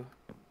go to?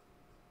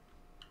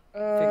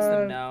 Fix Uh,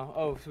 them now.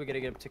 Oh, so we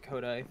gotta get up to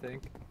Coda, I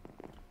think.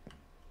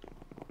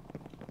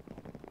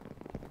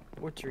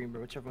 Or Dreamer,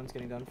 whichever one's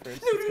getting done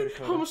first. Let's go to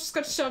Coda. Almost just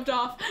got shoved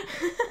off.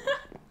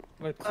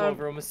 What,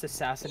 Clover almost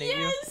assassinate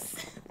you?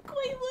 Yes!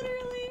 Quite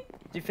literally.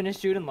 Did you finish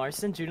Jude and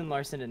Larson? Jude and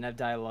Larson didn't have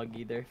dialogue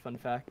either, fun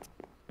fact.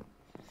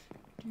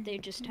 They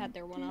just had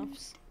their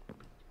one-offs.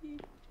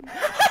 Did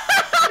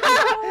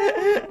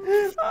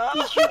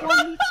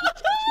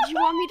you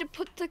want me to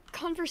put the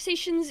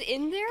conversations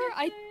in there?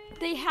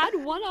 They had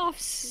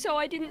one-offs, so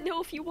I didn't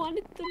know if you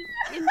wanted them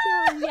in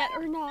there yet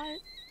or not.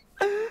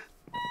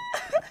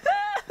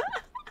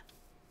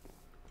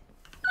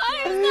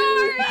 I'm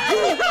sorry!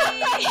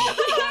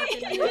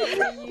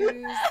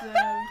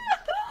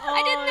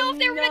 I didn't know if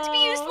they were meant to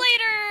be used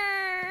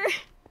later!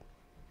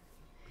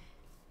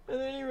 Are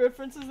there any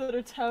references that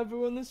are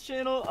taboo on this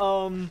channel?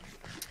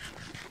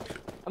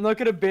 I'm not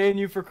gonna ban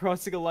you for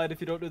crossing a line if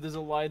you don't know there's a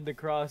line to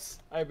cross.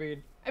 I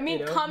mean, I you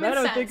know, common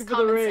Meadow, sense. thank you for the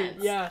Common raid.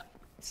 sense. Yeah.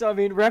 So I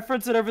mean,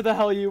 reference whatever the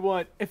hell you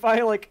want. If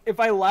I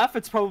laugh,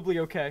 it's probably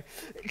okay.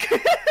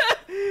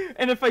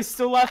 And if I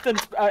still laugh, then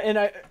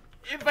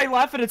if I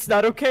laugh and it's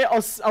not okay,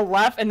 I'll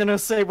laugh and then I'll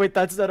say, wait,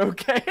 that's not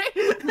okay.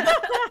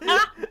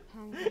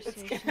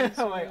 That's kind of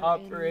how I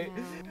operate.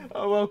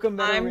 Oh, welcome,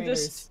 Meadow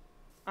Raiders.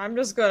 I'm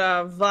just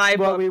gonna vibe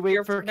While up we wait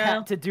here for now.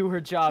 Kat to do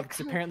her job, because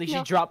apparently she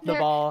No, dropped the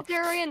ball.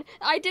 They're in.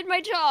 I did my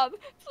job.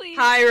 Please.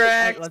 Hi,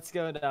 Rex. Let's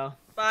go now.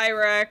 Bye,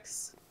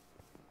 Rex.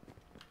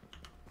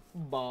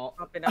 Ball.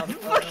 Popping out.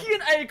 Fucking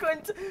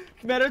icon.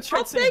 Meadow tried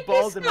I'll saying thank you,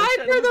 balls and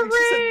Sky, for the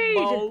raid!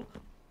 ball.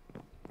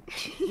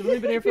 You've only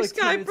been here for like 2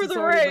 Sky, minutes. for It's the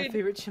already my raid.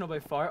 favorite channel by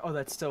far. Oh,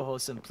 that's so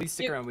wholesome. Please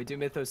stick around. We do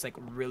Mythos like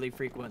really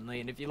frequently,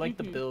 and if you like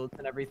the builds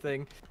and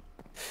everything,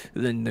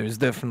 then there's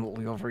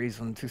definitely a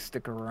reason to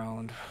stick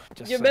around.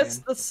 Just You saying.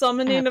 missed the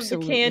summoning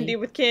Absolutely. of the candy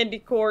with candy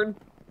corn.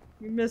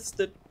 You missed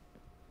it.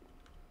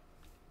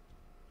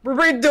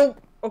 Burrito.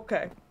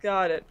 Okay,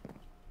 got it.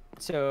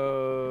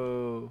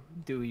 So,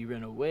 do we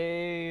run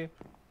away?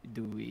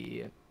 Do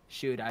we?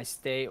 Should I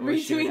stay or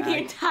should Redoing the I?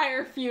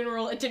 entire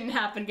funeral. It didn't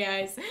happen,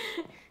 guys.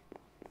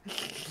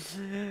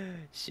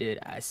 Should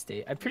I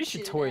stay? I'm pretty sure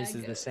Should Taurus I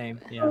is go? the same.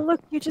 Oh, Yeah. look,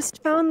 you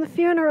just found the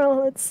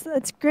funeral.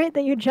 It's great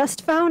that you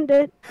just found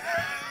it.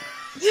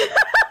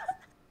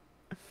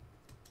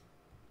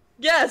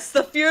 Yes,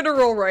 the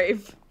funeral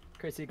rave.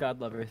 Crazy God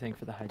Lover, thank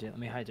for the hydrate. Let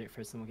me hydrate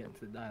first, and we'll get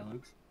into the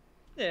dialogues.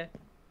 Yeah.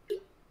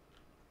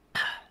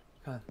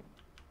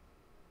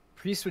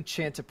 Priest would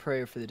chant a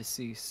prayer for the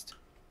deceased.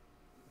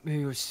 May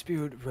your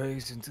spirit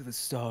rise into the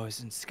stars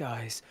and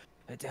skies,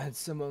 and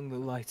dance among the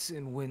lights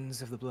and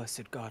winds of the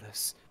blessed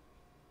goddess.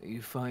 May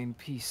you find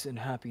peace and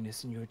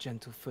happiness in your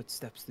gentle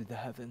footsteps through the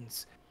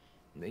heavens.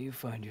 May you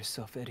find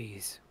yourself at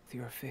ease with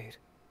your fate.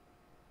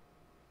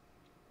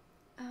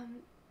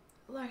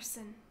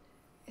 Larson,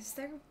 is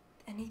there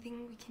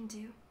anything we can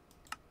do?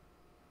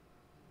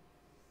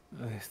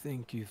 I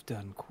think you've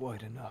done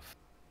quite enough.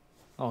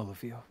 All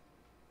of you.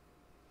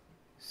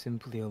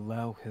 Simply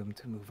allow him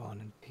to move on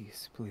in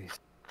peace, please.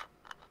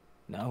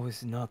 Now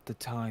is not the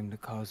time to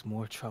cause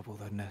more trouble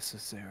than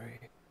necessary.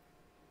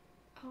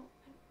 Oh,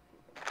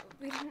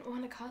 we didn't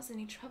want to cause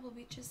any trouble.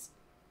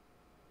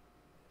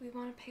 We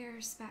want to pay our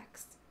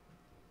respects.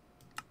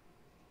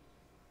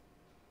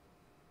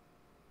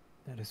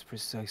 That is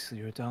precisely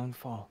your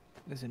downfall,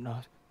 is it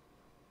not?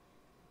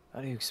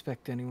 How do you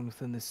expect anyone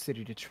within the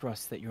city to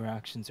trust that your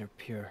actions are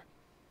pure?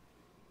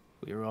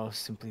 We are all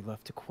simply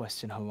left to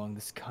question how long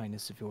this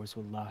kindness of yours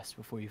will last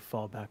before you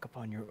fall back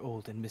upon your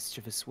old and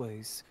mischievous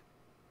ways.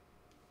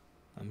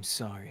 I'm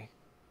sorry.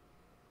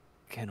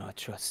 Cannot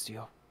trust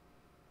you.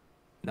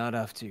 Not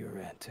after your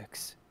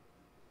antics.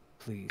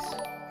 Please,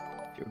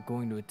 if you're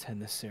going to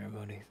attend this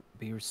ceremony,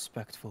 be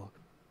respectful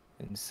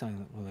and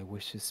silent while I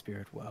wish his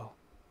spirit well.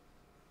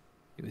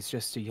 He was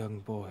just a young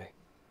boy.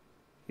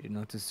 He did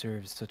not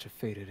deserve such a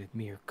fate at a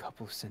mere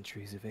couple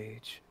centuries of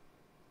age.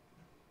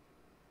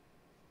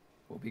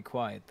 We'll be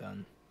quiet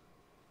then.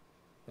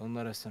 Don't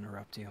let us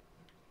interrupt you.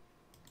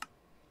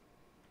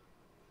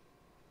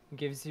 He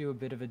gives you a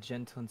bit of a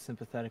gentle and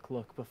sympathetic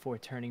look before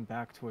turning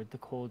back toward the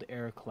cold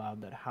air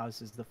cloud that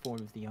houses the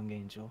form of the young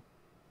angel.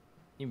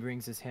 He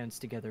brings his hands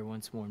together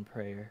once more in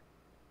prayer.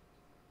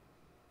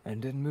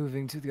 And in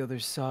moving to the other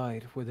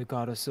side, where the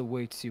goddess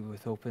awaits you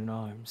with open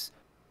arms,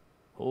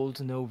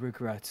 hold no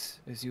regrets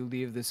as you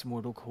leave this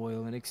mortal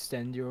coil and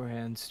extend your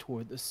hands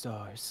toward the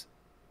stars.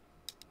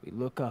 We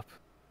look up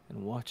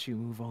and watch you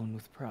move on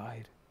with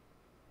pride,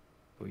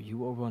 for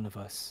you are one of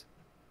us,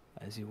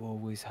 as you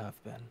always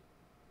have been.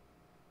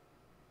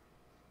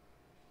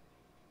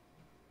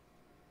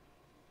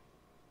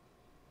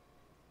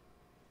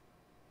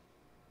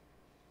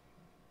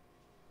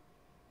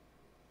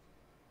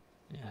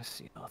 Yeah,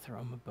 see, I'll throw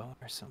him a bone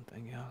or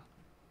something, yeah.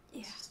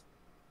 Yeah.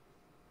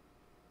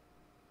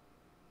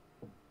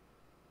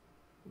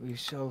 We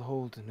shall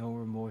hold no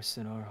remorse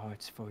in our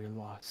hearts for your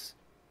loss,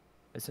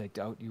 as I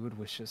doubt you would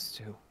wish us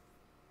to.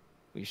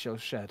 We shall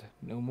shed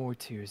no more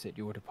tears at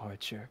your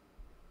departure,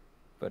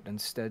 but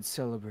instead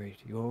celebrate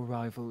your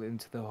arrival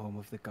into the home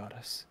of the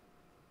goddess.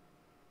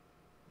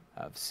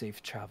 Have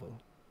safe travel,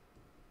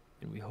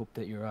 and we hope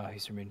that your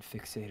eyes remain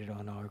fixated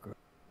on our growth.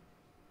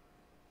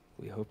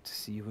 We hope to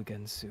see you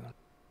again soon.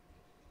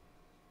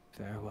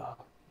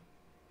 Farewell.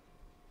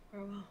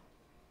 Farewell.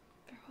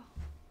 Farewell.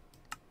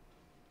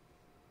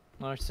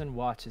 Larson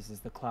watches as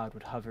the cloud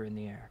would hover in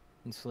the air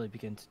and slowly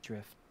begin to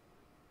drift,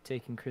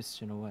 taking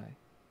Christian away.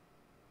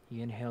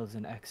 He inhales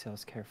and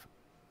exhales carefully.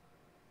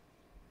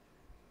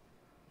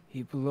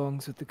 He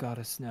belongs with the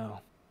goddess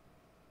now,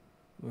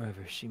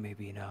 wherever she may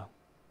be now.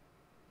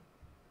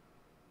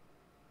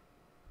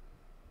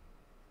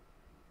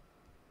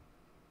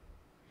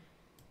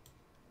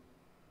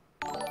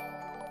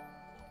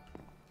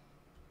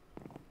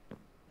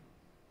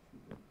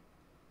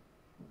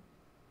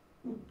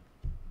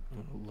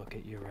 Look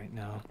at you right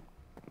now.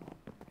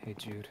 Hey,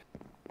 Jude.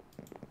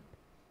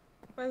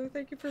 By the way,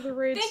 thank you for the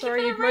raid. Thank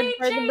Sorry you you for the raid,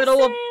 joined right in the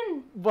middle of.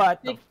 Jason!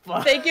 What the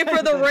fuck? Thank you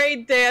for the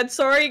raid, Dad.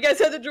 Sorry you guys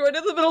had to join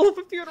in the middle of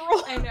a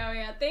funeral. I know,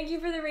 yeah. Thank you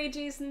for the raid,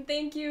 Jason.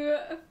 Thank you.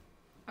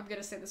 I'm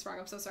gonna say this wrong.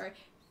 I'm so sorry.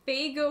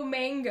 Fago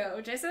Mango.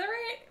 Did I say that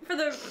right? For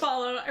the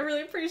follow. I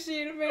really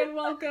appreciate it, man.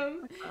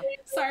 Welcome.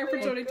 Sorry for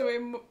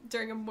joining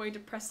during a muy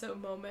depresso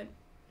moment.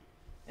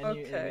 And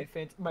Okay.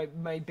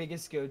 My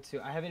biggest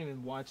go-to, I haven't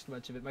even watched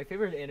much of it. My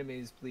favorite anime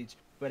is Bleach,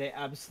 but I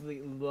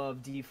absolutely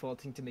love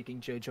defaulting to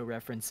making JoJo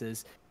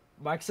references.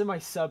 My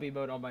sub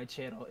emote on my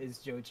channel is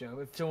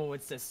JoJo. If someone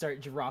wants to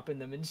start dropping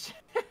them and shit.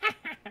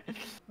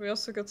 We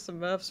also got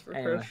some Fs for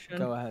Anyway, Christian.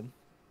 go ahead.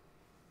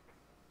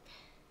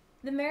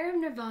 The Mare of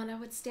Nirvana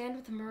would stand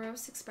with a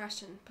morose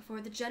expression before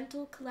the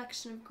gentle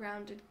collection of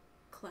grounded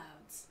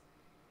clouds.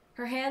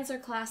 Her hands are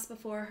clasped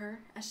before her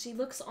as she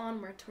looks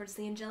onward towards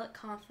the angelic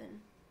coffin.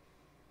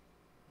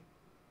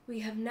 We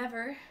have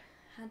never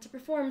had to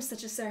perform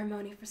such a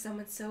ceremony for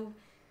someone so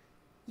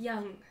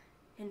young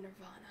in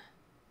Nirvana.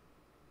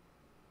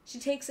 She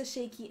takes a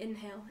shaky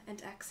inhale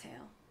and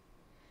exhale.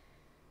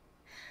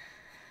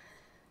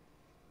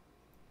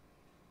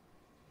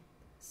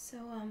 So,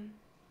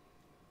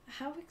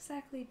 how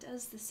exactly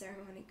does the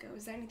ceremony go?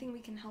 Is there anything we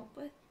can help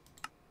with?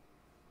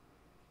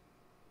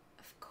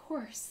 Of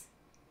course.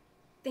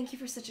 Thank you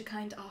for such a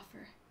kind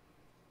offer.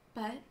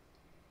 But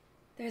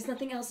there's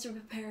nothing else to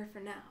prepare for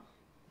now.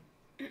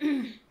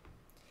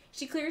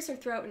 She clears her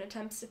throat and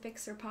attempts to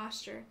fix her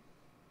posture.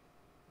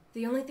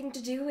 The only thing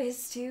to do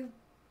is to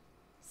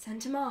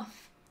send him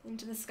off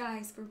into the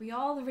skies where we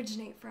all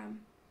originate from.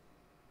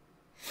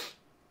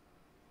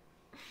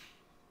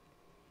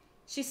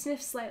 She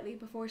sniffs slightly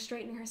before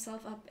straightening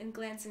herself up and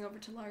glancing over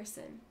to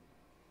Larson.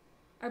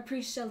 Our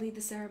priest shall lead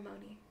the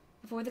ceremony,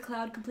 before the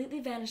cloud completely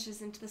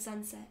vanishes into the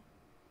sunset.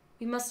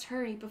 We must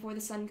hurry before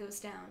the sun goes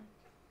down.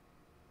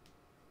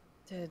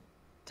 Did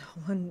no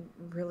one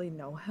really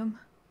know him?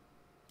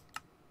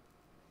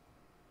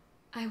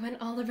 I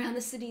went all around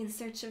the city in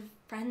search of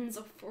friends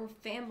or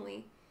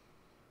family.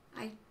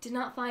 I did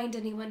not find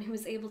anyone who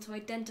was able to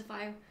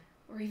identify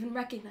or even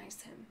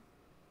recognize him.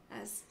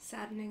 As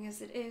saddening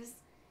as it is,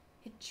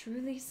 it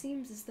truly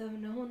seems as though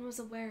no one was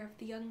aware of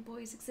the young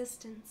boy's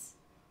existence.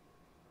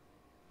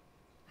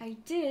 I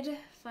did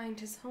find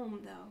his home,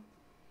 though.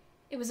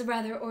 It was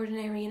rather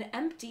ordinary and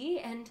empty,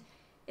 and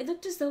it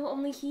looked as though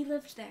only he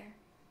lived there.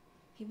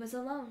 He was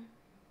alone.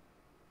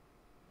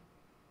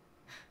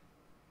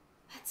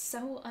 That's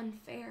so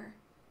unfair.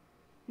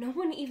 No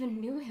one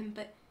even knew him,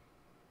 but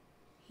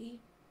he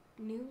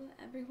knew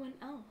everyone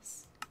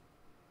else.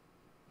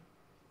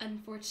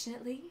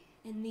 Unfortunately,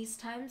 in these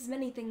times,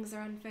 many things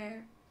are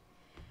unfair.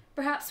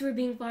 Perhaps we're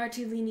being far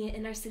too lenient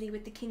in our city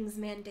with the king's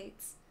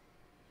mandates.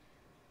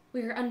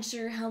 We are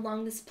unsure how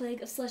long this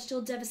plague of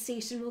celestial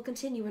devastation will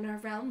continue in our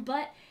realm,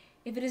 but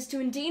if it is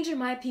to endanger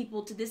my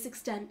people to this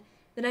extent,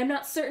 then I'm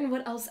not certain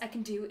what else I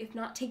can do if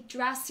not take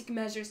drastic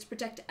measures to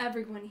protect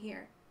everyone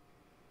here.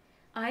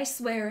 I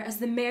swear as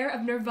the mayor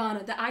of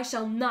Nirvana that I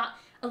shall not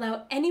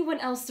allow anyone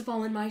else to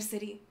fall in my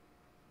city,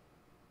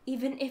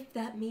 even if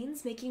that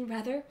means making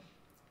rather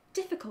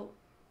difficult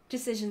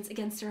decisions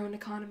against our own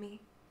economy.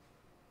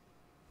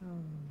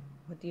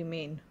 What do you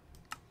mean?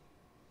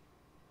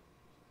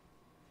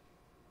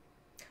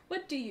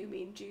 What do you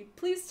mean, Jude?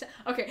 Please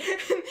okay.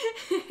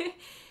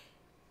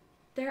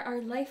 There are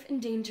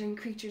life-endangering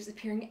creatures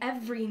appearing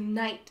every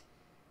night.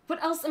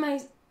 What else am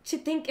I to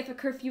think if a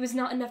curfew is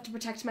not enough to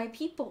protect my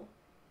people?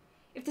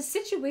 If the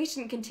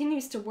situation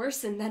continues to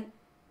worsen, then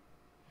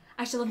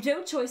I shall have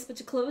no choice but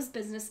to close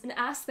business and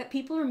ask that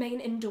people remain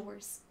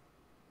indoors.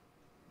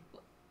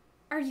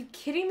 Are you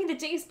kidding me? The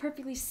day is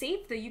perfectly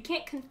safe, though. You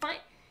can't confine...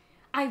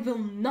 I will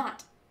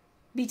not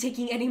be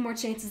taking any more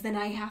chances than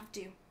I have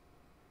to.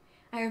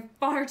 I have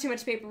far too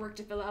much paperwork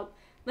to fill out.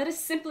 Let us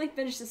simply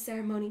finish the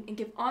ceremony and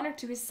give honor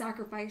to his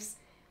sacrifice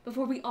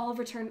before we all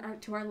return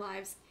to our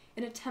lives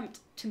and attempt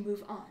to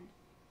move on.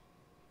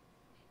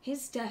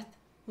 His death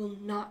will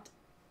not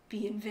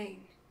be in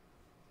vain.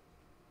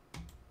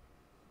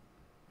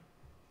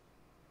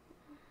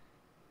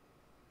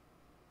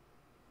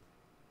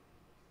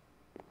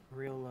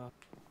 Real low.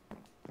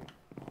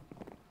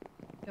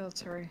 Yeah,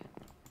 let's hurry.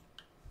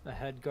 The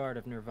head guard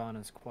of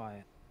Nirvana's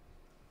quiet.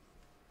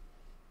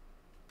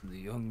 The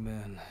young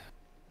man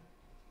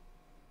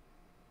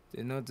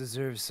did not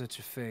deserve such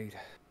a fate.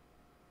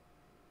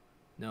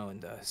 No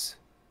one does.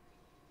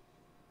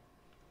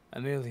 I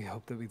merely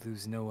hope that we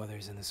lose no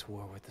others in this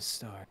war with the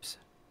stars.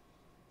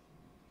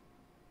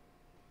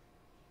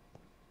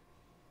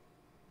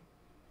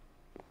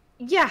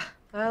 Yeah,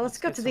 let's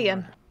go get to the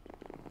inn. somewhere.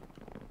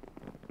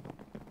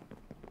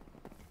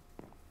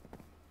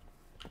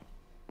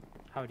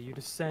 How do you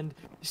descend?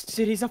 This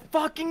city's a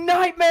fucking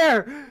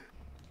nightmare!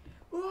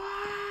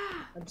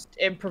 I'll just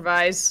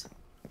improvise.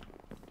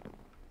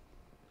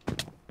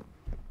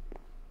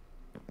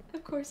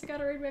 Of course, I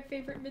gotta read my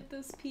favorite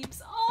Mythos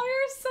peeps. Oh,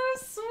 you're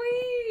so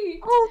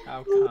sweet! Oh,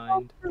 How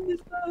kind.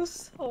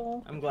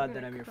 Oh. I'm glad I'm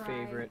that gonna I'm your cry.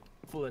 favorite.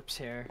 Flip's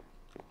hair.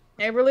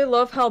 I really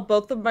love how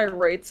both of my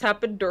rates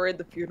happened during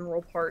the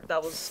funeral part.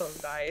 That was so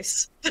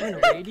nice. I'm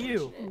gonna raid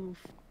you. Oof.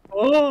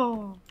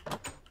 Oh.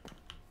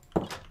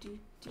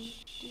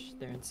 Shh,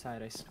 they're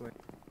inside, I swear.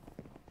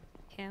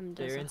 Cam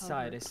does They're a inside,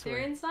 I hover. They're swear.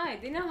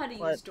 inside. They know how to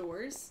What? use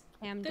doors.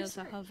 Cam They're does a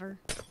smart. hover.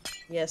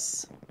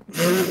 Yes.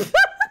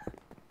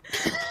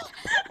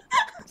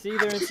 See,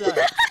 they're inside.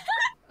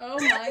 Oh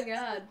my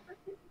god.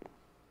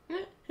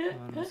 Oh, I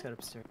almost got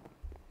upstairs.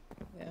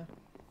 Yeah.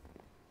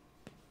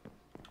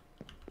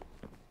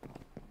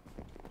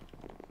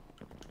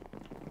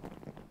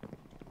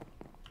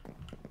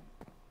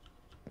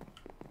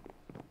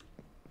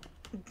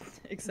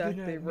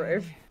 Exactly,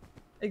 Rave.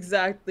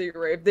 Exactly,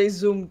 Rave. They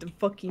zoomed and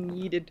fucking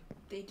yeeted.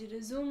 They did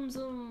a zoom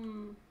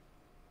zoom.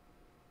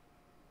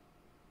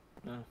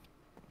 No.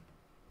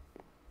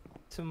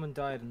 Someone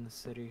died in the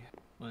city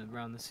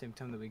around the same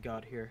time that we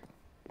got here.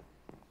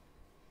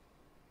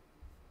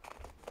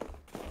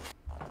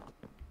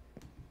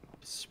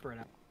 Just spread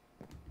out.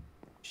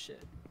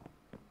 Shit.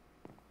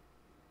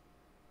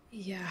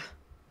 Yeah.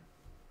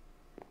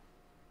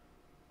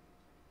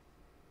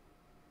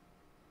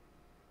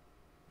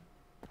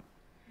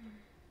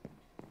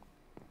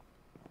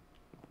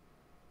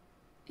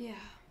 Yeah.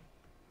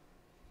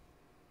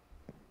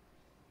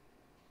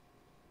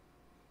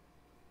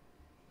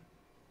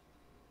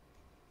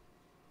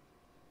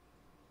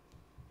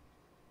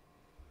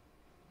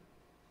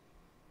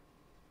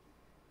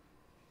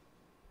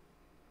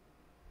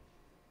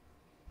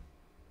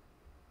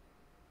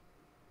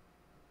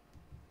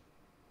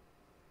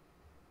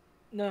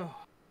 No.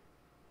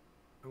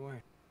 They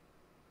weren't.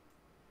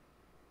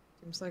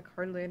 Seems like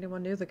hardly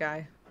anyone knew the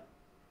guy.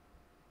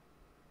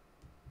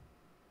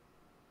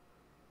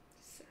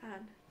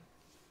 Sad.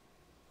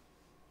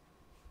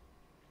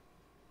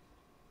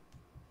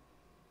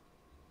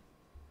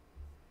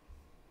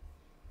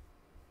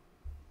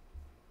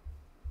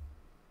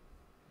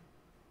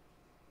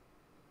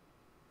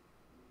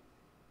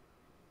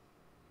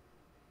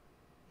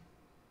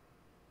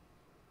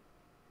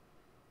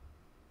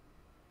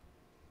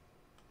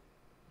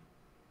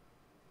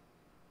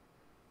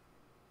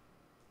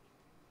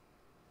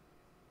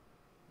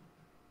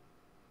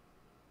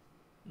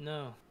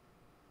 No.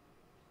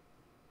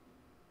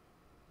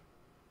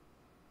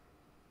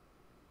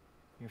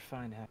 You're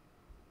fine, Hack.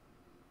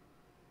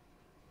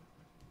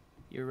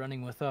 You're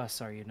running with us,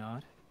 are you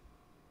not?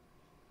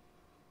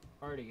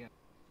 Party.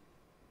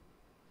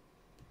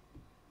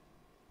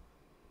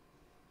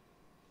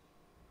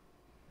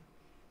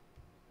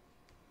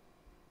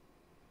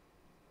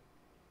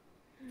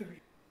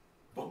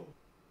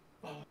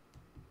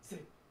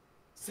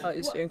 Oh,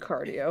 he's doing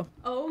cardio.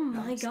 Oh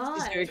my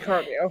god. He's doing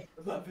cardio.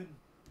 11,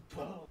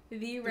 12.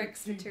 The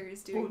Rexpeter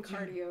is doing 14,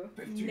 cardio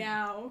 15.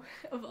 now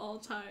of all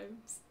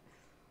times.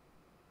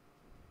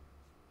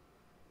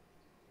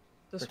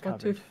 Just one,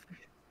 two.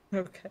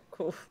 Okay,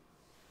 cool.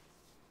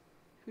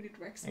 Who did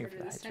Rex Hey, murder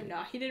this Flash. time?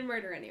 No, he didn't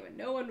murder anyone.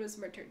 No one was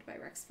murdered by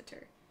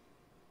Rexpeter.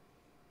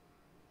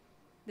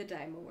 That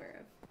I'm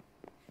aware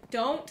of.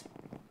 Don't!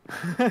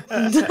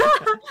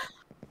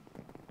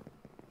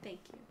 Thank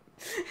you.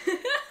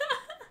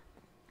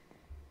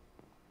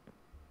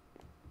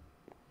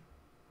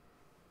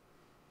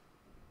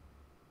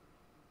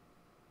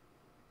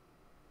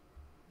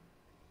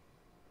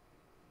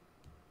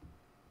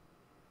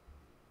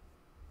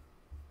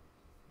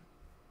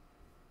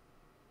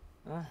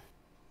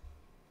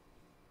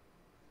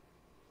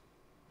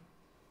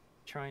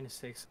 Trying to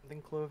say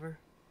something, Clover?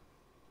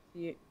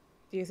 Do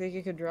you think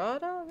you could draw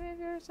it out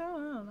maybe or so? I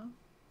don't know.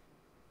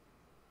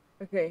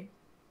 Okay.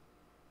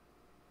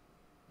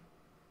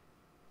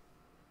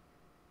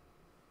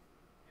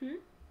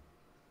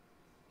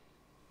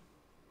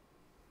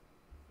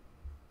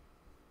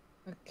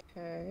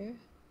 Okay.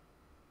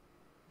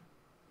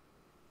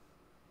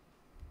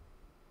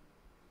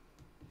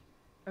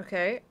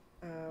 Okay.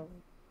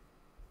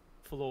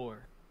 Floor.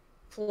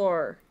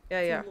 Floor.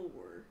 Yeah. Floor.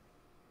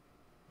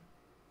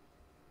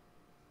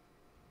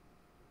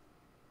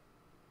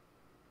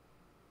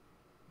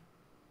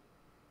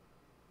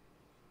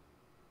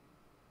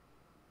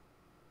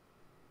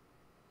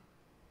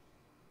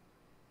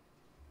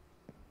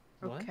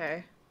 What?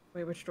 Okay.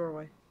 Wait, which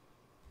doorway?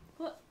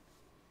 What?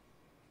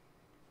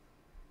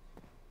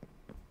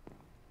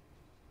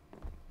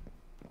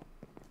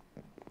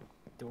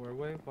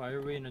 Doorway? Why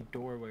are we in a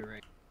doorway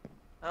right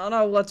I don't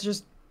know, let's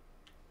just...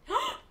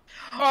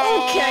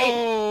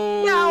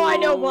 Okay! Now I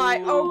know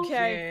why,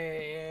 okay.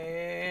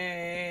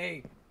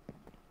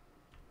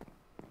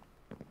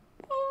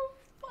 Oh,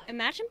 fuck.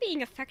 Imagine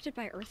being affected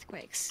by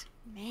earthquakes.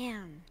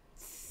 Man.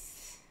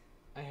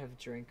 I have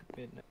drank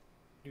midnight.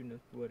 Do not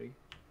worry.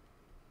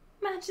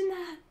 Imagine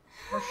that.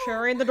 We're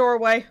sharing the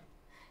doorway.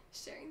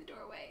 Sharing the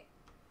doorway.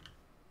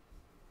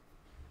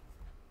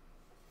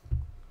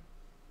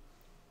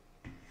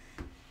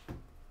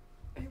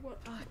 I want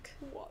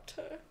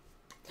water.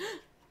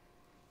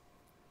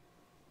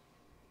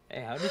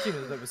 Hey, how did you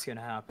know that was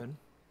gonna happen?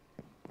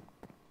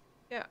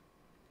 Yeah.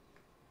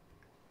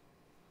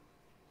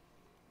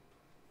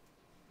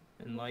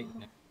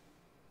 Enlighten.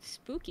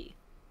 Spooky.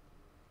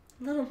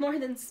 A little more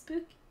than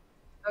spooky.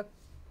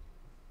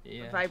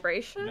 Yeah.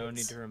 Vibrations? No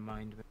need to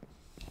remind me.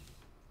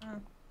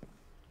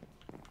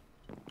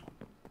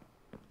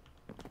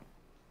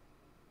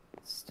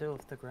 Still,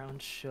 if the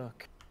ground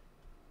shook.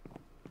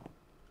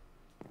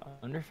 I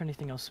wonder if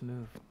anything else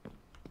moved.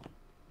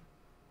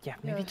 Yeah,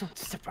 maybe Yeah. don't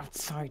step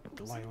outside,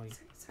 Sorry, Lily.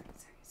 sorry.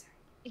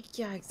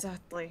 Yeah,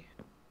 exactly.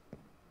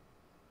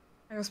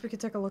 I guess we could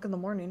take a look in the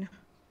morning.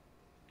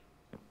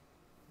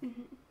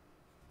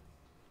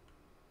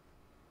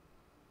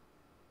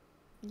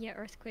 Yeah,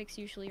 earthquakes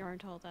usually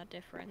aren't all that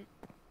different.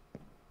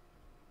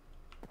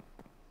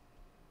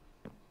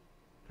 I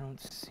don't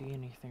see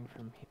anything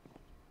from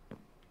here.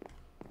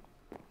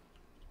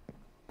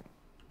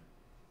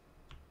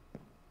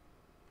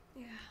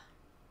 Yeah.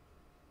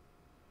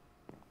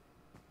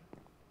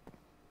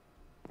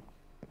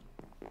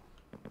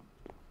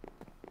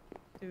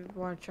 Do you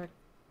want to check?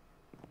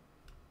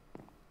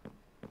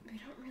 We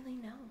don't really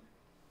know.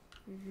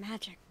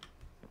 Magic.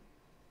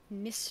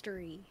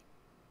 Mystery.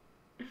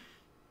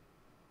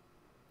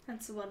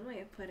 That's one way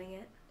of putting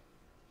it.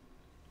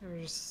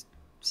 We're just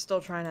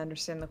still trying to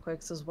understand the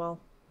quakes as well.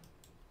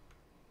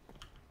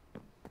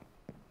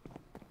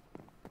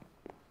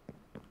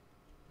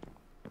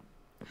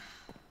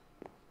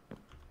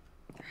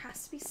 There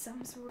has to be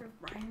some sort of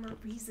rhyme or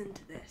reason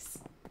to this.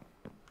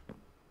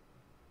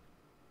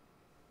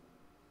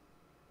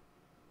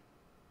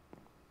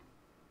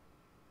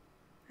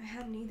 I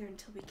hadn't either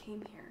until we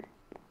came here.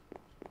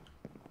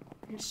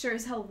 And it sure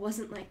as hell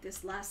wasn't like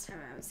this last time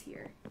I was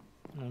here.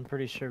 I'm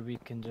pretty sure we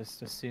can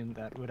just assume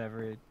that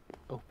whatever it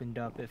opened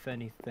up, if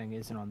anything,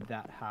 isn't on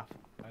that half of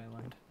the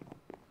island.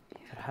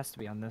 It has to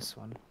be on this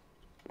one.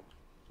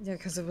 Yeah,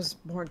 because it was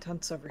more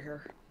intense over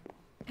here.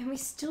 And we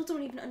still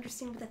don't even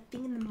understand what that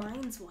thing in the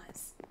mines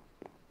was.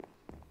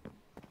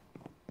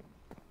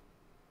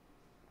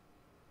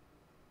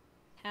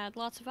 Had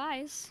lots of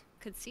eyes.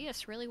 Could see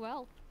us really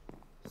well.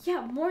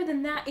 Yeah, more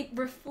than that, it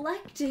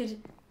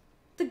reflected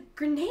the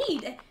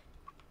grenade.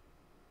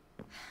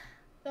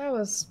 That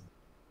was...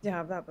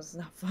 Yeah, that was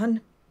not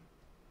fun.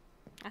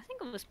 I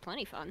think it was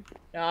plenty fun.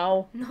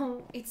 No.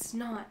 No, it's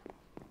not.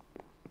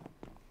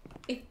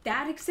 If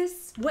that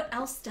exists, what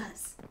else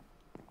does?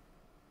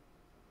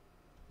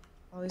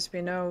 At least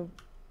we know...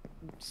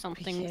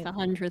 Something with can't-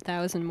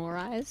 100,000 more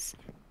eyes.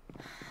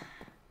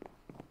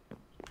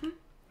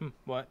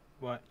 What?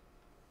 What?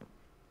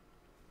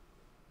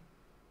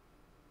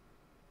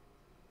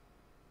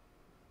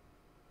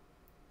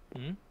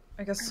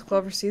 I guess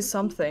Clover sees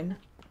something.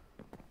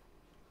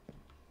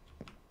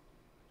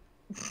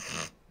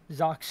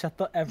 Zoc, shut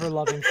the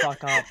ever-loving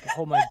fuck up.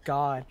 Oh my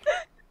god.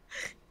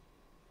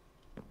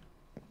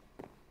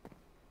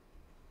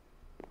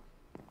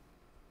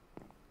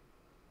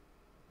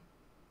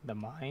 The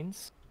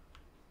mines?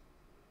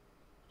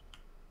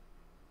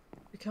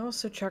 We can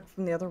also check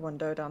from the other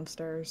window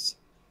downstairs.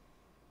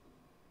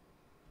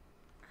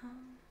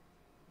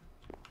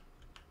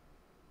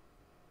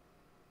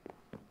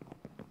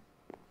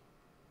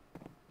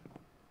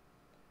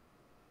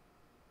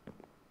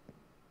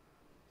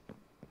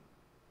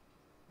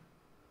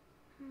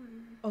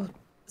 Oh,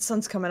 the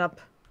sun's coming up.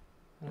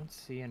 I don't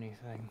see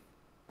anything.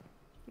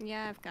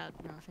 Yeah, I've got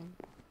nothing.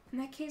 In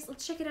that case,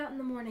 let's check it out in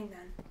the morning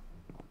then.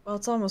 Well,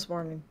 it's almost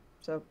morning,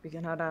 so we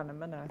can head out in a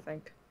minute, I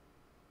think.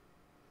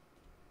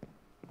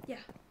 Yeah,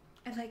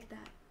 I like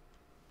that.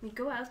 We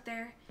go out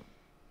there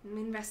and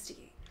we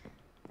investigate.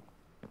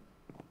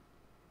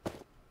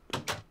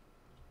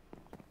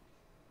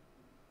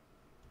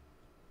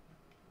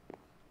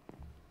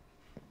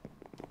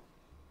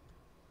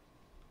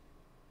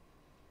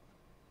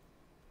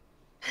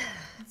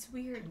 It's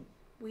weird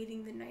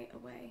waiting the night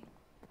away.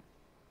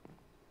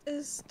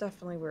 It's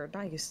definitely weird.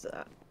 Not used to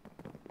that.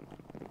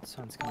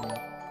 Sun's coming up.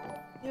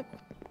 Yep.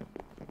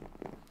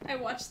 I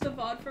watched the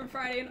VOD from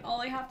Friday and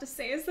all I have to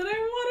say is that I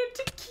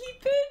wanted to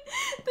keep it!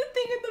 The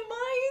thing in the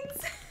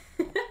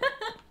mines!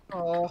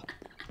 Oh.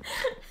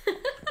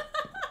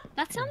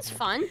 That sounds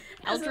fun.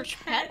 As a Eldritch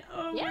pet?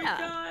 Oh Yeah. my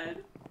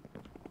god.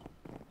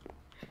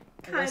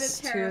 I Kind guess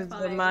of to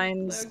terrifying. the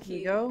mines low-key.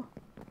 we go.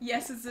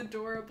 Yes, it's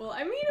adorable.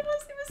 I mean, it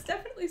was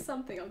definitely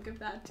something. I'll give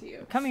that to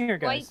you. Come here,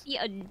 Quite guys. the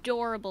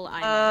adorable eye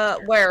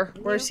monster. Where?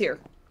 Where's here?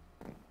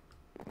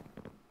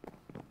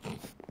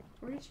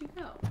 Where did you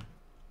go?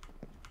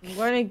 I'm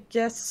gonna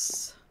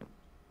guess...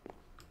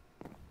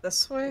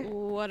 this way?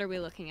 What are we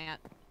looking at?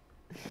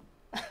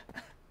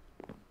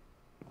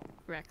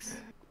 Rex.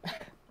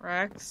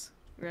 Rex?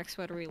 Rex,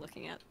 what are we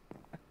looking at?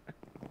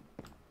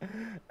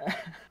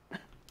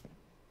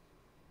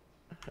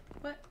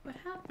 What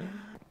happened?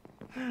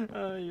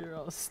 Oh, you're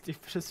all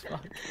stupid as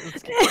fuck.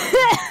 Let's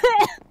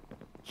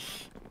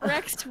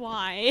Rex,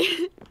 why?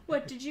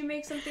 What, did you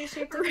make something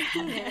shaped like a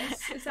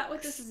penis? Is that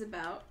what this is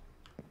about?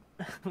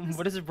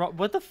 What is it wrong?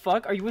 What the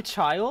fuck? Are you a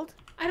child?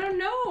 I don't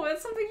know.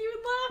 That's something you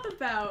would laugh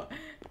about.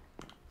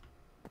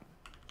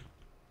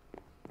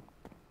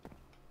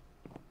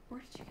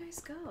 Where did you guys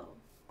go?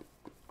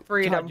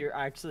 Freedom. God, you're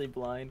actually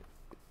blind.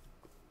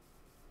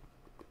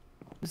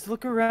 Just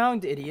look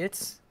around,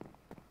 idiots.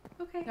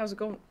 Okay. How's it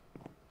going?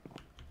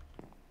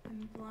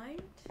 I'm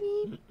blind.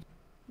 You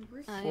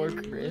were I'm Or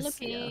here. Chris.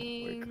 Yeah, or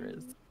looking.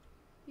 Chris.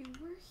 You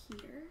were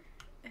here,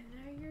 and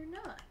now you're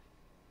not.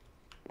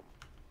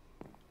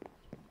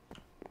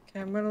 Okay,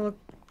 I'm gonna look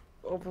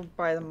over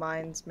by the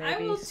mines, maybe. I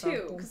will too,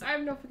 something. because I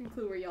have no fucking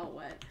clue where y'all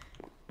went.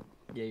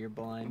 Yeah, you're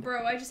blind.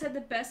 Bro, I just had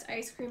the best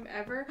ice cream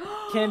ever.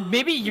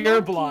 Maybe you're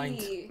Lucky.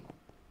 blind.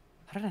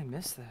 How did I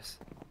miss this?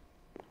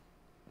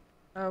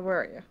 Where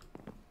are you?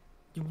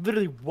 You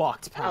literally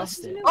walked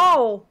past it.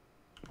 Oh!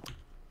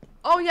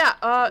 Oh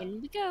yeah,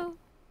 In we go.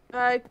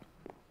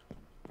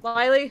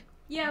 Lily?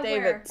 Yeah,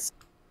 David's.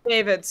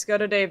 David's, go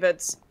to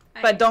David's.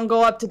 where? But don't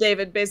go up to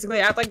David, basically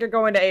act like you're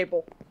going to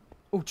Abel.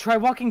 Oh, try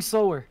walking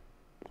slower.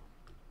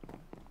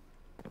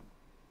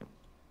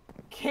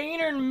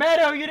 Kane or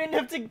Meadow, you didn't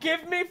have to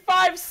give me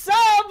 5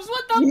 subs!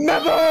 What the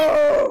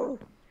Mebo!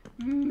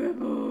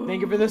 Mebo.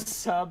 Thank you for the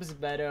subs,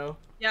 Meadow.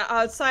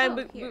 Yeah,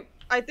 Simon, Oh, here.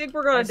 I think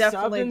we're gonna I subbed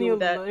definitely and the do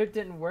that. alert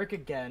didn't work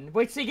again.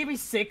 Wait, so you gave me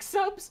 6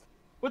 subs?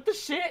 What the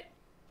shit?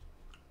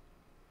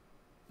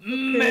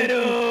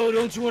 Meadow,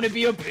 don't you want to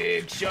be a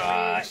big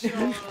shot?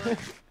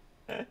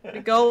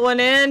 We're going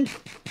in.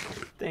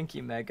 Thank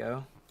you,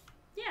 Mego.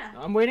 Yeah.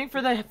 I'm waiting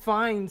for the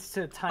fines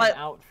to time What?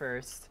 out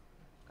first.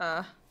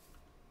 Uh,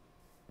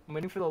 I'm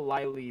waiting for the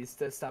Lilies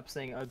to stop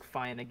saying, ugh,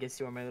 fine, I guess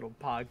you are my little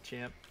pog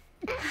champ.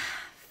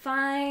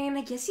 Fine,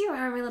 I guess you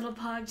are my little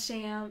pog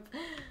champ.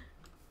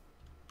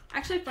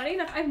 Actually, funny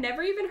enough, I've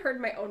never even heard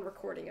my own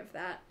recording of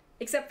that.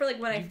 Except for like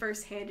when I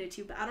first handed it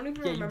to you, but I don't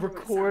even Yeah, you remember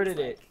recorded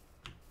what it it. sounds like.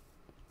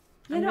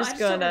 Yeah, I'm no, I just just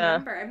don't gonna-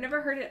 remember. I've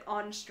never heard it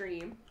on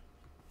stream.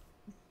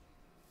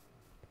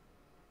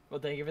 Well,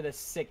 thank you for the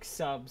 6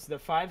 subs. The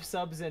 5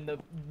 subs and the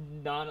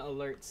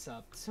non-alert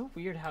sub. It's so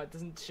weird how it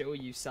doesn't show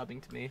you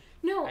subbing to me.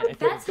 No, I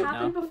feel that's good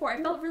happened now. before.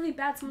 I felt really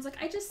bad. Someone's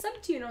like, I just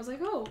subbed to you. And I was like,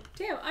 oh,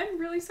 damn, I'm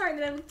really sorry. And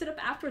then I looked it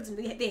up afterwards and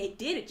they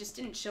did. It just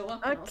didn't show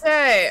up. And I was like,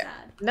 okay, that's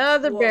sad.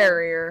 another Whoa.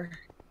 barrier.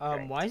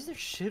 Right. Why is there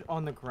shit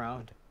on the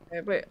ground?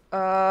 Wait,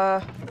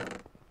 That's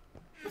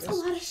a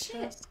lot of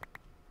shit.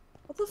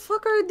 what the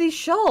fuck are these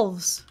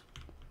shelves?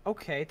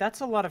 Okay, that's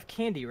a lot of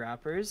candy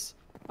wrappers.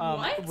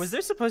 What? Was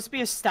there supposed to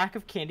be a stack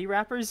of candy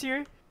wrappers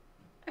here?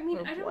 I mean,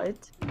 I don't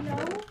What?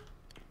 know.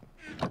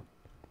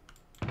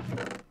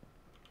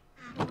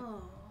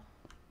 Oh.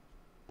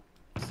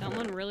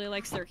 Someone really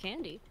likes their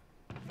candy.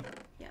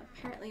 Yeah,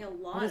 apparently a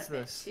lot What is of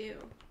this? it too.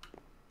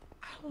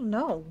 I don't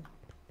know.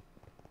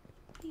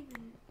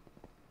 Even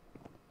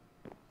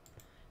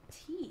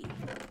tea.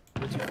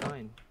 What'd you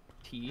find?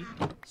 Tea?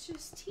 It's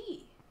just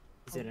tea.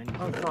 Is it A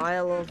anything?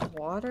 vial of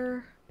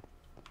water.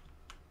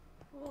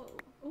 Whoa.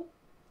 Oh,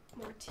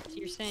 more tea. So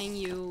you're saying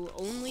you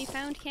only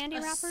found candy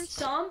a wrappers?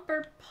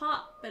 stomper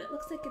pop, but it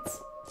looks like it's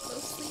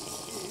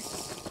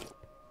mostly.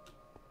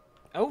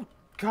 Oh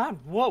God!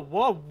 Whoa!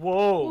 Whoa!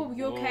 Whoa! Whoa,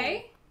 you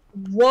okay?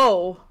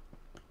 Whoa.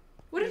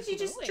 What did you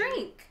just glowing.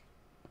 drink?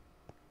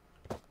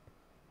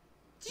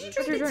 Did you What'd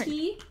drink you the drink?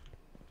 tea?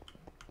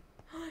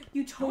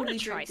 You totally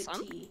try drank the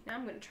some. tea. Now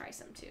I'm gonna try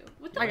some too.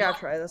 What the I gotta fuck?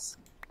 try this.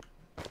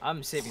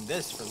 I'm saving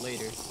this for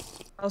later.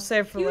 I'll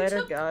save for You later.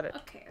 took- Got it.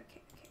 Okay.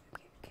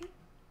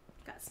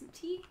 Got some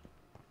tea.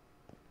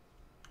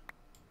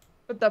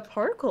 But that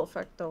particle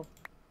effect, though.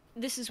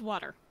 This is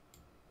water.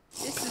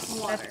 This is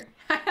water.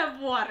 I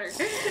have water.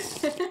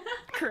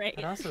 Great.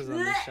 What else is on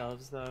the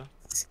shelves though?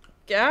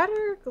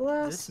 Scatter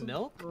glass Is this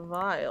milk?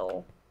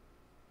 vial.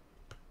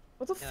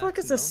 What the Yeah, fuck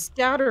it's is a milk.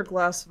 scatter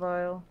glass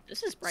vial?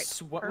 This is bright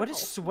What purple. is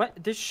sweat?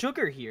 There's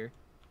sugar here.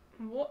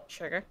 What?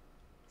 Sugar.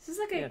 This is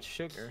like Yeah, a it's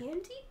sugar.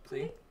 candy See?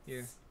 place?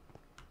 Here.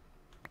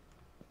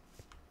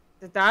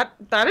 That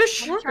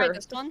is Wanna try sugar.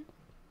 this one?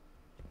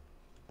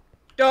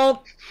 Don't.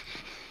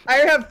 I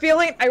have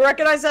feeling. I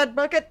recognize that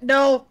bucket.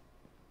 No,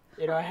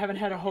 You know, I haven't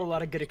had a whole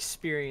lot of good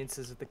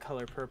experiences with the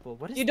color purple.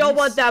 What is you don't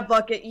want this? that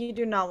bucket. You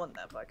do not want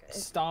that bucket.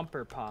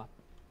 Stomper pop.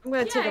 I'm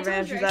gonna Yeah, take I told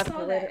advantage you, of I that saw for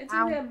that. later. It's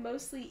Ow. only a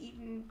mostly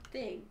eaten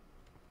thing.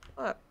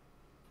 What?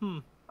 Hmm.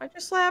 Why'd you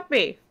slap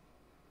me?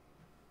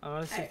 I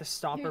want to see if the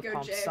Here you stomper go,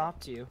 pump Jay.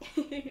 stopped you.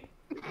 It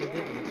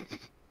didn't.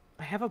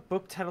 I have a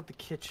book titled The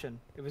Kitchen.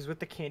 It was with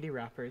the candy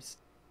wrappers.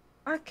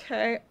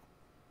 Okay.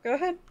 Go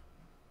ahead.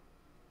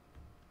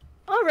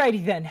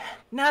 Alrighty then.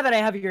 Now that I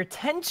have your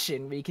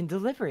attention, we can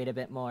deliberate a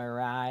bit more,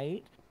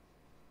 right?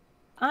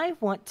 I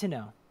want to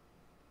know.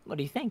 What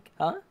do you think,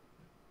 huh?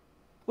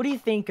 What do you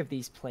think of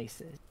these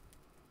places?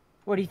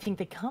 Where do you think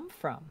they come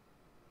from?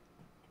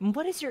 And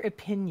what is your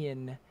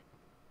opinion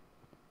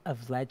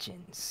of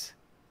legends?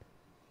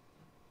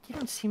 You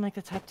don't seem like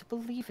the type to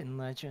believe in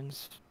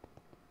legends.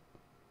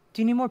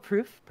 Do you need more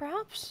proof,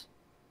 perhaps?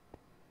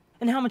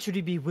 And how much would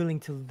you be willing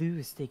to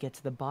lose to get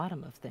to the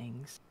bottom of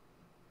things?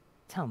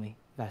 Tell me,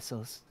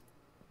 Vessels.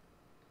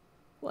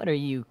 What are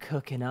you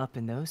cooking up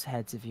in those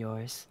heads of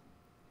yours?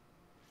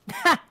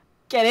 Ha!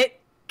 Get it?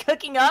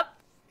 Cooking up?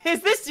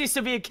 This used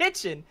to be a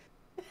kitchen.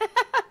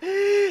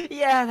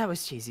 Yeah, that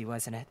was cheesy,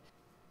 wasn't it?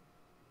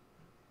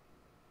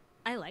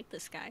 I like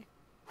this guy.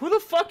 Who the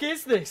fuck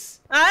is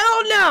this? I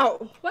don't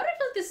know. Why do I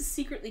feel like this is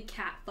secretly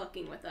Cat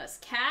fucking with us?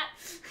 Cat?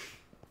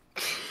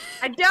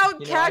 I doubt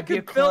You know, Cat I'd be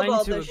could build all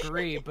inclined this to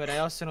agree, shit. but I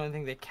also don't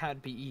think that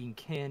Cat be eating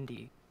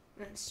candy.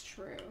 That's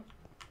true.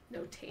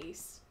 No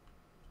taste.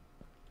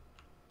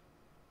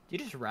 Do you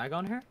just rag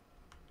on her?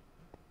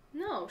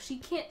 No, she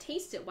can't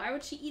taste it. Why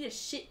would she eat a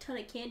shit ton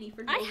of candy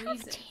for no I have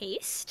reason?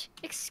 taste.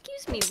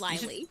 Excuse me,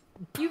 Lily.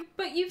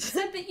 But you've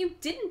said that you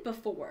didn't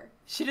before.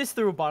 She just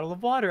threw a bottle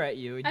of water at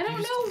you, and I you don't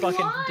just know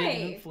fucking why. didn't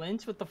even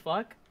flinch. What the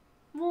fuck?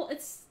 Well,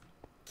 it's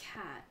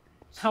Cat.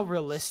 How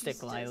realistic,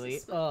 She's just Lily.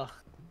 a- Ugh.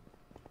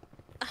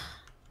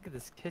 Look at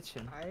this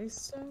kitchen.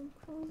 Ice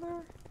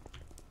cooler?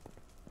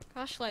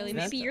 Gosh, Lily, Is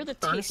that maybe you're the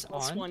furnace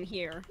tasteless on? one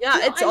here. Yeah, No,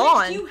 it's I meant,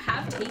 on. Do you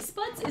have taste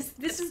buds?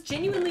 This is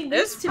genuinely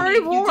news It's to me. pretty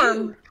if you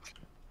warm. do.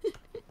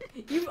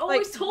 You've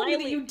always Like, told me that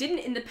Lily- you didn't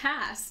in the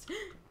past.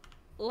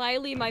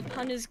 Lily, my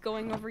pun is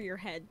going over your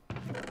head.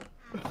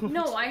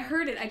 No, I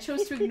heard it. I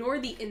chose to ignore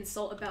the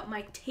insult about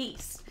my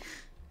taste.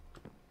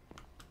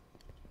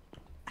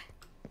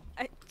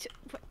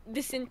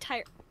 This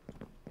entire...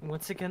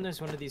 Once again, there's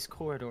one of these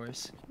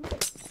corridors.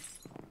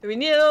 Do we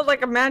need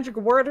like a magic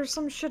word or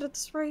some shit at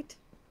this rate?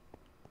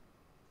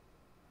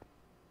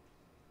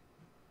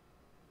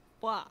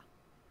 Blah.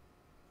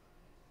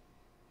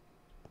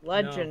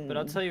 Legend. No, but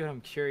I'll tell you what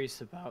I'm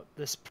curious about.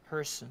 This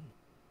person.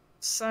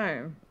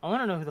 Same. I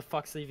want to know who the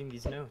fuck's leaving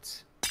these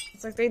notes.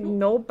 It's like they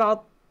know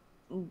about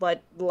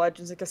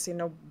legends. I guess they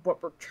know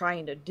what we're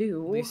trying to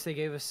do. At least they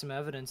gave us some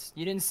evidence.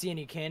 You didn't see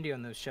any candy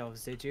on those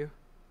shelves, did you?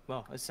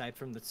 Well, aside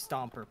from the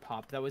stomper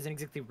pop. That wasn't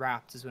exactly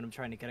wrapped, is what I'm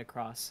trying to get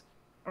across.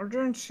 I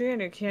didn't see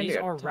any candy. These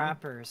at are the time.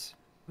 wrappers.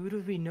 Who do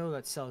we know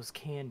that sells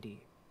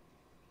candy?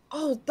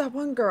 Oh, that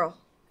one girl.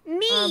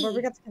 Me! Where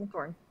we got the candy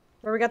corn?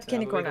 Where we got the So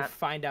candy that way corn we can at?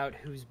 find out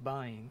who's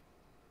buying.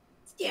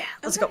 Yeah,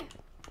 let's Okay. go.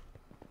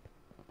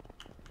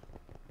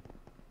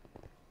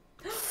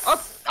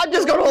 Oh, I'm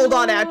just gonna hold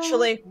on,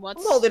 actually.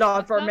 What's- I'm holding on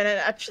what's for a up?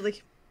 minute,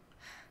 actually.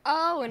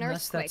 Oh, an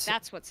Unless earthquake. that's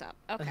That's what's up.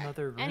 Okay.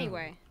 another room.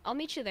 Anyway, I'll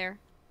meet you there.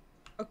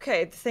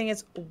 Okay, the thing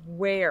is,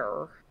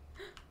 where?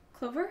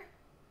 Clover?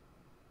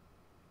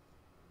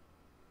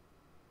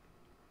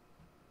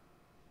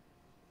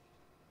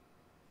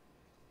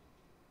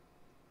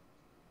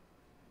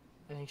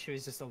 I think she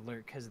was just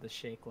alert because of the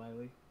shake,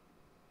 Lily.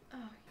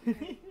 Oh, you're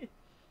right.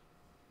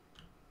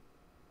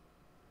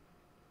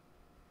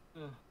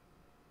 Ugh.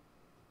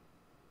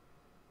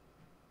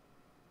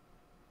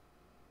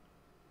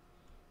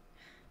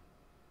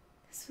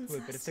 This This one's Wait,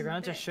 but if last the a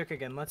ground bit. just shook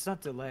again, let's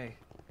not delay.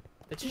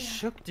 It just Yeah.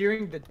 shook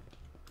during the.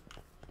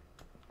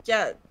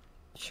 Yeah,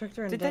 shook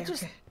during the Did day. that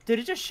just? Okay. Did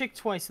it just shake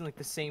twice in like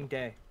the same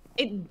day?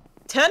 It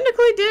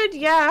technically did,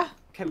 yeah.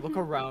 Okay, look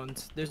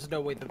around. There's no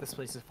way that this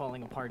place is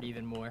falling apart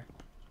even more.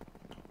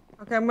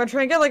 Okay, I'm gonna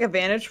try and get like a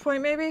vantage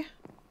point, maybe.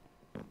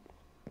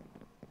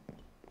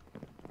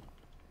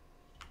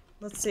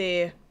 Let's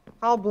see.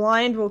 How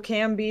blind will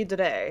Cam be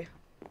today?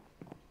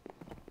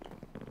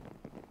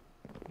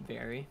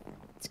 Very.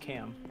 It's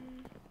Cam.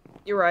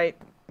 You're right.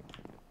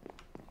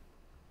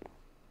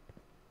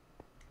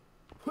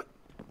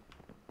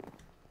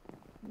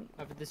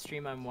 After the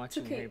stream, I'm It's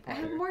watching okay. Harry I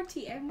Potter. have more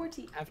tea. I have more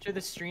tea. After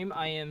the stream,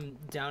 I am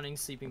downing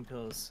sleeping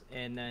pills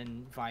and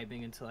then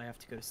vibing until I have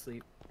to go to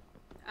sleep.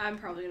 I'm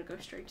probably gonna go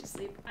straight to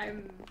sleep.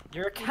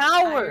 You're a I'm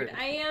coward! tired.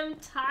 I am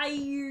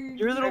tired.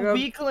 You're a little go-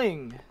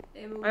 weakling!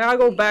 I gotta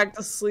go back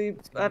to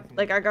sleep.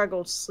 Like, I gotta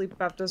go sleep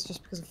after this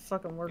just because of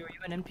fucking work. Are you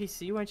an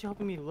NPC? Why aren't you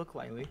helping me look,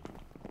 Lily?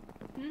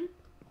 Hmm?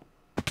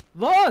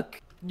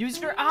 Look! Use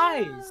your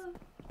eyes! Ah,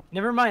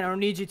 Never mind, I don't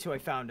need you to. I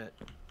found it.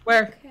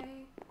 Where? Okay.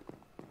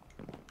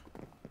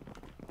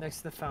 Next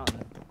to the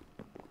fountain.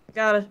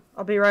 Got it.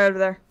 I'll be right over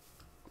there.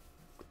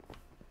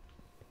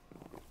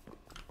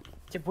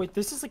 Yeah, wait,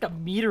 this is like a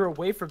meter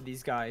away from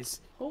these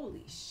guys.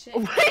 Holy shit.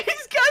 Wait,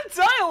 he's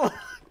got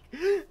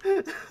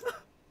dialogue!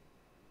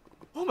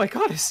 Oh my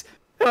god,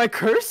 am I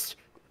cursed?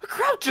 A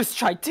crowd just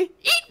tried to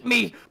eat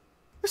me!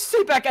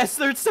 Stay back,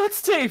 Esther, it's not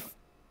safe!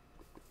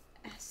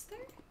 Esther?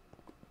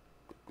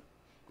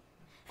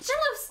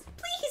 Jellos,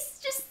 please,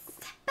 just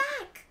step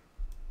back.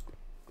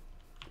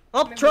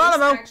 Oh, My voice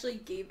Geronimo! actually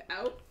gave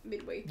out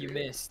midway through. You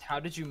missed. How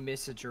did you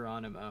miss a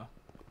Geronimo?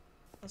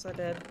 Yes, I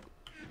did.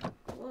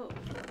 Whoa.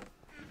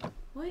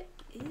 What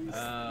is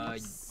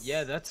this?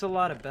 Yeah, that's a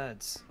lot of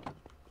beds.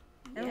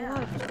 And a Yeah.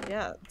 lot of-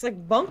 yeah, it's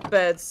like bunk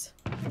beds.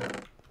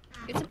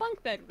 It's a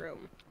bunk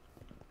bedroom.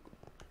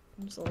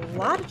 There's a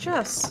lot of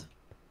chests.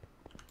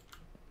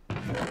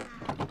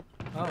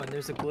 Oh, and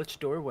there's a glitched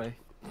doorway.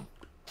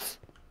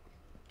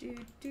 Do,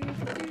 do,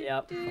 do,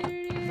 Yep. do,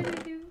 do, do,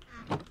 do,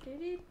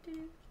 do,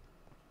 do.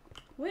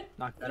 What?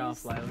 Knock that off,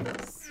 is Lila.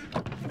 this?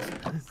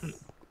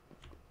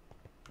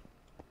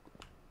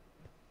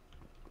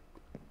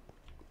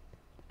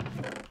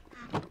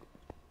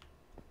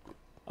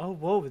 Oh,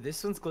 whoa,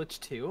 this one's glitched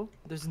too?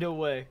 There's no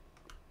way.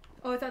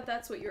 Oh, I thought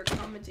that's what you were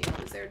commenting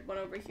on. Is there one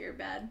over here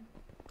bad?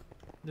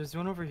 There's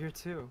one over here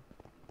too.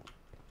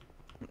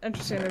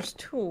 Interesting, there's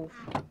two.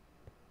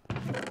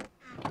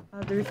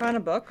 Did we find a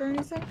book or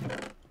anything?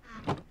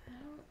 I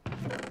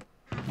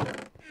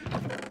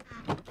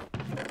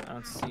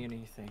don't see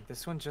anything.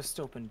 This one just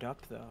opened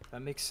up though.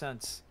 That makes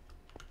sense.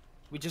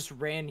 We just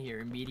ran here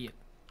immediate.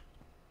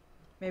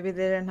 Maybe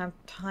they didn't have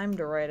time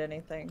to write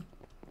anything.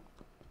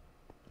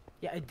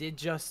 Yeah, it did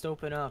just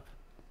open up.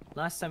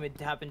 Last time it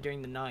happened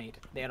during the night.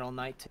 They had all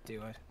night to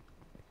do it.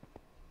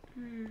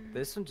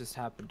 This one just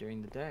happened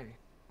during the day.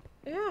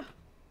 Yeah.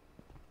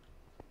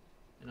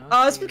 And I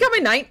don't It's see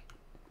becoming night.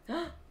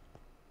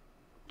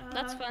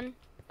 That's fun.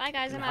 Bye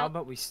guys, anything. I'm How out.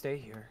 about we stay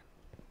here?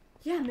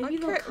 Yeah, maybe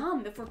they'll Okay.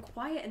 come. If we're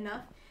quiet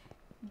enough,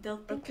 they'll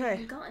think we Okay.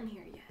 haven't gotten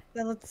here yet.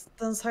 Then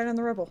let's hide on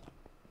the rubble.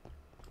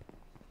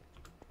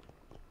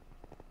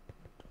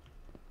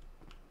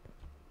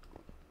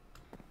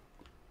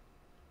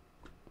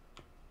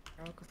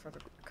 I'll go further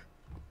back.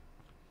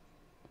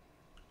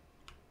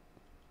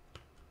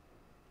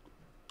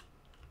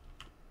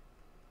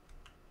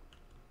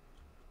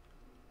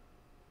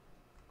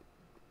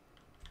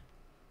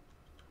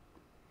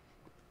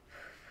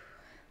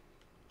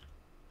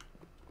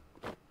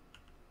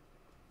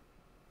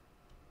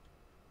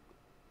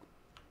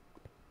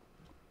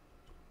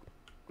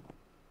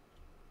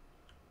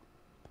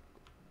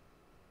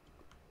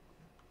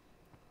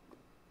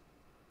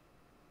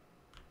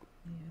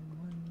 And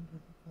one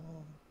with the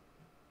ball.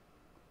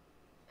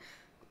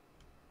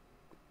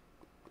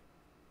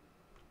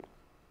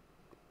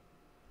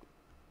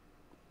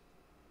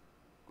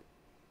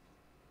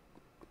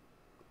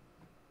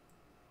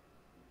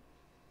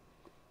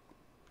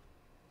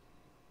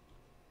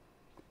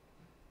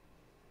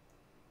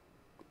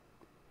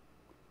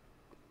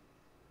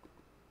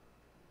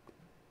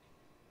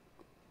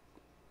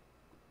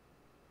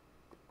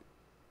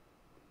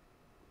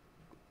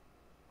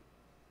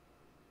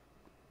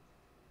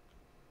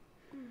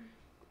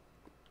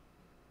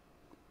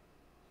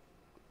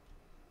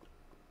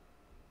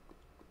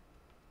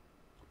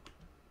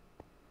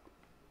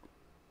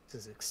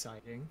 This is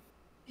exciting.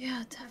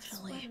 Yeah, That's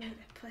definitely. one way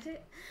to put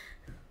it.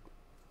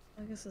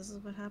 I guess this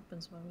is what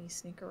happens when we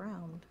sneak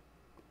around,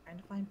 trying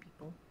to find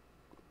people,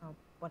 or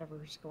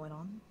whatever's going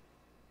on.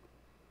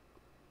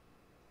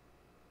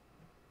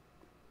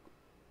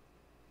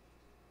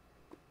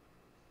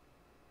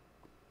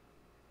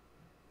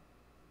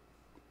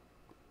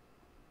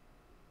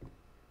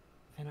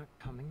 They're not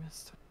coming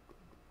this time.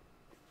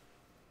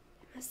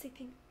 Unless they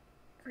think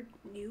or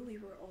knew we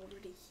were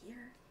already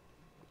here.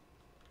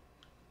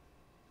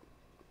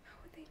 How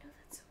would they know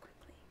that so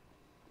quickly?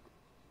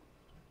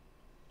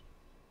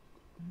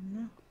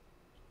 No.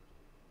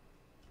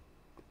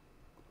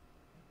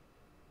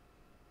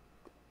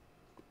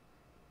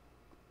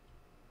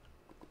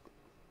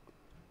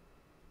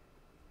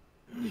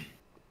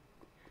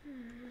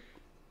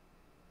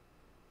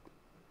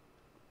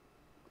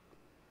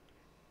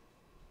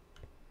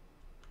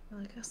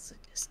 Well, I guess I'm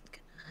just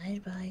gonna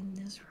hide behind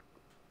this room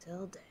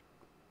till day.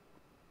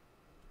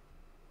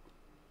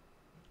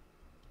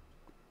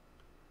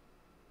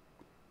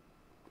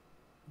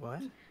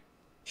 What?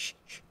 Shh,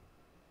 shh.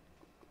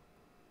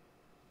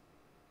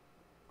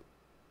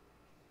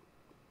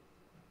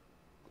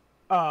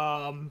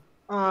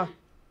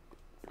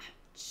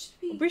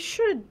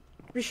 Should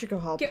We should go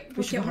help. get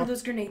We should get go one of help.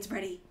 those grenades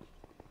ready?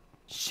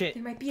 Shit.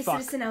 There might be a Fuck.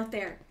 citizen out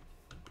there.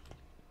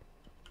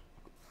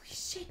 Holy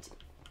shit.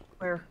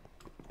 Where?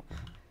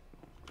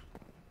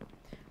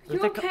 Are you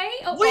Where'd they okay?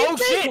 Oh, Oh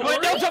shit!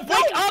 Wait, no,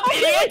 wake up,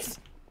 idiots!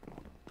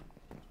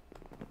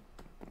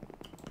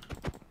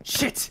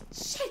 Shit!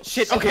 shit.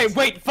 Shit, okay,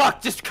 wait,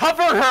 fuck, just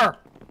cover her!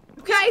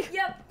 Okay.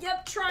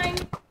 Yep, trying.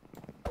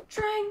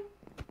 Trying.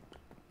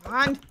 Come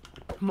on.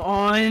 Come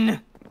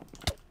on!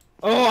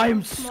 Oh, I'm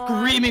on.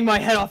 screaming my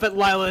head off at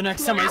Lila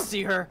next time I on.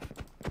 see her.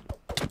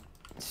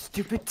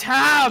 Stupid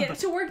tab! Get it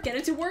to work, get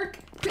it to work.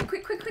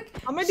 Quick.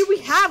 How many do we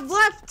have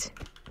left?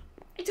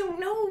 I don't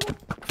know.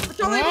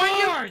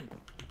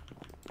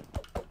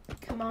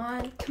 Come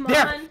on! Come on.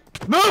 There!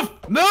 Move!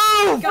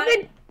 Move! Got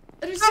it.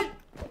 Understood.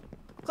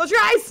 Close your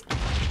eyes.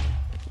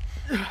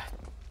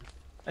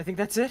 I think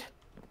that's it.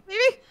 Maybe,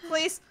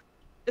 please.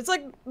 It's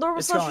like normal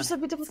It's social gone. stuff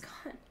we did It's with.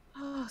 gone.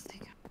 Oh,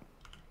 thank God.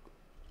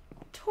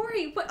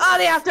 Tori, what? Oh,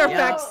 the after Oh,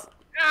 effects.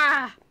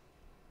 Ah.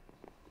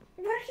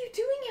 What are you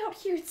doing out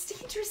here? It's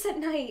dangerous at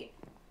night.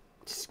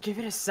 Just give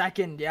it a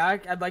second, yeah?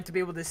 I'd like to be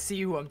able to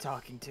see who I'm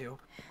talking to.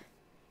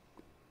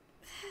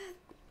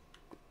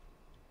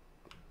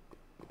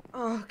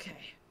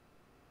 Okay.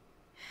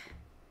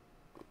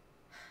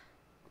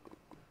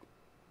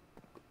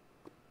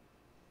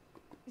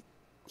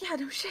 Yeah,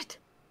 no shit.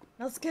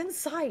 Now let's get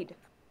inside.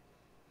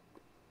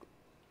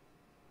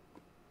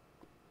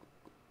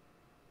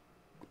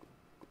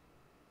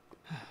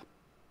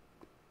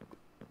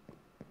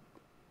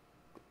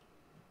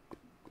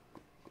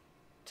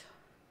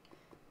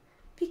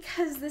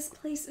 Because this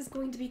place is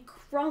going to be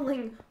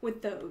crawling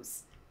with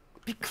those.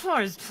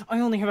 Because I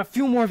only have a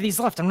few more of these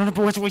left. I'm not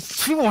going to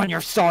waste two on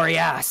your sorry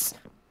ass.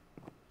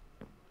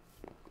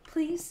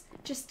 Please,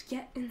 just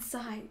get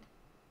inside.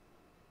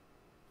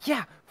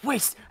 Yeah,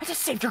 waste. I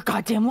just saved your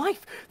goddamn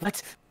life.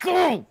 Let's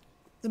go.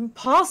 It's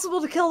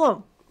impossible to kill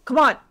them. Come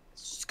on,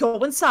 just go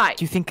inside.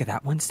 Do you think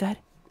that one's dead?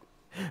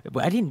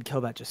 But I didn't kill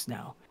that just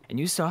now, and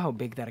you saw how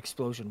big that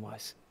explosion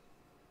was.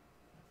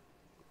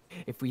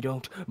 If we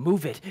don't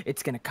move it,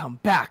 it's gonna come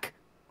back.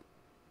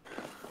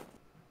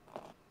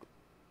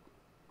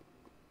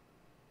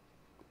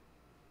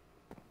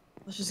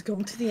 Let's just go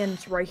to the end.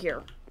 It's right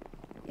here.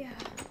 Yeah.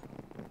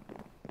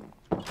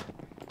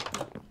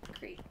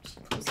 Great. She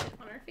closed it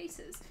on our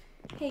faces.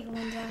 Hey,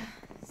 Glinda.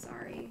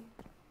 Sorry.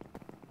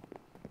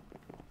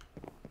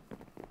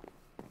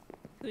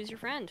 Who's your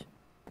friend?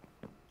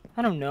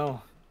 I don't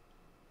know.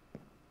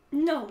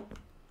 No.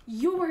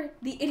 You're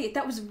the idiot.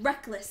 That was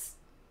reckless.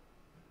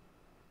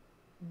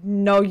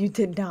 No, you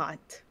did not.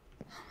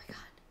 Oh my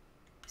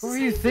god. Is What were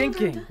this you how feel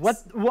thinking? about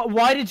us?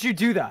 Why did you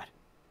do that?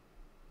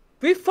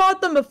 We fought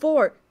them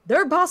before.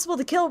 They're impossible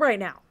to kill right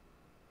now.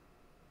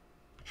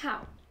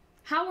 How?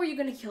 How are you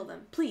gonna kill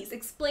them? Please,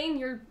 explain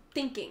your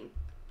thinking.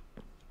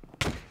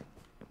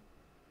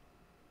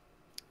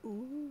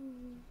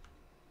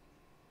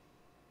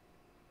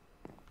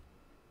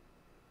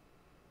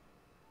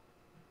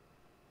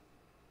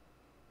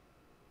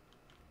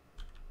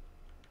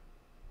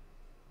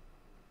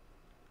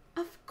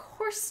 Of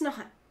course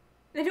not.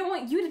 I don't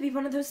want you to be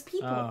one of those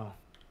people. Oh,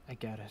 I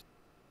get it.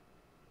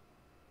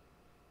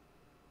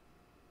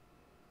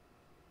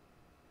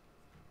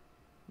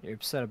 You're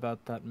upset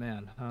about that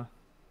man, huh?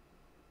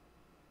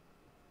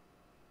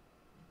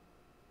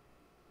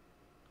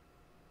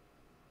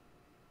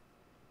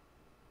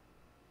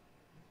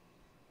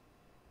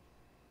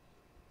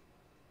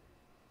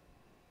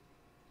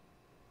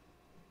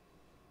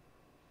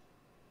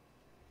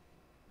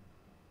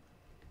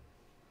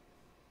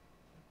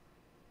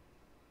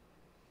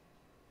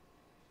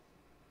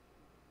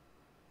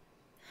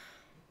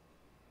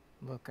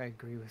 Look, I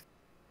agree with...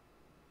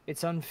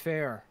 It's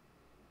unfair.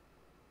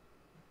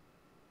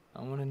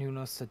 I want anyone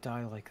else to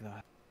die like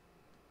that.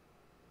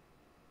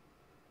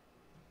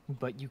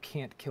 But you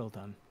can't kill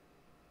them.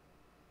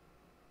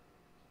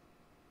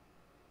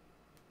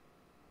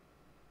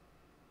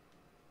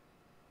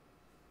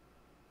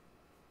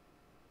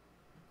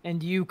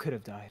 And you could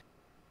have died.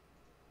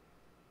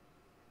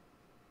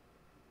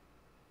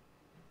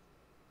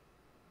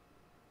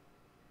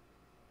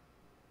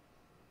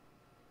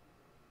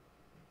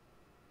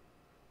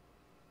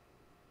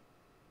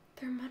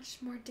 They're much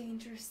more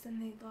dangerous than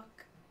they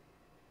look.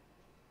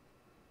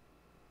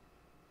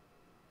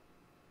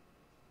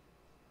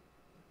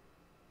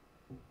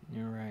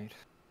 You're right.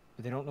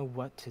 But they don't know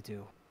what to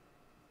do.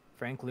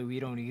 Frankly, we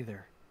don't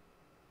either.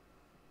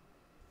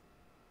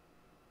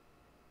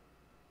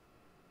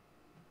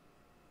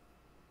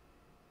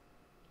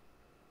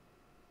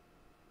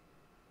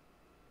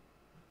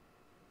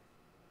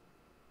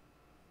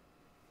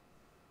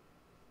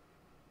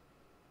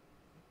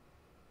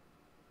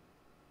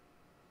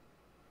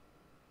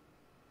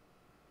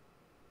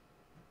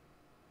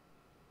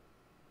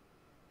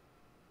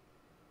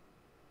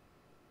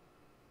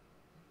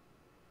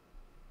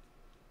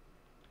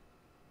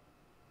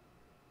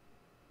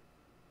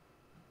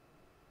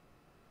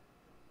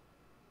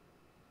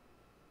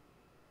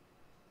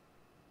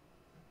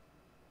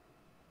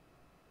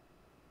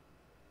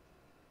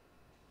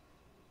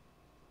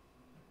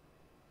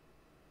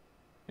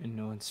 And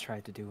no one's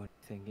tried to do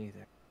anything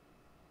either.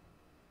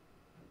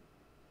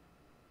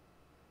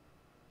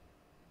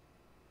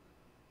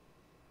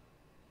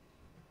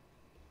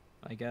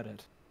 I get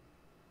it.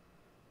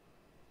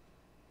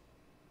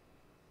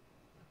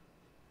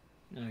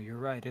 No, you're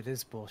right, it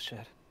is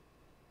bullshit.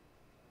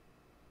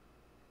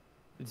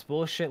 It's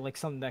bullshit like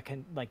something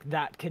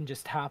that can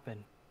just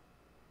happen.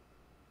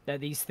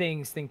 That these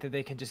things think that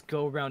they can just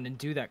go around and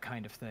do that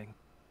kind of thing.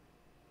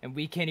 And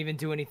we can't even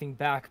do anything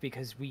back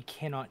because we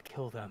cannot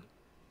kill them.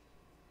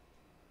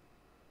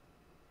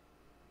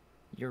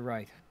 You're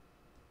right.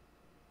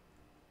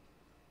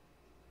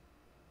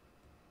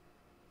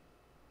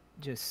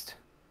 Just...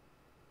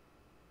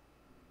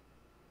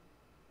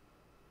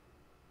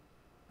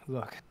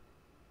 Look.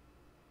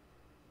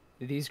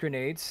 These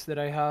grenades that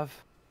I have,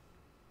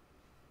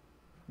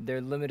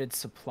 they're limited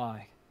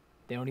supply.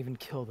 They don't even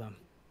kill them.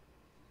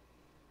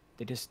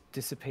 They just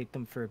dissipate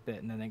them for a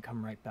bit and then they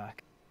come right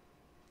back.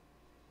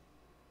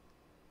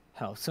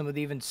 Hell, some of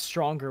the even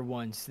stronger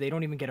ones, they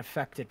don't even get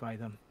affected by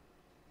them.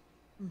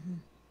 Mm-hmm.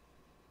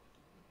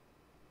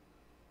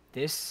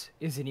 This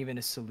isn't even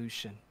a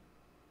solution.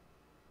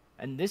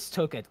 And this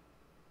took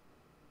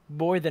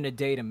more than a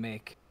day to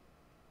make.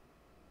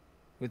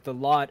 With a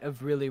lot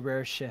of really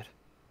rare shit.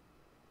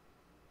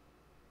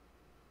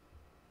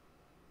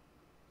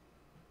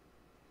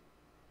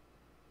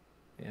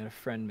 We had a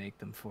friend make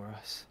them for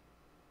us.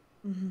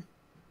 Mm-hmm.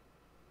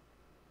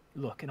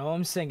 Look, and all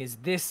I'm saying is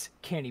this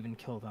can't even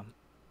kill them.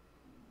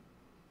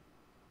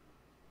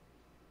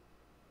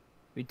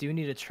 We do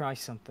need to try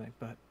something,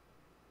 but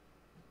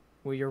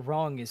where you're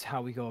wrong is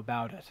how we go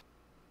about it.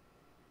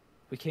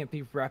 We can't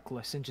be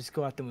reckless and just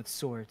go at them with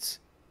swords.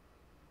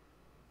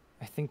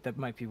 I think that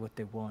might be what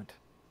they want.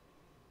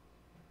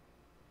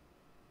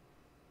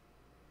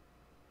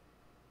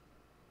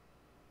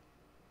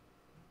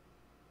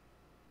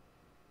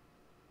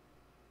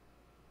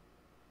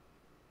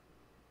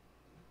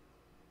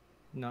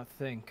 Not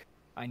think.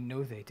 I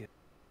know they do.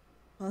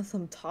 Let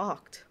them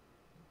talked.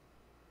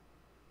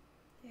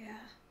 Yeah.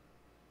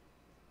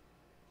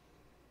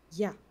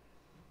 Yeah.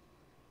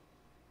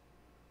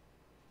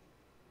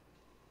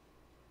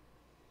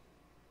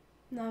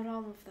 Not all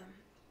of them.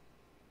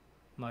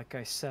 Like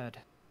I said,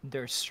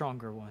 they're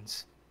stronger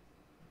ones.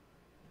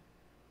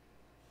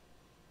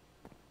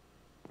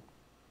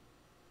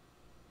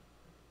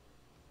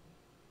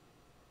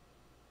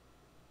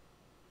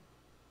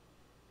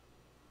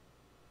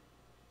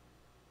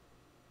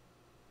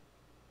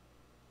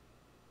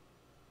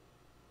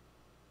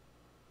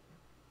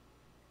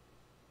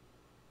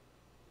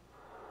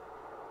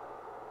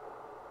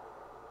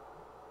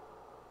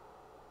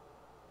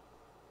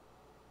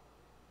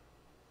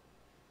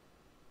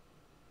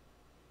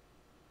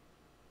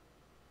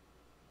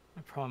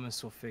 I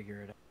promise we'll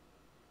figure it out.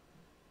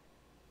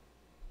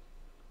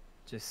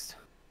 Just,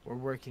 we're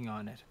working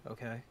on it,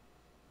 okay?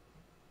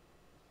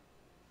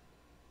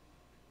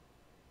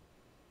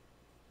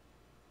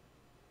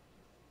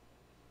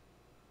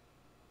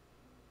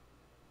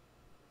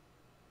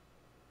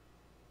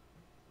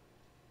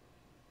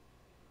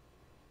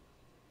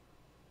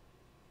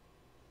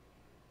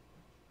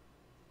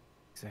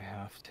 I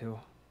have to.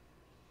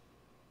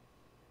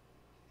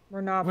 We're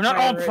not We're not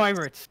all pirates.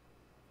 pirates!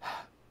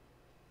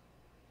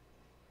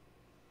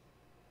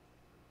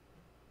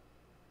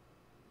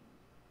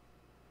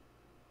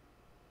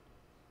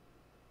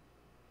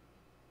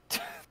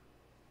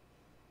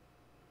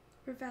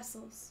 We're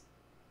vessels.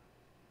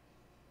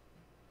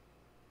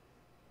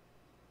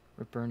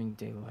 We're burning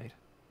daylight.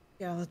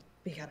 Yeah,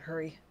 we gotta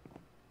hurry.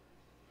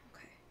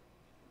 Okay.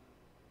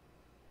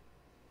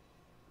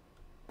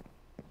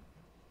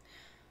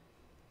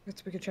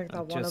 Guess we could check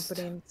that one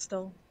opening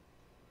still.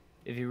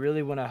 If you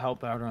really want to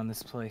help out on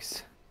this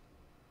place,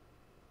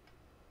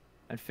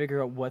 I'd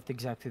figure out what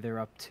exactly they're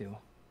up to.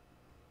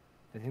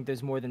 I think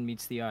there's more than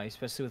meets the eye,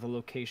 especially with a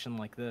location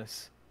like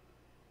this.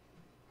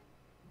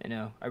 You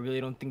know, I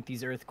really don't think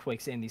these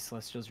earthquakes and these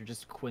celestials are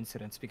just a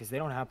coincidence, because they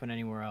don't happen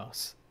anywhere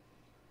else.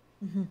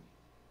 Mm-hmm.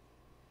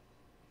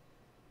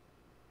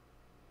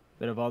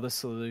 But of all the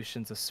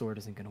solutions, a sword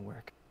isn't going to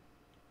work.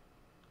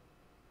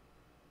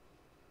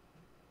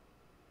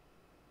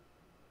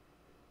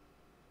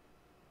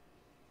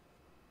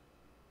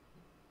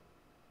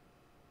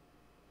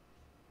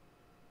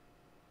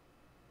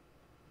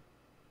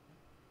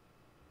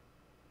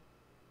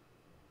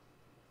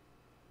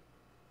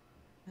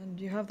 And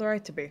you have the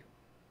right to be.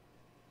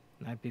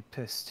 And I'd be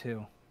pissed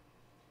too.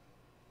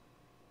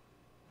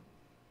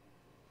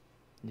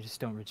 You just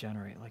don't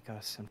regenerate like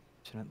us,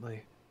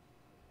 unfortunately.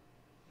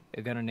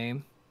 You got a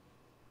name?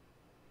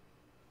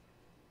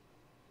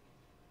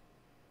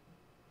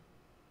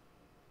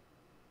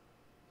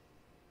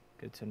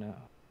 Good to know.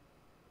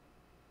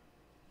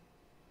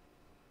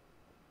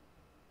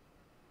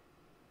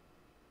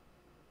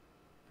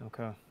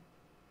 Okay.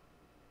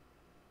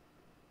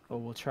 Well,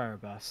 we'll try our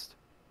best.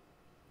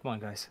 Come on,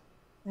 guys.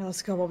 Yeah,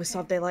 let's go while we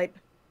still have daylight.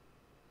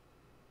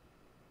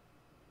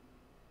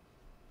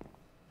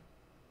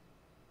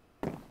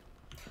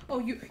 Oh,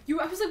 you,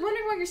 I was like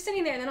wondering why you're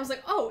sitting there, and then I was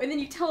like, oh, and then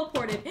you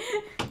teleported.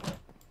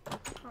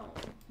 Oh.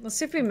 Let's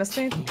see if we missed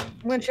anything.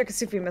 I'm gonna check and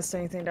see if we missed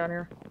anything down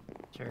here.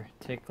 Sure,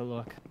 take a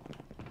look.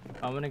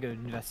 I'm gonna go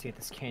investigate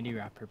this candy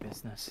wrapper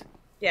business.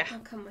 Yeah. I'll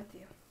come with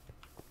you.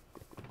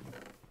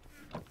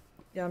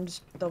 Yeah, I'm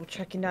just double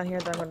checking down here,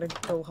 then I'm gonna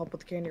go help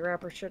with the candy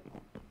wrapper shit.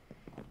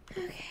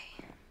 Okay.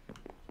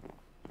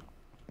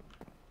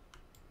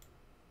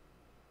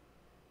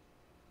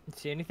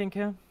 See anything,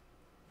 Cam?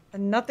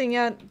 Nothing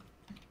yet.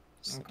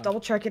 Just Okay. double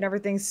checking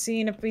everything,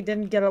 seeing if we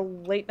didn't get a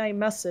late night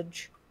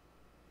message.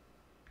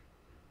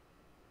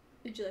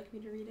 Would you like me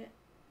to read it?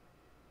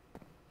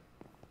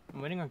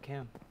 I'm waiting on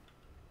Cam.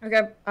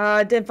 Okay,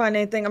 didn't find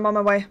anything. I'm on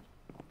my way.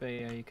 But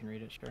yeah, you can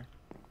read it, sure.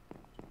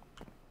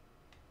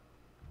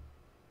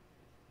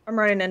 I'm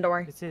running in, don't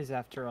worry. This is,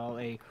 after all,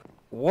 a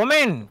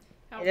woman!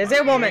 It is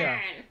a woman.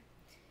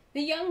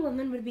 The young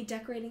woman would be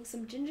decorating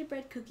some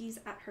gingerbread cookies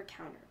at her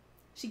counter.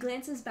 She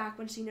glances back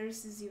when she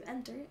notices you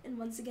enter, and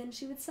once again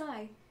she would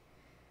sigh.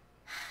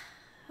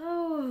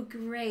 Oh,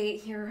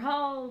 great, you're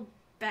all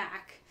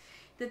back.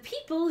 The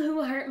people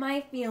who hurt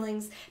my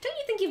feelings. Don't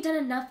you think you've done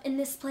enough in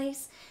this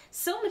place?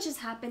 So much has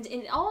happened,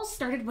 and it all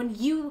started when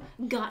you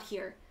got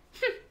here.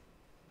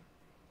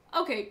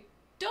 Okay,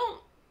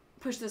 don't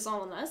push this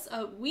all on us.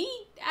 We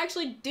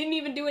actually didn't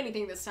even do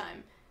anything this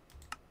time.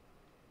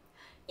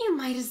 You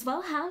might as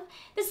well have.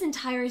 This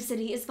entire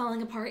city is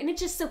falling apart, and it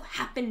just so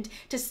happened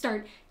to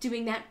start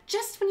doing that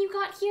just when you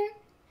got here.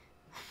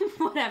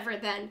 Whatever,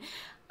 then.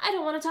 I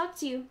don't want to talk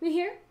to you. You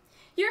hear?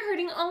 You're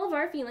hurting all of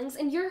our feelings,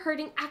 and you're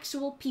hurting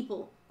actual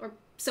people. Or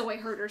so I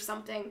heard or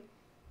something.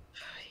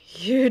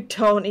 You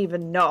don't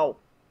even know.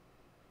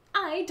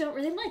 I don't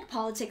really like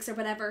politics or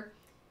whatever.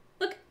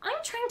 Look, I'm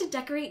trying to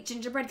decorate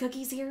gingerbread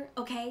cookies here,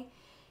 okay?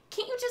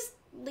 Can't you just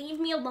leave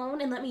me alone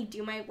and let me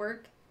do my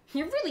work?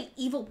 You're really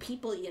evil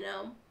people, you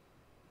know.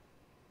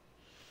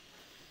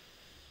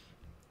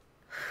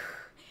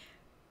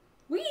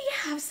 We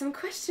have some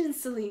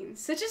questions, Celine,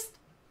 so just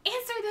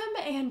answer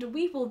them and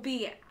we will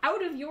be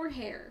out of your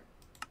hair.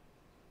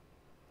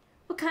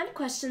 What kind of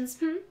questions,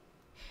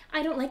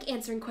 I don't like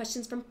answering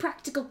questions from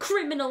practical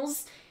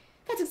criminals.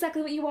 That's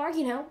exactly what you are,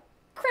 you know.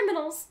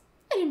 Criminals.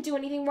 I didn't do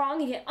anything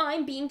wrong, and yet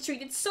I'm being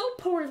treated so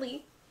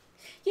poorly.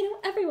 You know,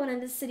 everyone in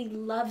this city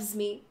loves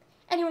me.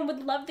 Anyone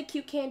would love the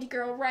cute candy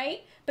girl,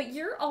 right? But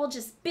you're all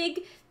just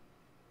big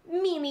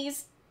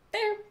meanies.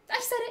 There, I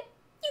said it.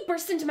 You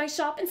burst into my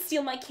shop and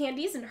steal my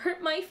candies and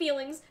hurt my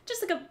feelings,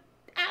 just like a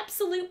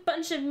absolute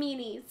bunch of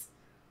meanies.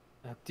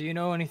 Do you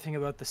know anything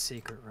about the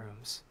secret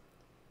rooms?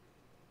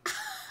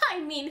 I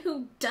mean,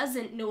 who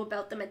doesn't know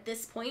about them at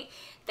this point?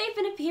 They've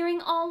been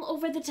appearing all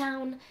over the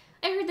town.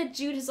 I heard that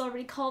Jude has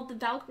already called the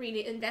Valkyrie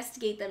to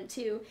investigate them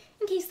too,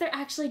 in case they're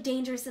actually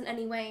dangerous in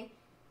any way.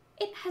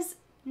 It has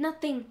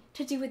nothing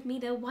to do with me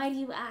though, why do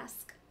you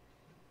ask?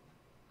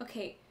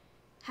 Okay,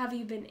 have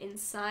you been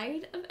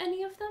inside of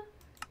any of them?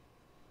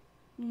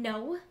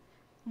 No.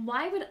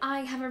 Why would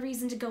I have a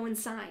reason to go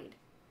inside?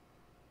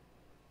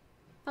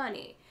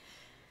 Funny.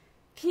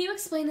 Can you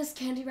explain this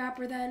candy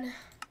wrapper then?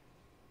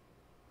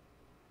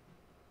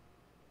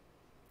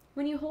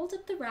 When you hold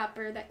up the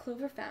wrapper that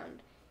Clover found,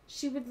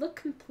 she would look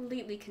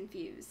completely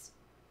confused.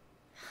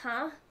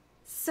 Huh?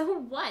 So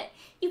what?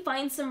 You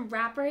find some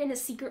wrapper in a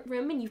secret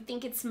room and you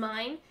think it's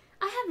mine?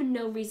 I have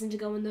no reason to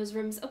go in those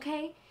rooms,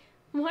 okay?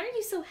 Why are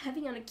you so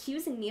heavy on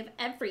accusing me of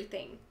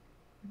everything?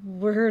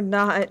 We're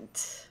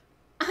not.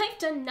 I've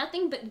done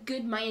nothing but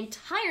good my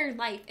entire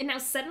life, and now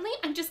suddenly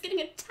I'm just getting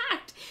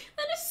attacked.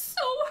 That is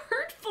so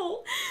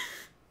hurtful.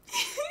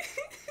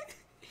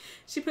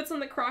 She puts on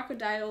the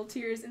crocodile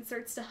tears and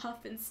starts to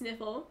huff and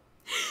sniffle.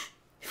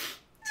 Did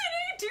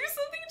I do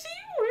something to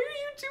you? Why are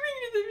you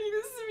doing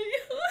this to me?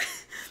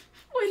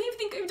 Why do you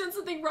think I've done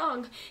something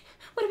wrong?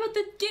 What about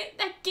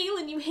that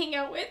Galen you hang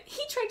out with?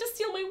 He tried to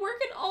steal my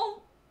work and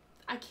all...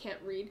 I can't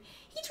read.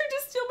 He tried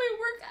to steal my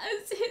work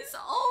as his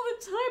all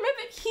the time. I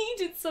bet he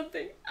did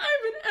something.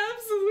 I'm an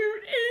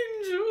absolute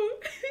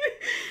angel.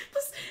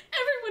 Plus,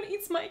 everyone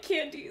eats my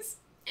candies.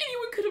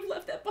 Anyone could have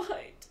left that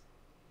behind.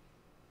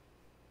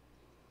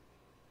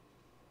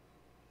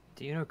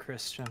 Do you know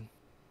Christian?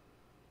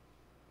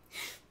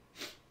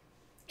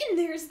 And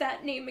there's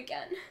that name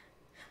again.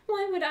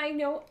 Why would I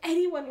know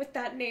anyone with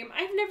that name?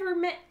 I've never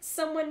met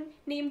someone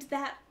named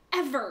that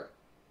ever.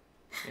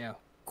 Yeah,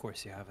 of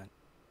course you haven't.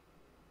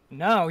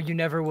 No, you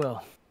never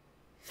will.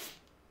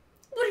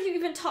 What are you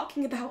even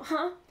talking about,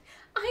 huh?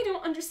 I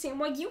don't understand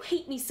why you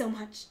hate me so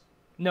much.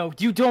 No,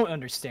 you don't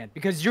understand,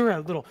 because you're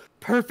a little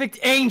perfect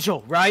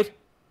angel, right?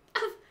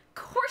 Of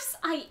course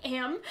I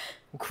am.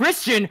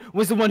 Christian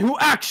was the one who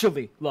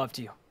actually loved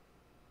you.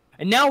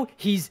 And now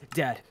he's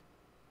dead.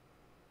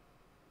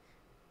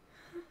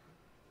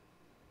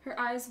 Her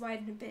eyes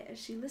widen a bit as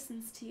she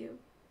listens to you.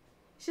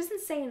 She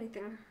doesn't say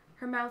anything,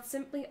 her mouth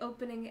simply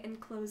opening and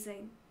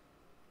closing.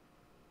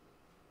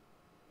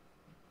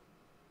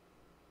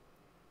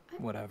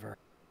 Whatever.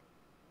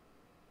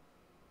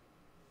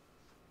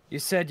 You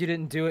said you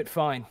didn't do it,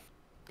 fine.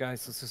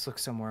 Guys, let's just look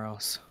somewhere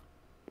else.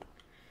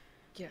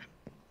 Yeah.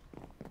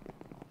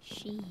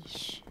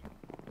 Sheesh.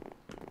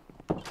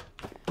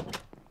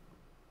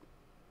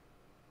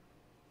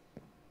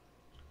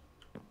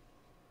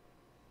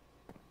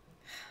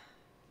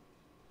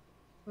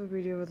 What do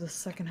we do with the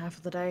second half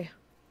of the day?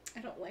 I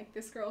don't like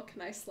this girl.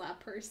 Can I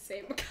slap her?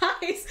 Same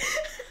guys.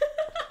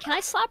 Can I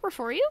slap her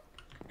for you?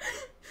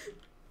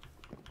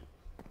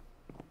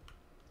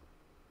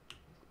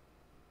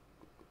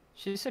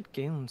 She said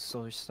Galen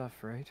stole her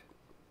stuff, right?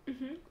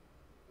 Mhm.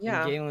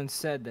 Yeah. And Galen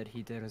said that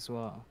he did as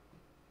well.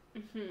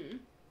 Mhm.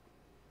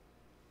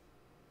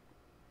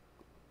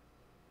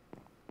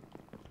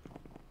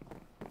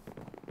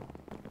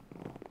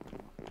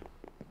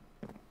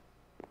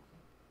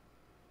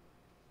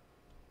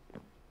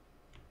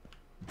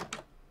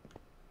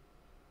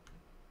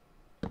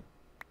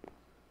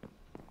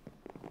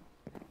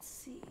 Let's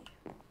see.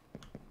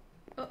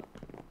 Oh,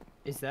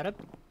 Is that a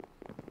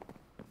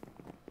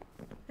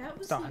that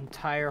was the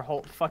entire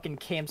whole fucking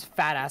Cam's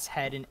fat ass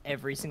head in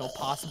every single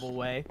possible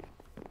way?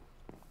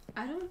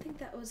 I don't think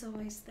that was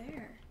always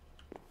there.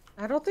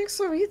 I don't think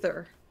so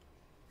either.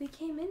 We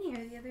came in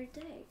here the other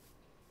day.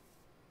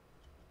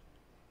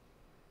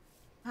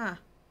 Huh.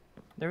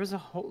 There was a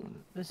hole.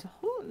 There's a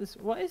hole in this.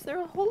 Why is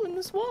there a hole in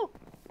this wall?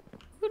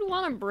 Who would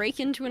want to break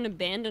into an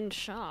abandoned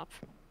shop?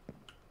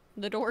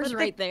 The door's But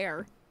right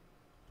there.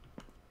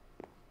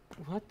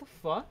 What the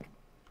fuck?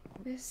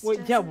 This Wait,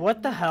 yeah, doesn't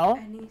what the make hell?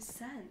 Any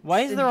sense?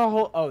 Why is there a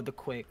hole? Oh, the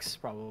quakes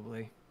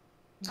probably.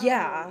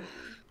 Yeah. Oh.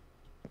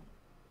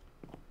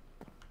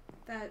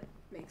 That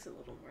makes a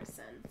little more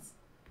sense.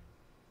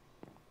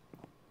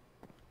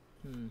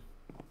 Hmm.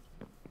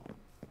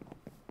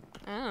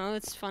 I don't know,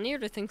 it's funnier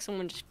to think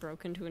someone just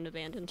broke into an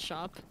abandoned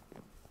shop.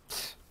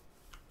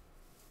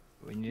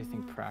 We need to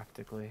think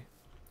practically.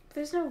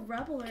 There's no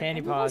rubble or Candy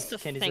anything. pause. to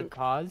Candy said think.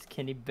 pause.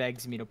 Candy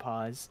begs me to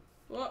pause.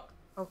 Whoa.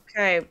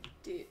 Okay.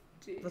 Dude.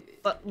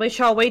 We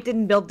shall wait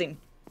in building.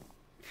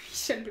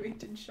 Should we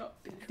did shop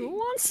Who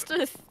wants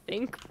to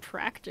think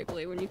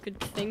practically when you could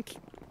think,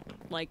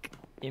 like,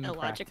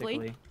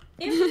 illogically?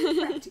 Impractically.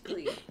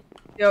 Impractically.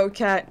 Yo,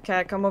 Cat,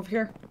 come over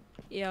here.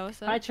 Yo,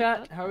 what's up? Hi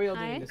chat. How are y'all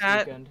Hi. doing this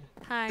Cat. weekend?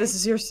 Hi. This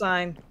is your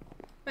sign.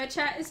 My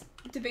chat is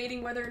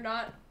debating whether or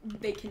not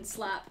they can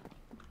slap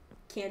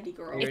Candy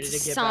Girl. Ready It's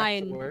to get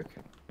sign. back to work?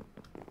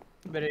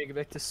 Ready to get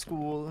back to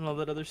school and all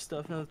that other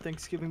stuff now that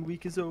Thanksgiving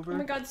week is over? Oh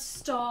my god,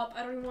 stop.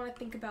 I don't even want to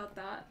think about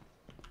that.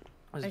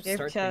 I gave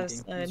Start Cass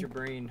thinking. Use your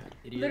brain,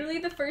 idiot. Literally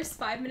the first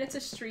 5 minutes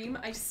of stream,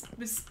 I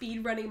was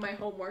speed running my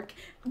homework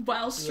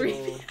while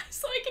streaming Little-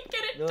 so I could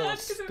get it little done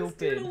because it was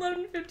due at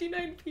stupid.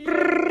 11:59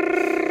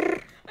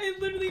 p.m. I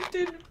literally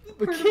did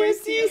part of my Candy.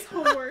 CS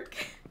homework.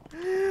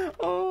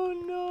 Oh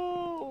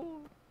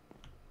no!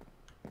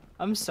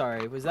 I'm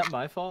sorry. Was that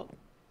my fault?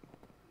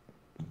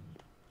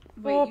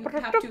 Wait, you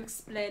have to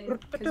explain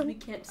because we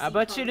can't see I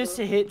bet you just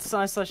Congo. hit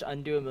 /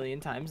 undo a million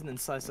times and then /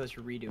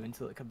 redo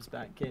until it comes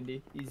back,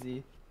 Candy.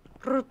 Easy.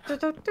 Wait,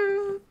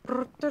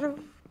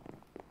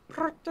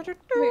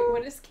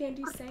 what is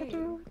Candy saying?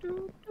 Oh,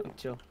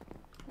 chill.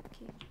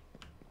 Okay.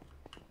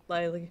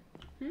 Lily.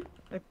 Hmm?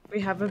 We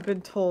haven't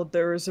been told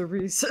there is a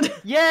reason.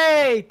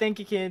 Yay! Thank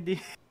you,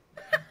 Candy.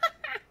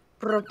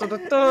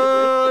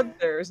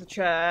 There's a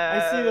chest.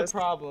 I see the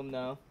problem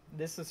though.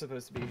 This was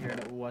supposed to be here and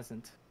it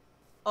wasn't.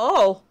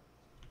 Oh,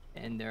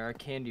 And there are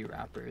candy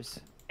wrappers.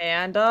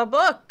 and a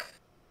book.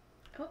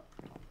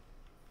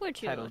 Would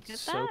you Titled look at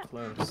so that?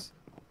 close.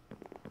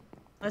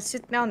 Let's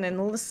sit down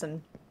and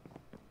listen.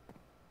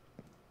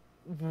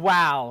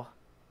 Wow.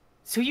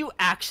 So you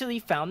actually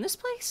found this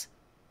place?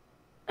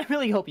 I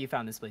really hope you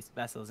found this place,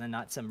 Vessels, and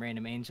not some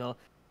random angel.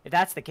 If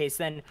that's the case,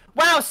 then...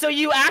 Wow, so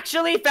you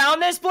actually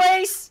found this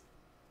place?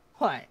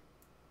 What?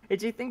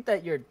 Did you think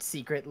that your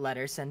secret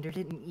letter sender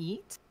didn't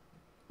eat?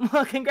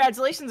 Well,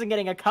 congratulations on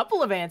getting a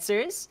couple of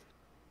answers.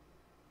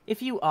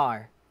 If you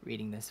are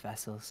reading this,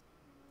 Vessels,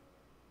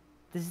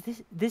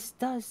 this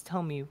does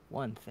tell me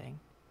one thing.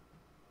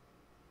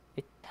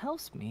 It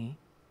tells me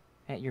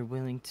that you're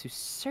willing to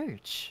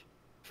search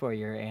for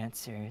your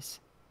answers.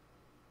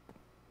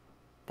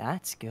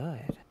 That's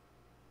good.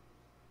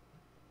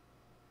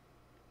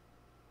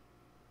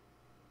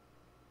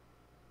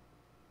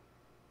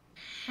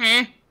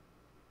 Huh?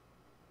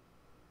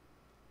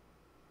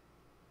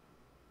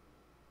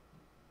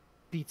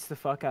 Beats the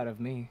fuck out of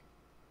me.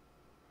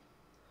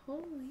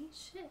 Holy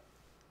shit.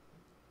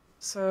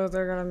 So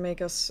they're gonna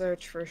make us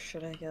search for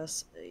shit, I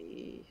guess.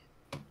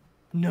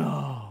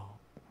 No.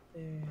 I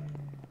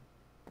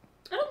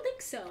don't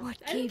think so. What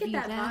I didn't gave get you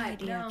that that vibe.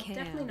 idea, No, Cam?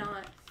 definitely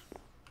not.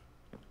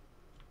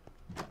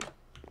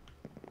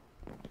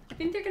 I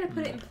think they're gonna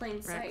put it in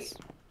plain Rex. sight.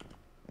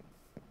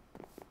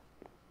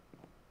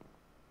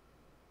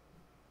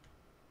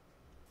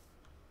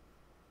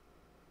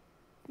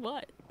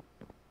 What?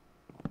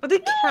 But they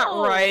can't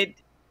No! write.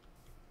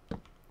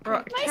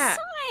 Bro, My cat.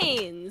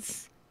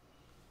 signs!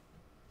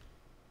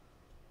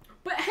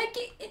 But heck,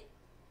 it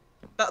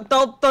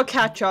They'll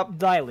catch up.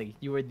 Diley,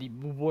 you are the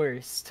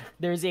worst.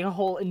 There's a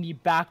hole in the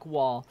back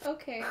wall.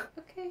 okay,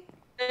 okay.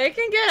 They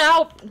can get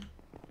out.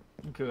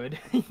 Good.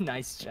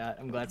 Nice chat.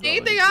 I'm glad. See,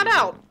 Velo they didn't got see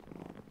out.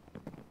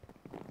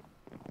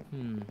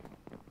 Who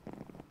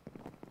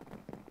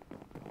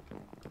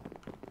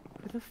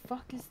the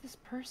fuck is this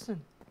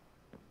person?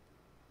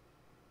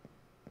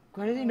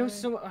 Why do they know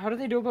so? How do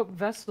they know about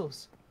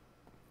vessels?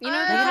 You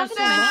know,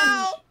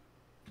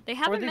 they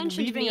haven't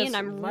mentioned me, and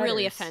I'm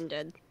really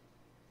offended.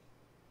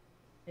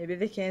 Maybe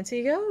they can't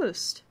see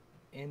ghost.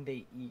 And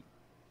they eat.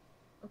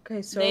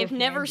 Okay, so they've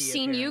never candy,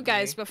 seen you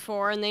guys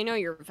before, and they know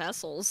you're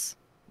vessels.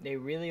 They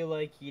really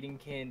like eating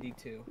candy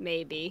too.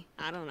 Maybe.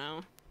 I don't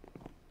know.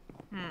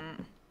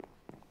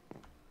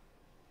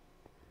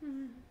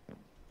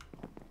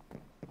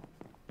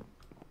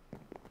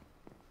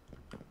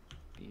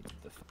 Beat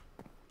the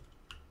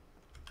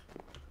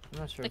I'm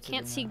not sure. They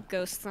can't see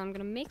ghosts, so I'm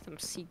gonna make them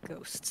see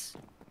ghosts.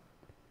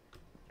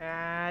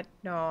 Cat,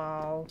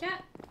 no.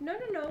 Cat,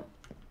 no.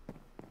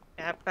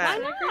 Cat, Why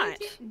bad. not?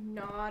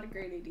 Not a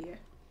great idea.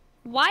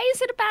 Why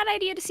is it a bad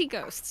idea to see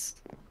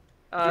ghosts?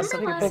 Some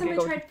Remember last people time we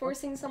go. tried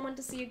forcing someone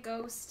to see a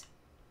ghost?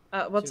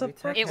 What's up?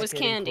 It was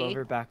candy.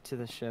 Clover back to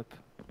the ship.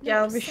 Yeah,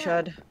 No, it was we Seth,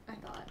 should. I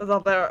thought. With all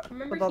the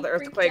Remember with all he the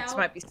freaked earthquakes, out?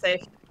 might be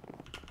safe.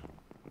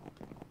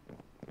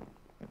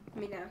 I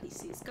mean, now he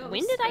sees ghosts.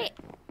 When did I?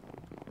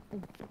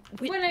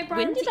 When I brought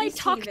When him did to I East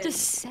talk Haven. to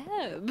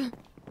Seb?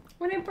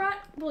 When I brought,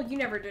 well, you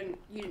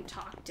didn't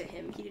talk to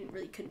him. He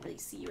couldn't really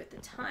see you at the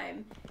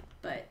time,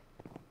 but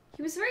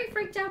he was very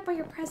freaked out by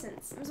your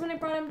presence. It was when I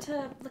brought him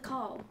to the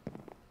call.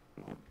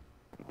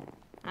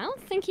 I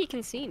don't think he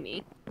can see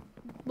me.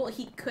 Well,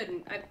 he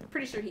couldn't. I'm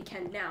pretty sure he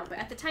can now, but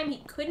at the time he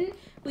couldn't.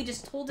 We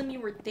just told him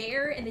you were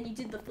there, and then you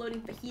did the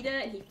floating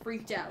fajita, and he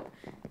freaked out.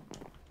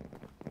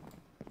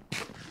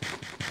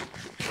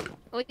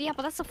 Oh yeah,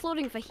 but that's a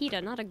floating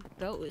fajita, not a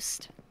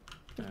ghost.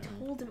 We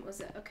told him it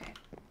was okay.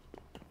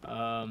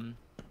 I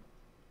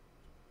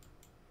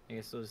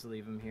guess we'll just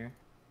leave him here.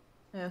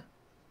 Yeah.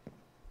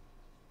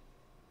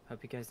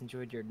 Hope you guys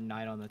enjoyed your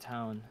night on the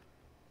town.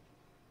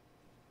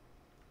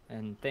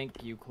 And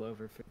thank you,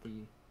 Clover, for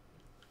the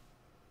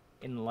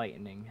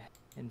enlightening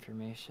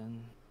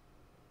information.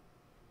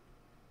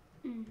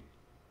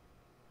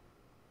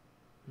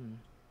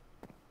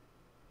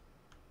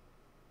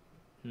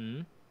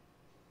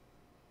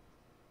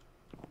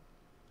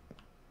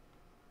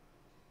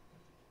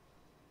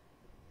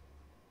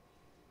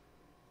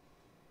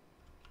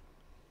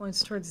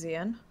 Points towards the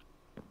end.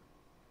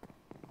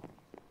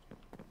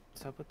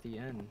 What's up with the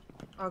end?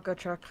 I'll go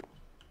check.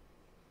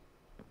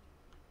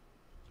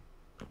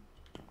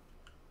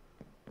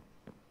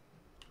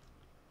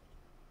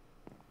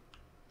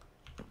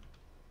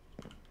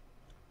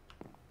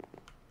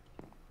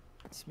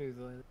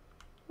 Smoothly.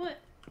 What?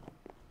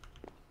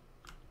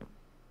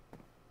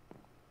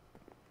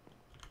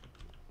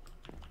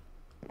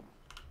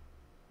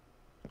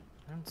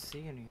 I don't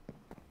see any.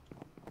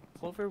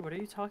 Clover, what are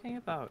you talking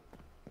about?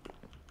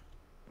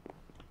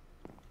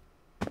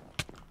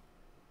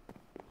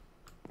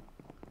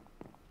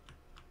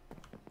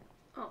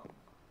 Oh.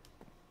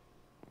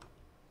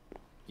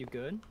 You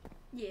good?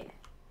 Yeah.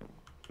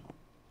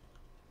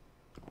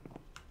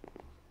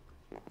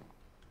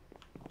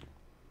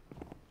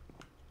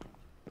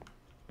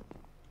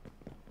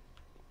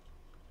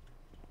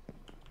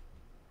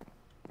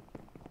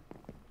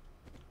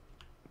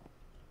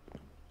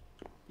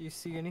 You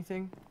see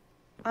anything?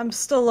 I'm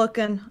still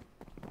looking.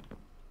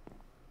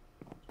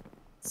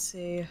 Let's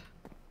see.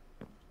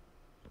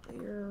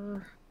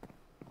 Clear.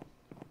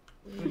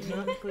 We do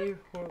not play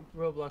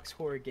Roblox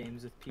horror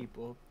games with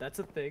people. That's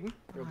a thing.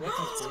 Roblox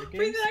is horror Wait,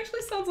 games. that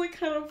actually sounds like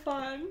kind of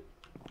fun.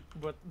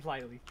 What,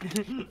 Lily?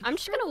 I'm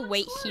just gonna Roblox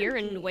wait horror here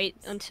and games. wait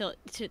until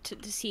to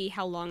see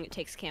how long it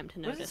takes Cam to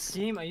What was notice. this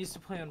game I used to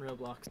play on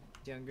Roblox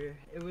younger?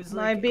 It was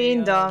My like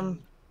being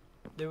dumb.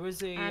 There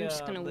was a. I'm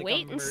just gonna like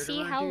wait a and see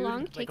murderer how dude,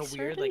 long it like takes a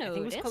her weird, to like, I think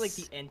it was called like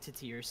notice. the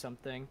Entity or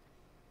something.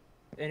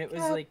 And it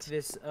was Cat. like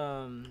this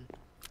I'm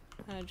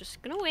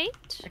just gonna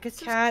wait. I guess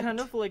it's Cat. kind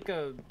of like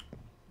a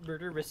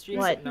murder mystery,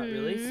 What? but not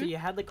really. So Mhm. you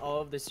had like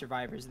all of the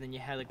survivors, and then you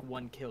had like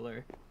one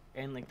killer,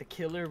 and like the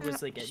killer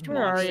was like a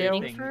Where are monster you?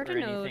 thing Waiting for her or to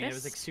anything. It notice.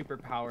 was like super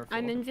powerful.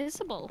 I'm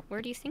invisible.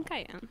 Where do you think I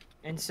am?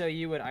 And so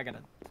you would, I gotta.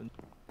 I'm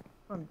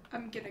gonna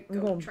I'm go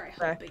going try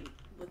back. helping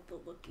with the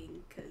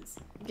looking, cause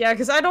Yeah,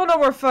 because I don't know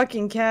where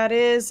fucking Cat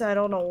is. I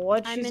don't know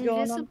what I'm she's going on.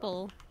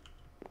 invisible.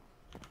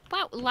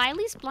 Wow,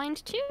 Lily's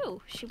blind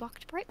too. She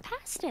walked right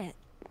past it.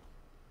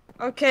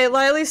 Okay,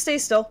 Lily, stay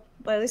still.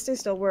 Lily, stay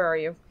still. Where are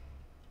you?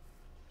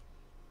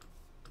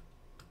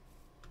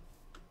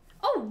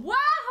 oh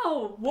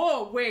wow!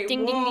 Whoa, wait,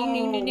 Ding ding ding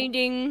ding ding ding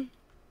ding.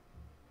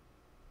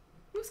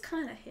 It was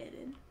kind of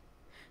hidden.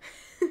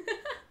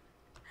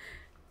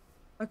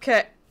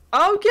 Okay.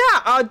 Oh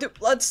yeah.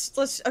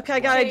 Let's. Okay, I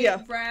got an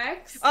idea.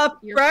 Rex.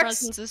 Your Rex.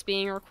 presence is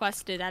being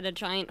requested at a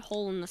giant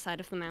hole in the side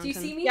of the mountain. Do you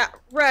see me? Yeah,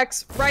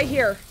 Rex, right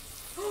here.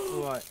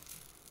 What?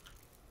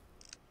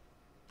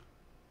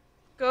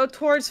 Go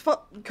towards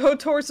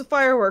the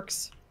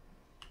fireworks.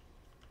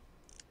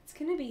 It's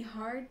gonna be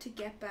hard to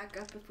get back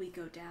up if we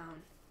go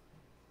down.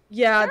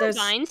 Yeah, There are there's.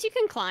 vines you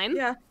can climb.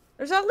 Yeah,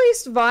 there's at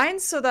least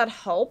vines, so that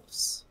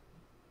helps.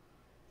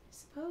 I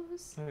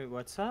suppose. Wait,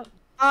 what's up?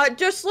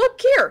 Just look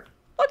here.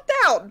 Look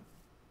down.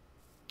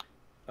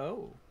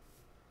 Oh.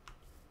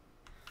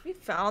 We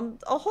found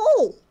a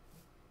hole.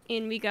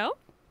 In we go.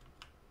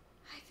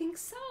 I think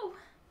so.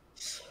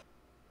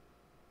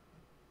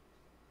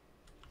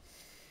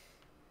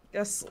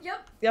 Yes.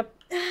 Yep. Yep.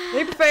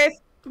 Leap of faith.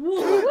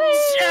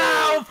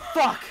 Oh,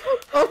 fuck!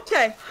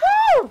 Okay.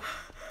 Woo!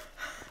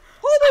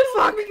 Holy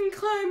fuck! We can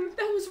climb.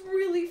 That was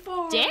really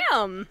far.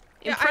 Damn!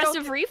 Yeah, I don't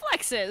Impressive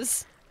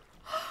reflexes.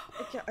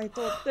 Okay, I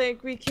don't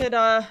think we could,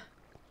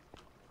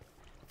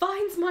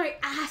 Finds my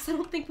ass. I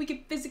don't think we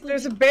can physically.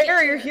 There's a get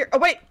barrier there. here. Oh,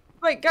 wait.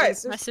 Wait,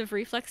 guys. There's, Impressive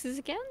reflexes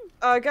again?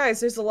 guys,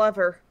 there's a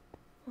lever.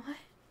 What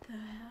the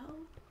hell?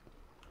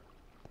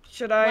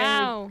 Should I?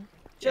 Wow.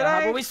 Should Yeah,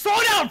 I? but we slow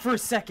down for a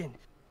second.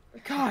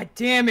 God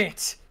damn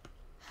it!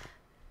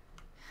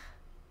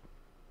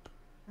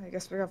 I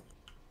guess we have.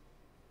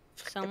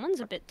 Someone's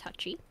a bit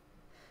touchy.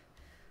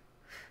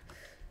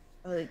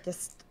 Oh, it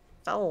just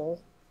fell.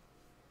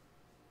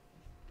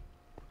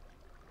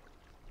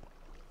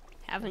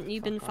 Haven't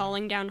you been Fuck off.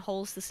 falling down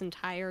holes this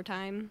entire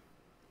time?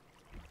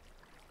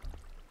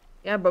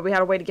 Yeah, but we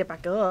had a way to get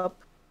back up.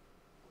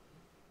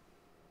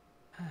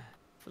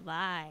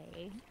 Fly.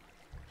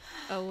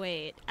 Oh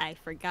wait, I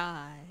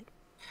forgot.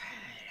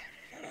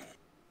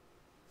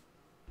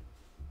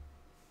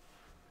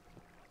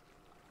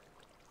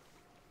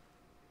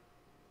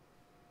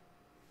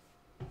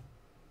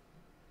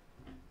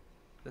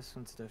 This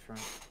one's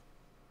different.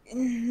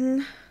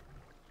 Mhm.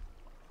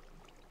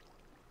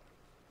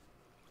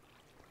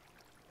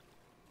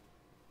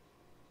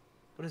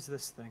 What is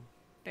this thing?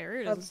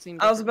 Barrier doesn't seem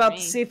I was different about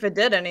me. to see if it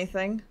did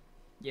anything.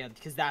 Yeah,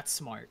 because that's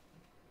smart.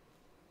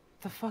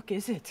 What the fuck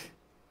is it?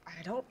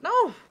 I don't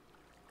know.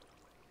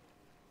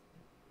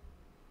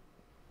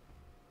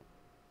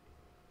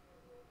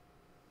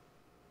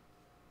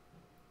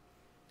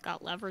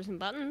 Got levers and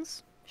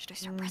buttons. Should I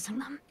start pressing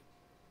them?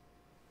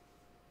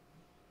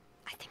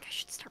 I think I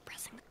should start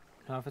pressing them.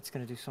 Now if it's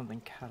gonna do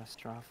something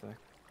catastrophic.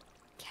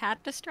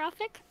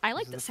 Catastrophic? I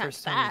like This the is sound of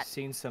first time that. we've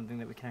seen something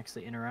that we can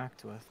actually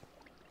interact with.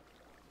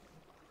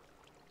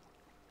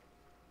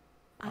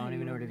 I don't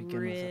even know where to begin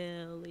with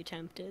it. Really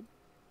tempted.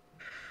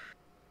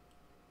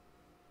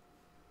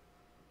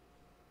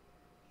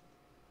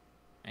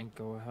 And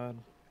go ahead.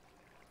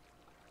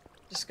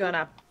 Just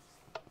gonna.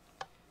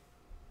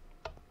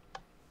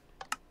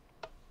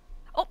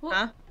 Oh,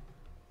 Huh?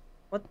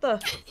 What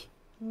the?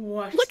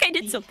 What? Look, I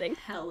did the something.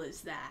 Hell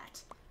is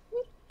that?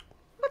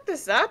 What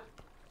is that?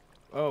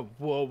 Oh,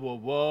 whoa, whoa,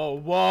 whoa,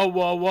 whoa,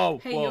 whoa, whoa,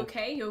 Hey, whoa. you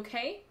okay? You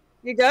okay?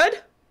 You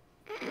good?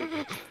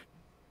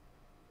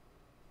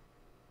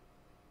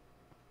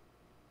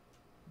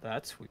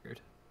 That's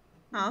weird.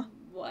 Huh?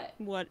 What?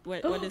 What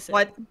is it?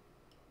 What?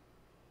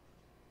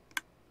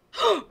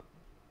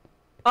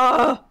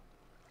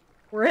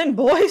 We're in,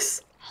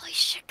 boys. Holy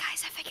shit,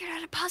 guys, I figured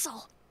out a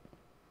puzzle.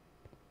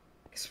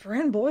 Guess we're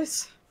in,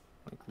 boys.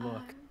 Like, look.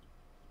 Um,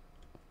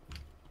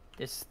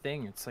 This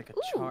thing, it's like a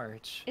Ooh.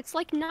 charge. It's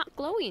like not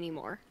glowy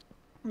anymore.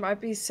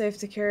 Might be safe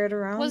to carry it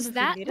around. Was if we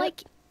that need it.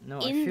 like No,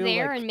 I in feel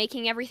there like, and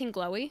making everything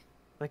glowy?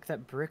 like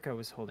that brick I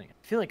was holding. I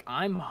feel like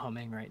I'm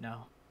humming right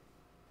now.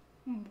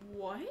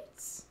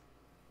 what?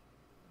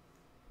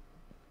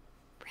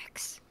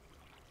 Bricks.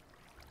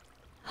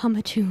 Hum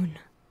a tune.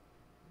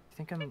 I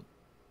think I'm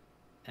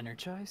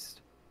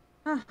energized?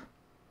 Huh?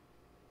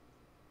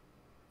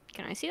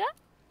 Can I see that?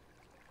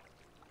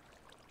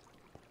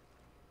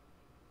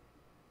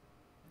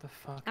 The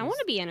fuck I want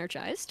to be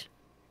energized.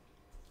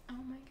 Oh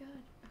my god.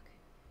 Okay.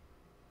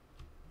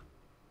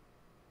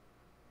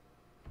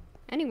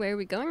 Anyway, are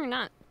we going or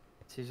not?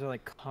 These are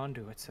like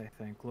conduits, I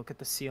think. Look at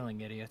the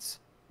ceiling, idiots.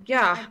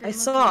 Yeah, I've been I looking.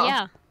 saw.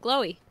 Yeah,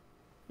 glowy.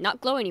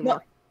 Not glow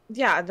anymore.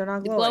 Yeah, they're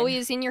not The glowing. glowy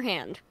is in your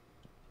hand.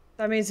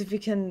 That means if we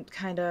can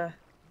kind of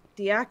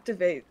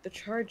deactivate the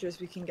charges,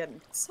 we can get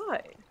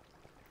inside.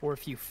 Or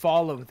if you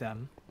follow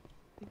them.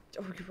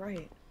 Oh, you're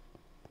right.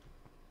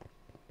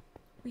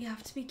 We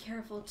have to be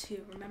careful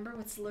too. Remember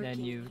what's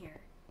lurking you-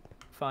 here.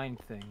 Find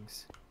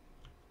things.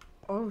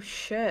 Oh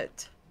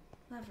shit.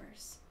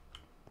 Levers.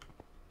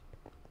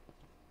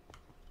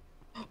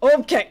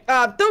 Okay,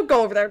 don't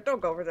go over there.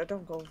 Don't go over there.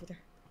 Don't go over there.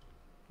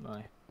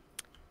 My.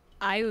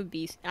 I would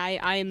be.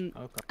 I'm.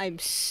 Okay. I'm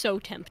so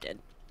tempted.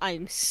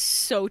 I'm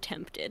so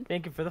tempted.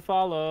 Thank you for the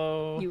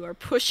follow. You are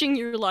pushing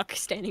your luck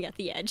standing at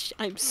the edge.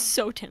 I'm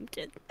so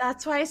tempted.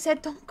 That's why I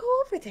said don't go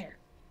over there.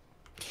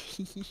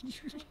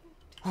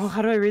 Oh,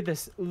 how do I read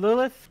this?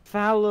 Lilith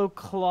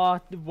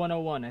Phalloclaw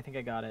 101. I think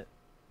I got it.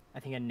 I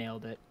think I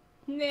nailed it.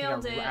 Nailed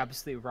I think it. I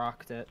absolutely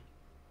rocked it.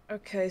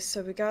 Okay,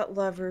 so we got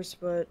levers,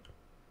 but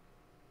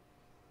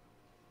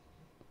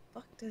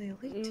fuck do they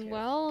lead to?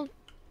 Well,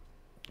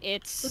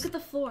 it's Look at the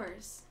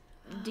floors.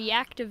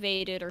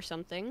 deactivated or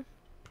something.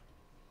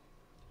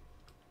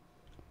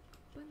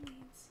 What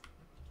leads?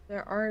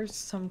 There are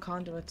some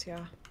conduits,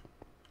 yeah.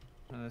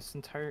 This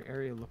entire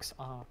area looks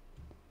off.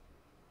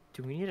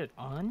 Do we need it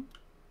on?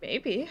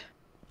 Maybe.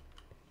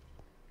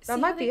 See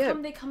might how be they it.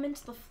 come? They come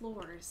into the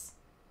floors.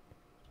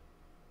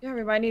 Yeah,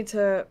 we might need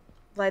to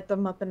light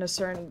them up in a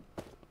certain,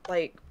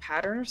 like,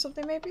 pattern or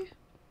something, maybe?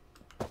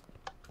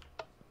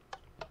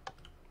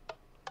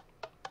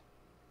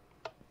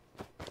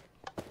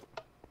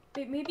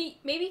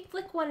 Maybe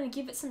flick one and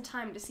give it some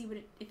time to see what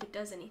if it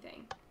does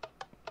anything.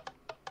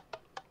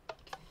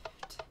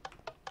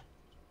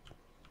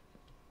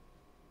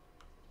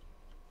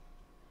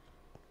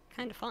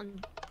 Kind of fun.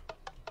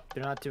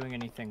 They're not doing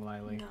anything,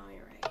 Lily. No,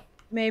 you're right.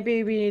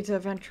 Maybe we need to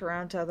venture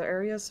around to other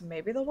areas.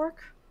 Maybe they'll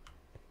work.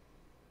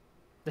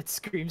 That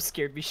scream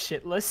scared me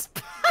shitless.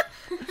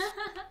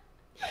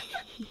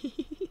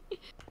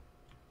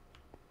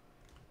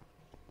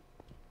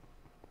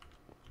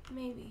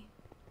 Maybe.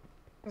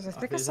 Because I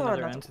think I There's saw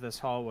another another. end to this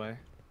hallway.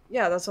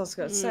 Yeah, that's what I was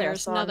gonna say. I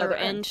There's saw another another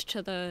end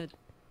to the...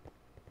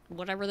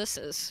 whatever this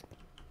is.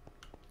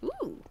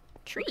 Ooh,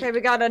 tree. Okay,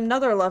 we got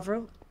another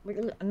lever.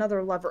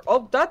 Another lever.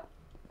 Oh,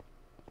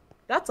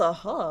 that's a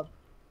hub.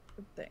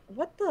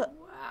 What the?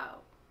 Wow.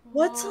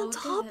 What's Whoa, on look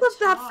at top the of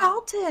that top.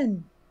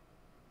 fountain?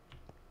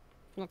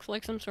 Looks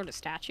like some sort of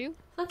statue.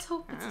 Let's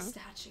hope it's a Oh.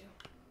 statue.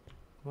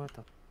 What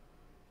the?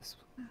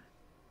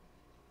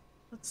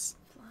 Let's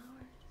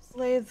Flowers.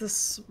 play the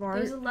smart.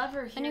 There's a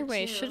lever here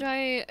Anyway,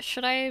 too.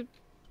 should I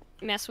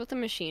mess with the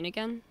machine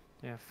again?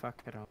 Yeah,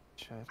 fuck it all.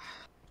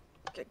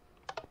 Shit.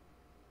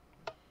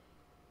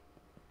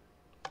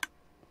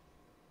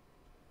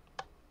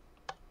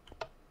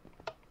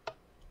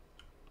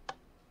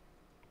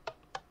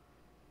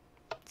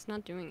 It's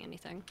not doing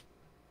anything.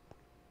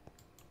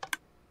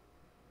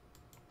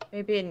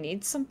 Maybe it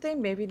needs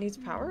something. Maybe it needs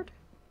powered.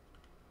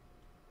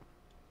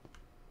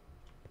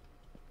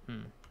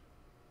 Hmm.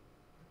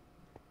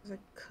 'Cause it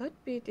could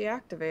be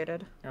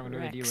deactivated. I'm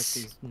gonna deal with Rex,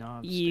 these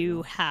knobs. You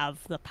too.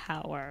 have the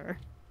power.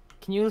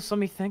 Can you just let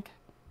me think?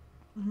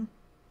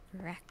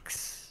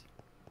 Rex.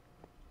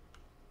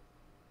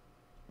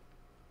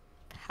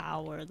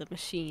 Power the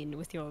machine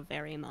with your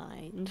very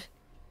mind.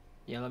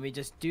 Yeah, let me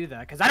just do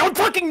that, because I don't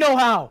fucking know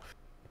how!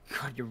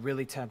 God, you're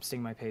really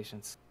testing my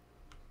patience.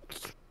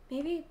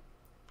 Maybe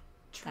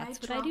try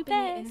That's what I do dropping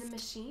it in the best.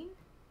 machine?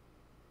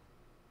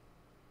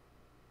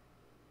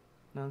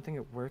 I don't think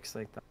it works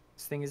like that.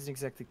 This thing isn't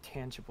exactly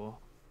tangible.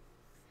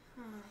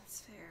 Oh,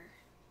 that's fair.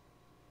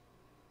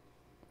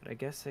 But I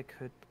guess I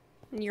could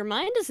Your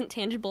mind isn't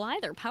tangible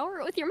either. Power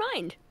it with your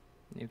mind.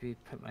 maybe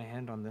put my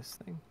hand on this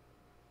thing.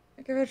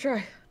 Give it a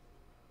try.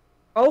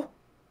 Oh,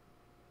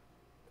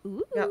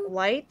 Ooh. got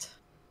light.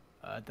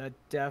 That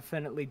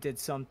definitely did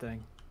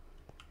something.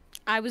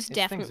 I was This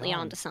thing's definitely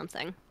on. onto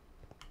something.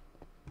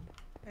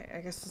 Okay,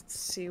 I guess let's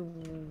see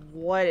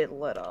what it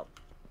lit up.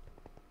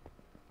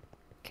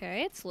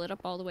 Okay, it's lit up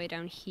all the way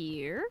down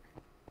here.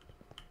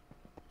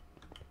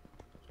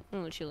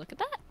 Oh, would you look at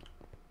that?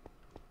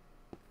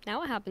 Now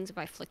what happens if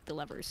I flick the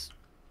levers?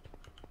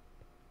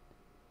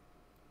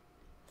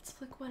 Let's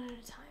flick one at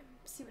a time.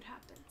 See what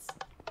happens.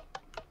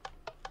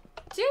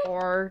 Two.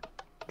 Or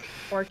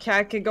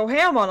Cat could go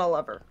ham on a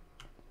lever.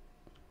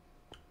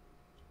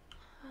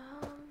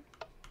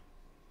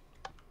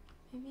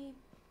 Maybe.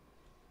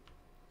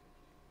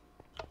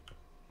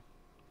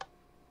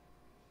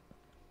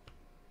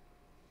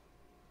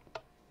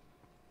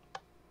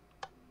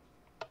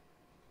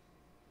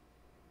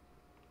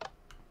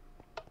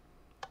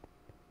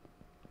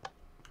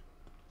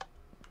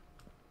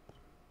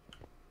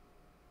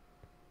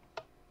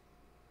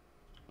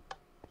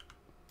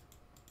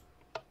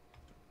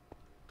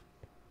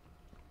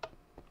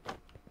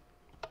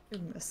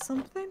 Did I miss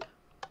something?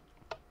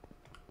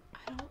 I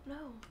don't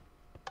know.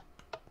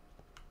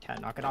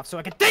 Cat, knock it off so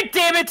I can think,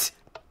 damn it!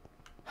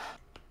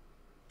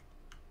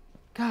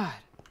 God.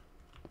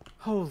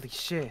 Holy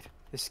shit.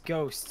 This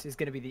ghost is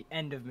gonna be the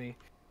end of me.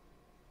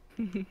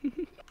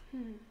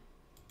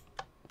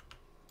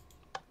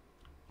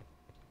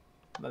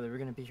 Mother, we're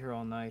gonna be here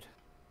all night.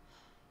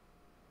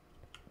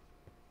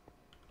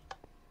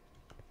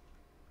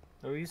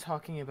 What were you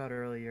talking about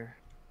earlier?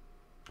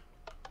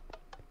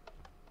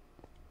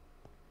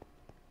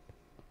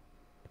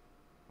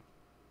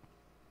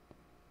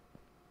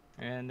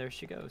 And there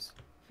she goes.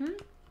 Were you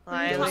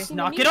Lily. talking Just to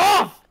knock me? it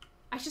off!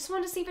 I just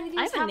wanted to see if anything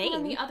I was have a happening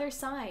on name. the other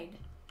side.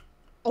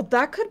 Oh,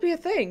 that could be a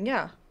thing,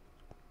 yeah.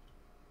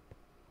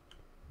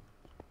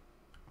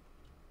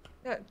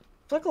 Yeah,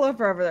 flick a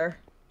lever over there.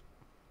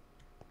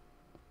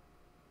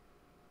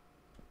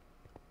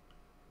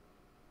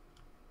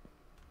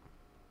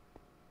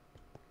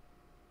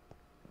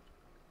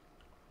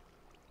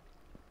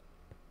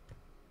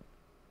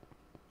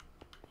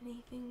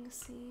 Anything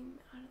seem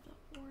out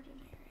of the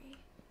ordinary?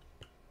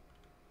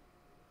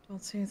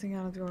 Don't see anything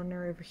out of the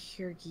ordinary over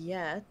here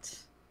yet.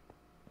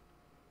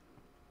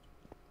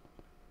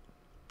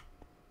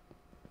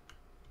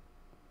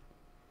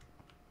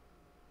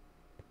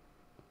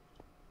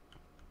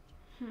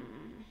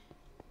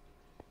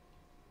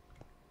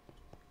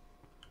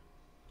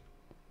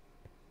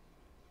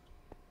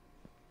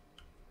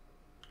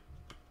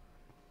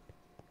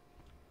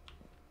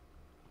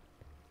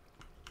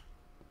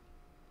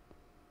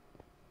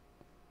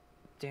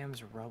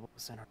 Dam's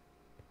rubbles in our...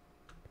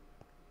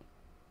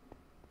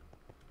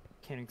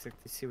 Can't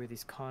exactly see where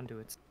these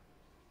conduits...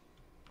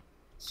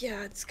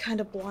 Yeah, it's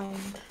kind of blind.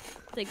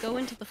 They go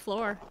into the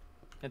floor.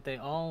 That they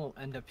all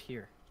end up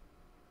here.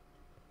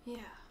 Yeah.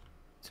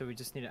 So we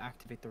just need to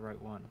activate the right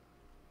one.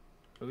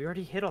 But we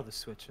already hit all the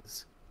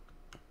switches.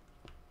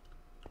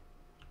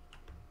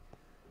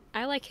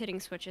 I like hitting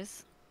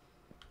switches.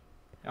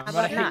 I'm How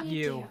gonna about hit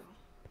you.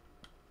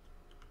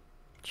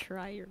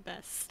 Try your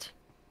best.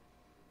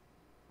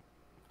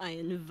 I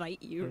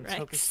invite you, Let's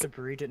hope Rex. it's the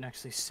burrito didn't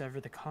actually sever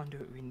the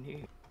conduit we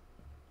need.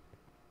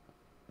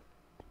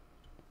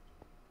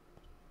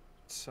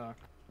 Suck.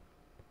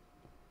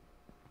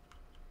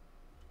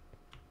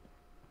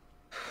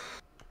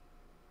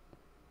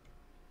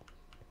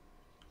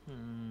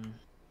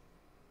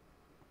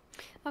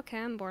 Okay,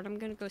 I'm bored. I'm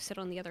gonna go sit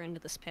on the other end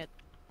of this pit.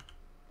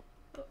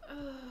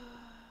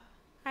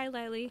 Hi,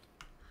 Lily.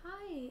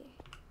 Hi.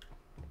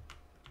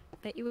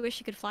 Bet you wish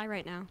you could fly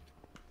right now.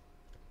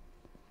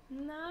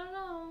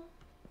 No.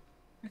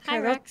 Hi,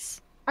 that-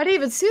 Rex. I didn't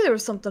even see there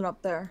was something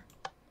up there.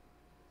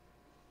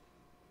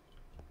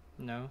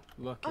 No,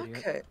 look, idiot.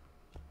 Okay.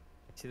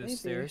 See those maybe.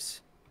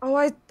 stairs? Oh,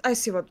 I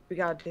see what we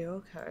gotta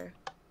do. Okay.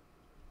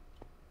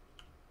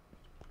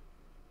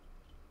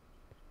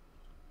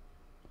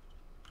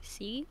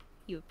 See?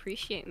 You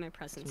appreciate my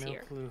presence No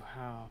here. clue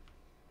how.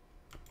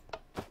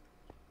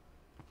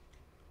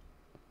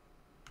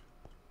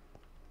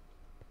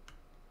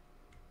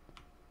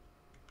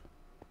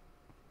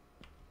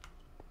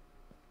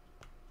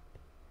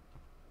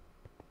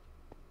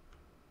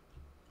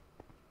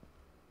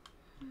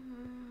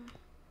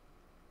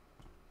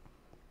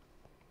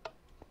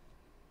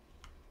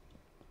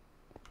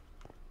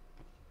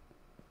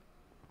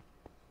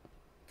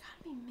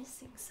 Gotta be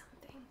missing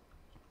something.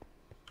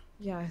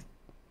 Yeah.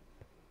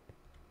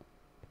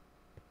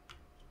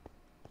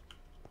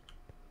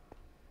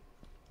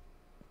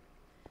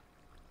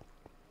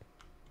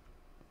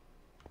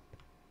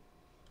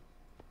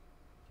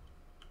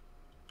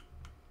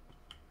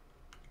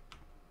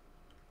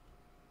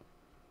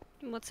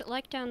 What's it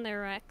like down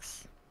there,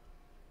 Rex?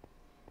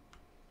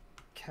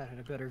 Cat had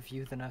a better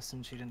view than us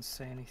and she didn't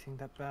say anything,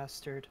 that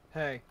bastard.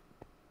 Hey.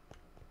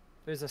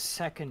 There's a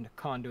second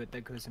conduit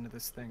that goes into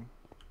this thing.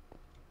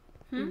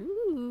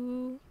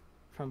 Ooh.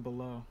 From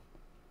below.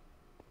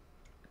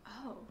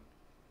 Oh.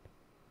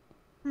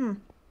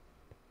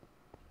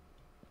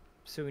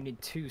 So we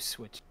need 2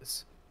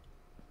 switches.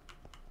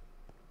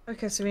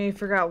 Okay, so we need to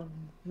figure out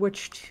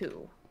which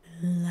two.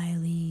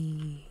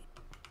 Lily.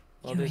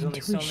 Well, there's only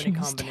so many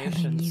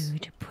combinations. Telling you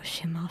to push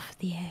him off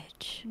the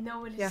edge.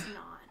 No, it is Yeah.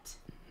 not.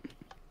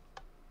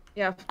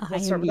 Yeah, I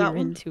let's start am with that your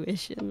one.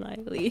 intuition,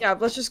 Lily. Yeah,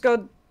 let's just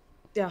go.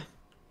 Yeah.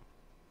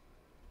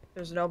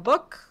 There's no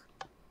book.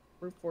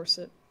 Brute force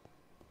it.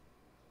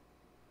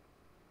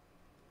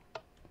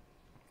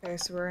 Okay,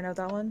 so we're in at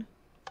that one.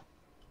 I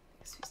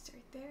guess we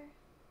start there.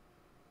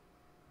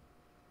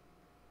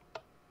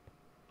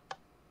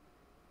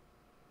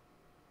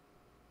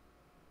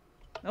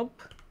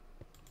 Nope.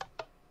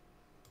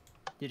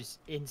 You just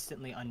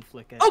instantly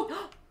unflick it.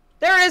 Oh!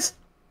 There it is!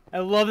 I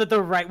love that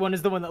the right one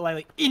is the one that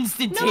like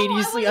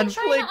instantaneously no, I wasn't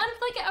trying to unflicked.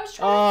 unflick it. I was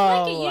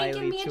trying to flick it.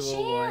 You didn't give Lily, me a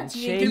 201. chance.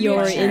 You Shake didn't give me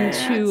Your a chance.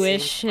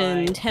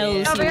 intuition Fine, tells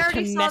yeah. No, we you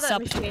already to saw mess that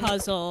up the machine.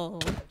 puzzle.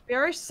 We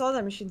already saw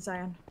that machine,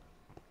 Cyan.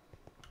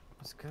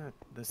 That's good.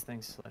 This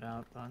thing slid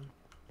out then.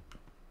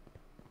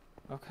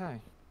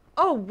 Okay.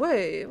 Oh,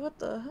 wait. What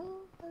the hell?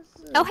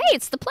 Is it? Oh, hey,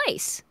 it's the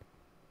place.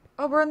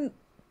 Oh,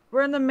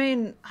 we're in the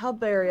main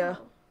hub area.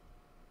 Oh,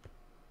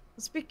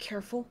 Let's be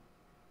careful.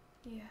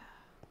 yeah.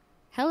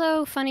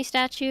 Hello, funny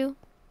statue.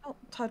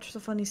 Don't touch the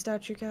funny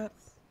statue cat.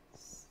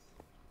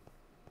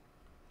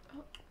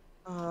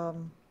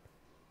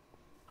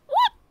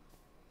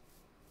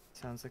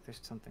 Sounds like there's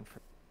something for.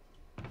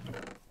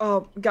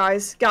 Oh,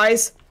 guys,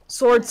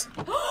 swords.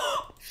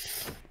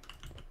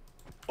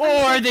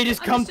 Or they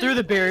just come through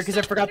the barrier because I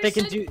understood, forgot they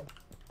can do. understood.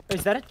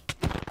 Is that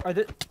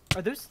a?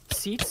 Are those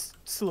seats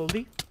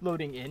slowly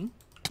loading in?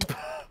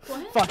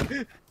 What? Fuck.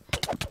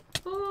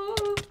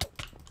 Ooh.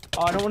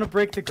 Oh, I don't want to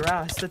break the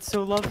grass. That's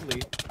so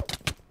lovely.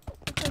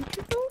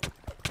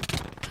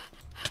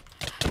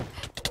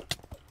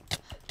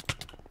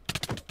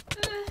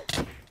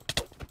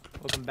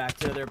 Welcome back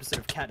to another episode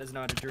of Cat Doesn't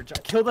Know How to Do Her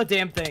Job. Kill the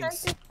damn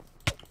things.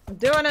 I'm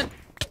doing it.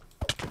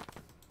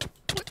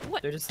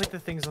 What? They're just like the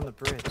things on the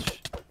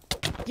bridge.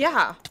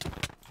 Yeah.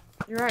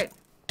 You're right.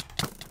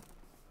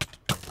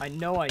 I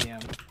know I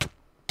am.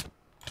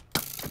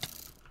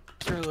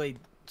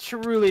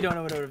 Truly don't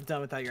know what I would have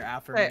done without your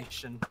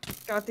affirmation.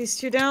 Got these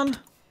two down.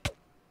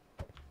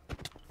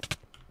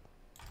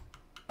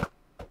 Got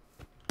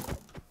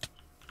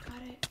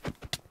it.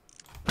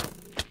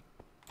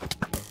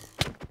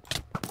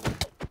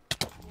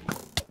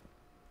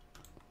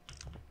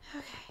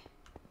 Okay.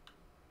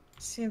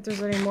 See if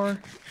there's any more.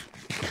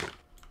 What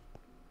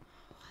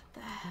the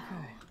hell?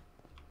 Okay.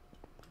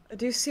 I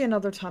do see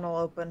another tunnel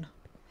open.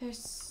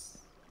 There's.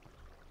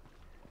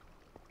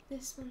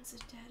 This one's a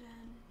dead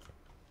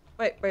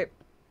end. Wait.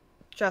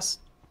 Jess.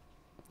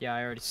 Yeah,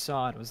 I already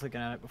saw it. I was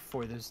looking at it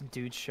before those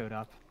dudes showed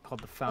up. Called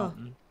the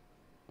Fountain.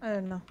 I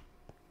didn't know.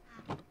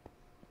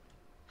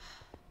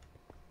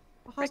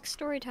 Rick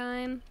story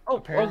time. Oh,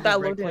 Apparently, that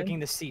right loaded. clicking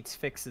the seats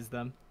fixes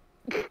them.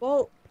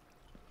 Well,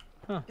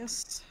 Huh.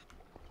 yes.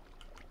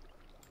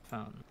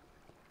 Fountain.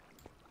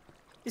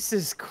 This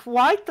is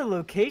quite the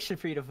location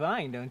for you to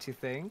find, don't you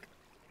think?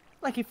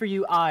 Lucky for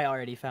you, I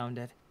already found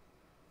it.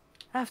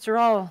 After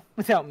all,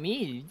 without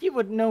me, you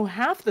wouldn't know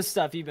half the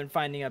stuff you've been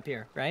finding up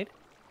here, right?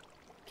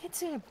 Can't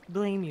say I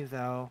blame you,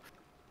 though.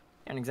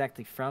 You're not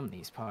exactly from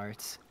these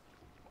parts.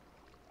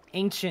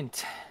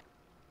 Ancient.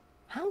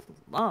 How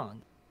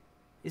long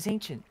is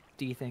ancient,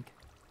 do you think?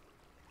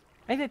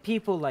 I bet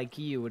people like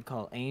you would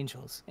call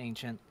angels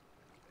ancient.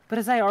 But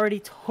as I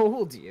already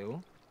told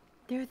you,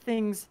 there are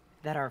things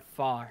that are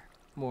far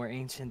more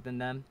ancient than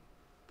them.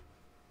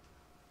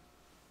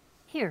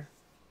 Here,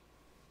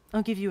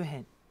 I'll give you a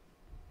hint.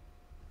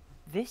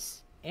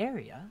 This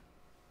area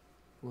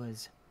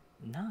was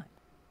not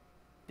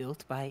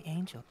built by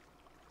angels.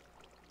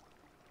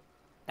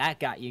 That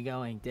got you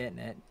going, didn't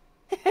it?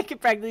 I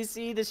could practically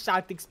see the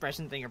shocked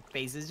expressions on your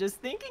faces just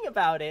thinking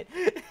about it.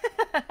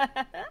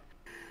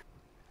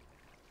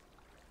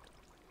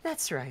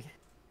 That's right.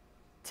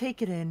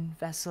 Take it in,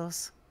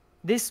 vessels.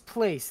 This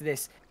place,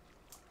 this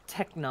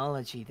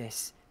technology,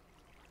 this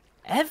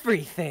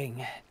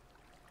everything.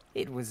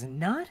 It was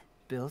not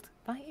built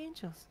by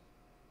angels.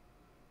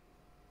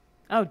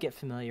 I would get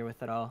familiar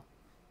with it all.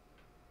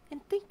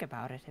 And think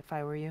about it if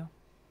I were you.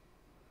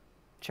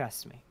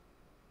 Trust me.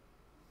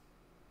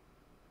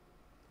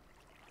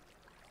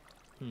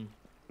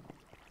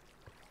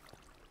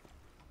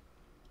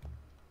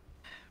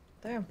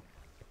 Damn.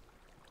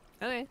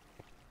 Okay.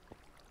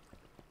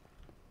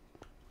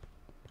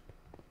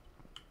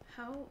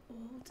 How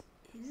old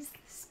is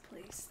this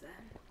place then?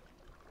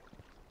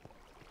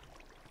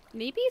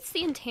 Maybe it's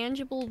the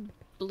intangible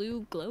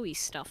blue glowy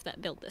stuff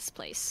that built this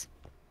place.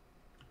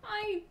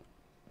 I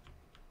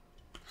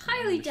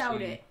highly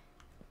doubt it.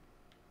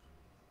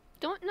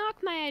 Don't knock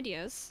my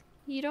ideas.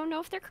 You don't know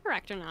if they're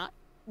correct or not.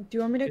 Do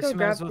you want me to Guess go you might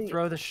grab as well the...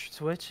 throw the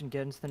switch and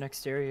get into the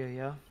next area,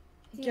 yeah?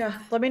 Yeah,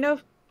 let me know.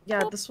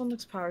 Yeah, this one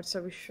looks powered,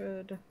 so we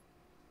should... Do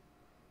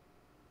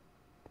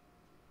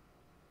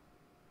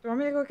you want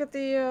me to go get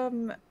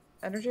the,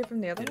 energy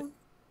from the other one?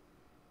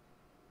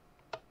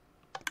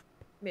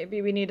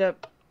 Maybe we need to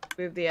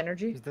move the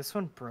energy. Is this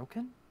one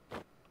broken?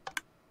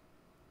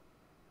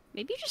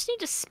 Maybe you just need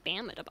to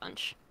spam it a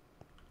bunch.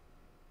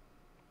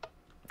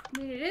 I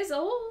mean, it is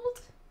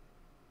old.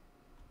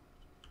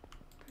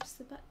 Press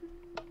the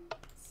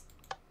buttons.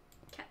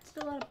 Cat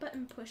did a lot of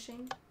button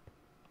pushing.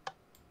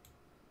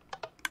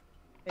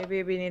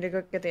 Maybe we need to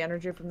go get the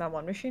energy from that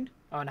one machine?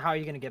 Oh, and how are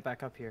you gonna get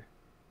back up here?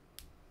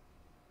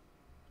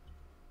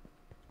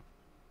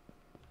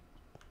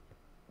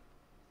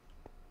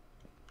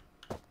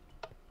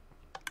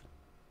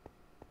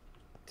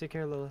 Take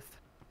care, Lilith.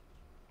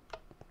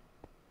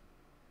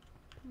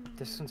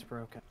 This one's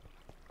broken.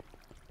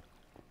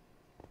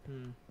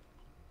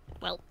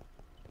 Well,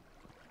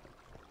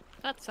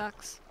 that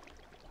sucks.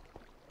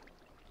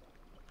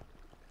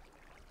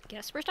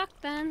 Guess we're stuck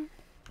then.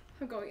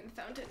 I'm going in the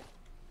fountain.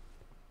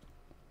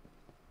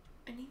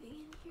 Anything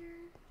in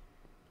here?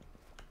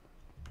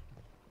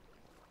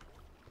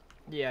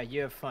 Yeah,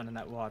 you have fun in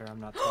that water. I'm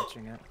not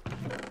touching it.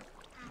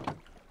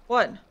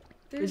 What?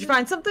 Did you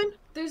find something?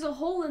 There's a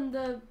hole in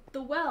the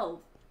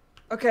well.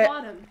 Okay.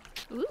 Bottom.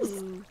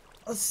 Ooh.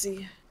 Let's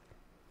see.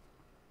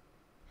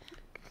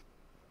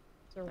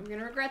 I'm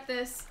gonna regret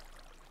this,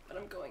 but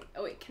I'm going.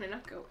 Oh wait, can I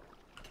not go?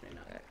 Can I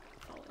not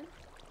fall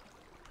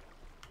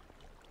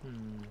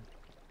in?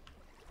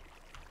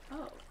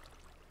 Oh.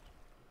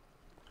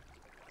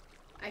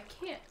 I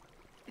can't.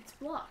 It's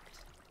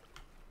blocked.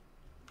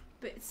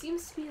 But it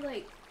seems to be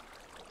like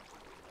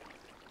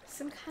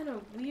some kind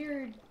of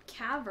weird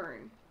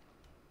cavern.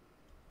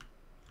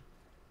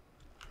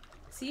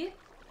 See it?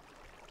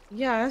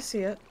 Yeah, I see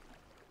it.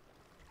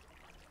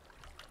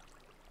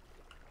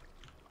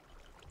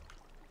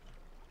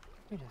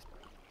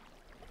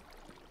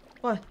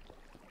 What?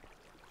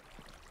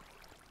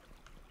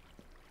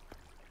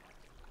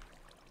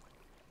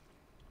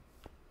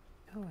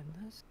 Oh,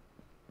 and this.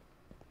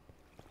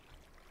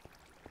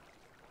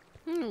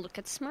 Look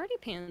at Smarty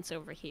Pants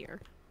over here.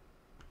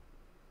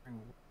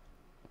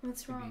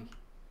 What's wrong?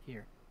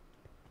 Here.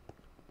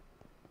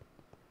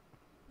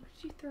 What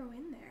did you throw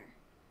in there?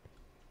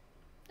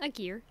 A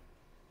gear.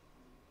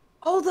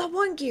 Oh, that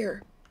one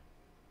gear!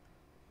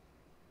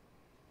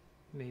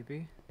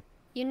 Maybe.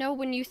 You know,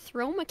 when you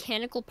throw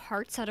mechanical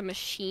parts at a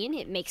machine,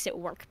 it makes it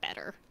work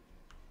better.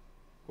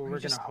 Well, we're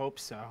gonna hope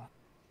so.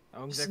 I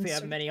don't exactly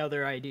have many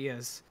other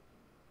ideas.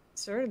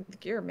 Sir, the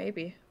gear,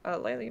 maybe.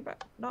 Layla, you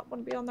might not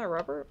want to be on that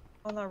rubber?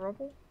 On that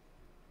rubble?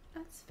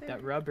 That's fair.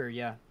 That rubber,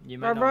 yeah. You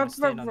might not want to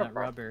stand on that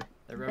rubber.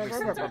 That rubber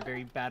seems like a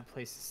very bad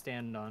place to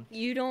stand on.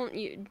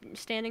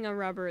 Standing on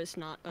rubber is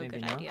not a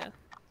good idea.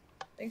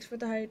 Thanks for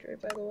the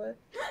hydrate, by the way.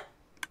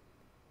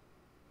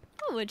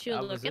 Oh, would you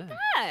look at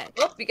that?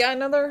 Oh, we got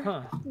another.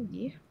 Huh.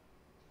 Yeah.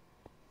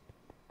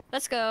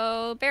 Let's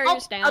go.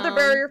 Barriers down. Other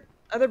barrier.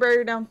 Other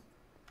barrier down.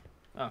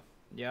 Oh,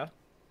 yeah?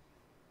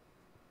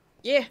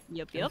 Yep,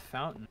 And yep.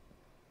 fountain.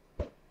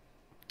 Oh.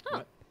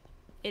 What?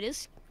 It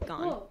is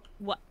gone. Whoa.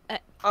 What?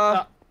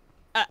 Got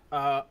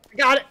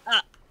it.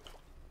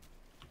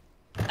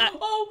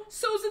 Oh,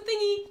 so's a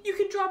thingy! You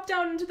can drop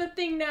down into the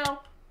thing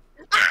now.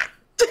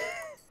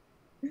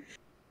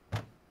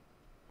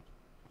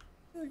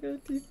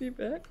 got TP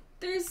back.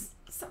 There's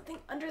something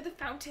under the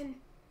fountain.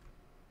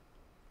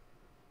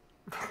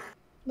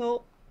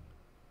 Nope.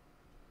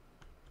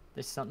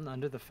 There's something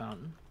under the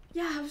fountain.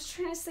 Yeah, I was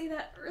trying to say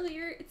that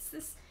earlier. It's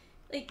this,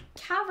 like,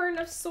 cavern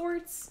of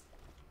sorts.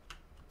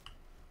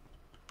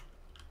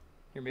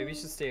 Here, maybe you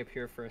should stay up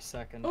here for a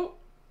second. Oh.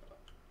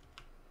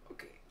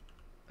 Okay.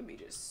 Let me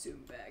just zoom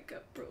back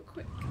up real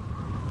quick.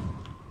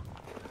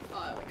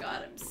 Oh my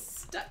god, I'm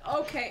stuck.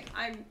 Okay,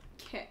 I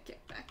can't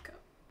get back up.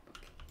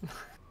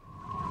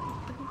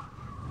 Okay.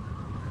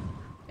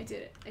 I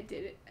did it. I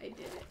did it. I did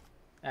it.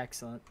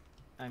 Excellent.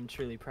 I'm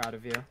truly proud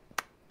of you.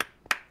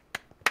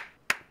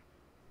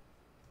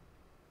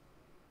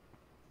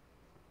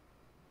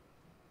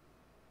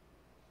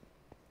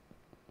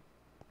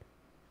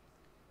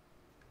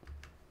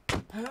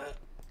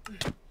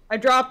 I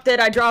dropped it.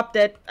 I dropped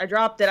it. I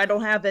dropped it. I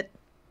don't have it.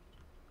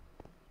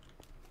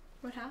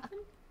 What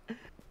happened?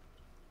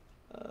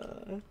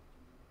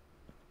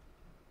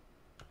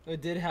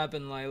 It did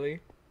happen,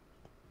 Lily.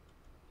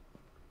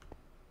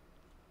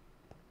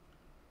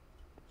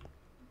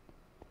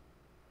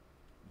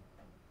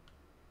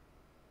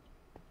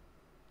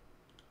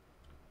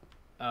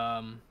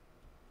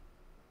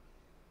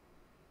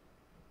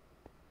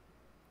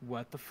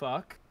 What the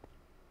fuck?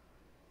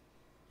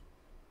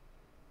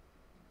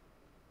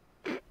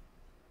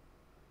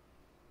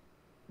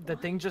 The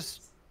thing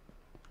just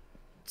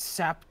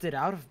sapped it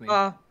out of me.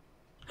 Oh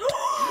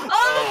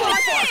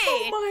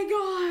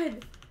my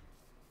god!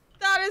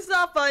 That is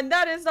not fun.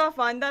 That is not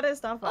fun. That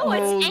is not fun. Oh,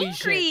 it's Holy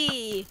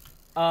angry! shit.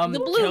 The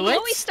blue kill it?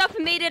 glowy stuff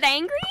made it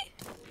angry?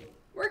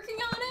 Working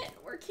on it.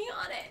 Working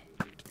on it.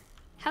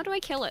 How do I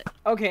kill it?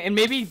 Okay, and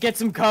maybe get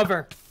some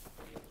cover.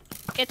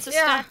 It's a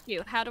Yeah.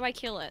 statue. How do I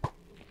kill it?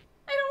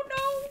 I don't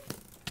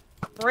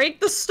know. Break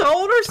the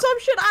stone or some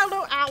shit? I don't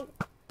know. Ow.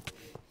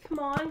 Come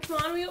on, come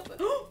on. We open.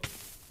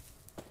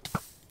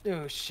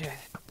 Oh shit.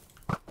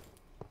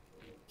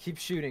 Keep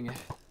shooting it.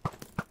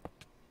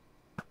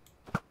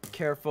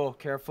 Careful,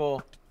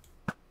 careful.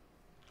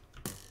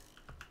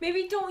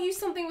 Maybe don't use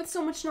something with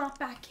so much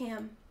knockback,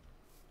 Cam.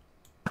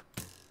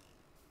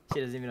 She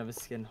doesn't even have a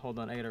skin. Hold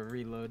on, I gotta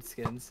reload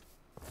skins.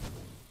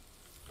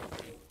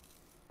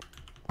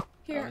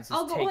 Here, it's just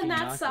I'll go on taking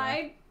that knockback.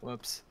 side.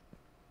 Whoops.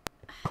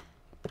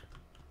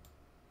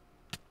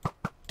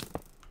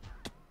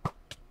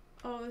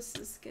 Oh, this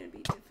is gonna be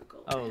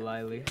difficult. Oh, I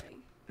have a Lily.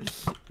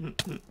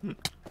 feeling.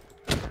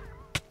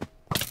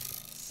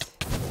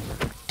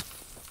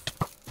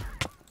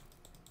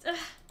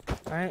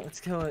 Alright, let's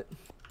kill it.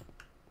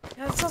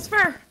 Yeah, that sounds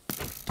fair.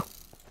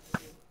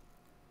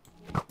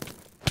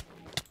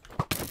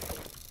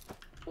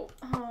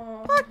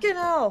 Oh, Fucking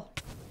hell.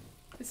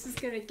 this is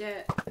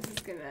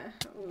gonna.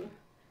 Ooh.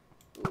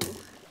 Ooh.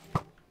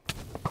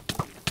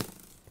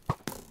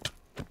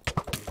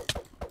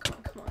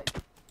 Come on.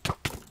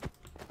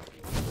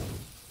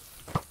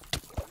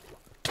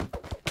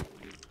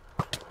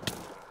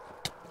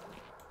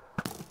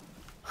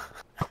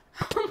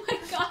 Oh my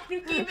god, who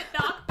gave it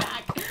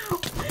knockback?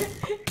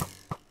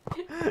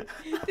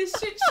 This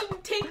shit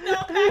shouldn't take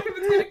knockback if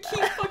it's gonna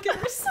keep fucking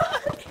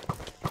respawning.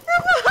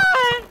 Come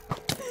on.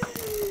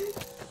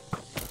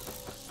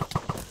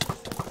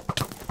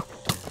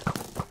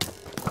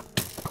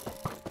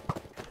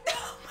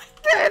 Oh my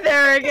god.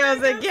 There it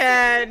goes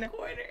again.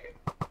 Corner.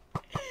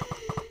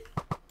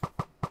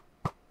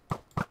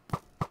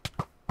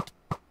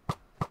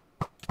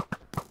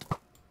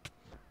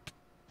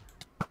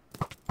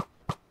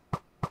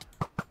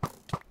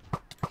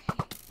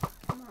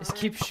 Just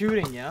keep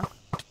shooting, yeah?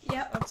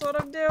 Yep. That's what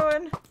I'm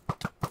doing.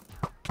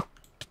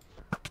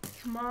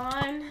 Come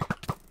on.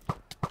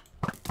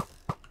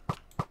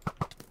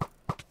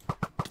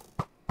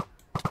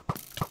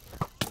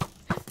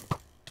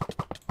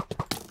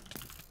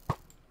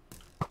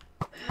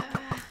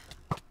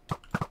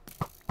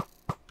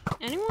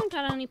 Anyone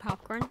got any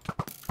popcorn?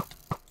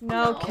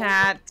 No, No.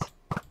 cat.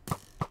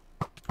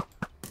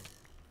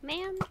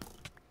 Man.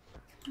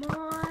 Come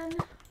on.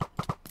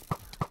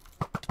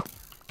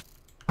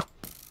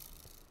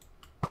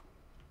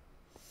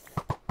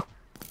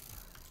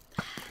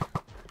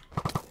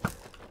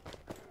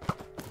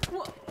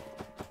 Wha-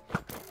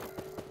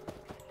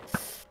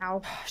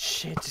 Ow.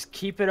 Shit, just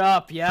keep it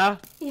up, yeah?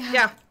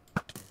 Yeah.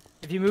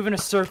 If you move in a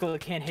circle,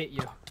 it can't hit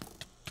you.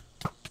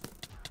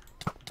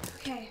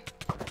 Okay.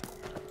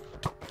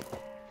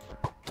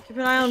 Keep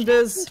an eye on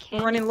Biz.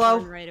 We're running low.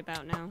 Right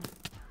about now.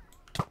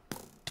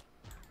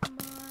 Come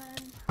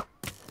on.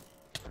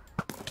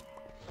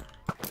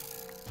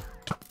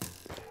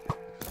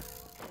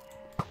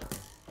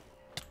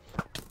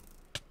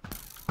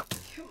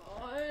 Come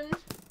on.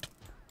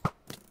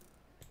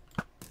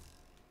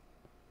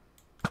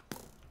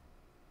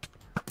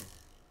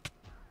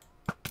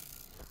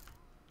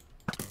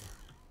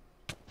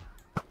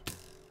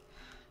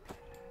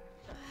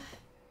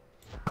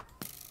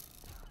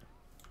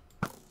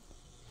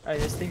 Alright,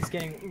 this thing's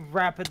getting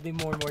rapidly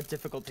more and more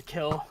difficult to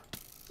kill.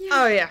 Yeah.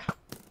 Oh, yeah.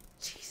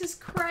 Jesus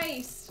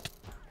Christ.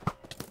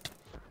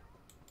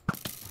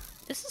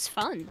 This is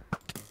fun.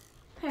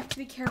 I have to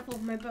be careful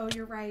with my bow,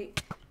 you're right.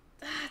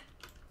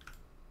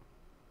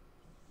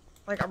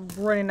 Like, I'm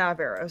running out of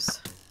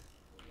arrows.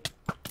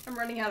 I'm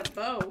running out of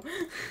bow.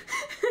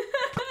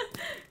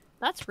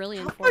 That's really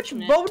How much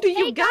unfortunate. bow do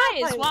you Hey got?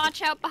 guys,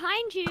 watch out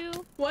behind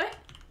you. What?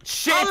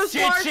 Shit, there's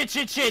shit, more. shit,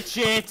 shit, shit,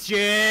 shit,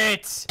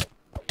 shit!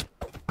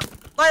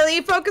 Lily,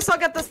 you focus, I'll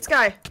get this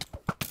guy.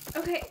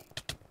 Okay.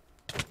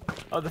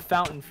 Oh, the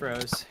fountain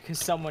froze, because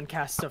someone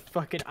cast a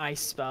fucking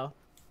ice spell.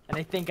 And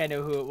I think I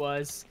know who it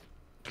was.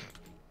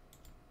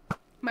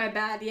 My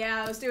bad.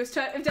 Yeah, it was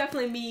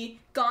definitely me.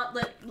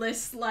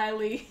 Gauntletless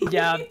Lily.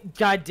 Yeah,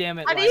 god damn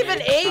it, I didn't even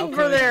Lily. How aim for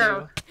could there.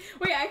 you?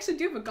 Wait, I actually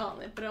do have a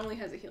gauntlet, but it only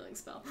has a healing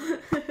spell.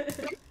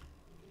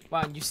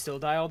 Wow, and you still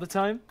die all the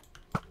time?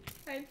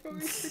 I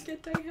always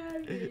forget I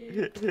have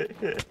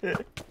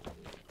it.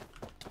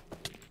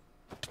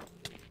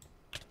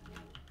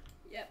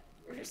 Yep,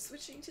 we're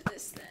switching to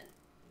this then.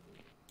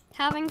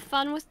 Having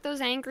fun with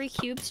those angry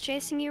cubes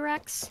chasing you,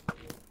 Rex?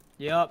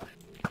 Yup.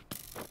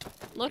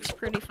 Looks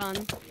pretty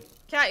fun.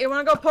 Cat, you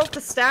wanna go poke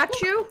the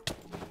statue?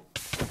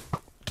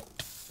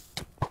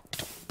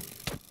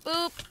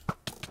 Boop.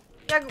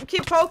 Yeah,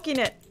 keep poking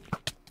it.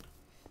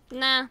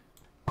 Nah.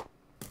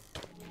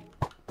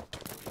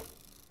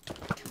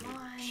 Come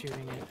on.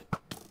 Shooting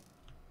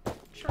it.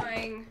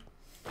 Trying.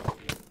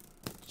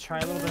 Try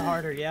a little bit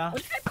harder, yeah?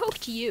 What if I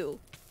poked you?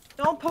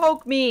 Don't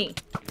poke me.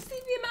 See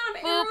the amount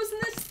of arrows in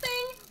this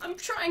thing? I'm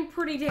trying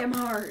pretty damn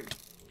hard.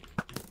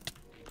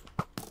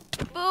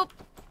 Boop.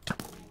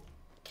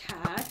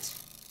 Cat.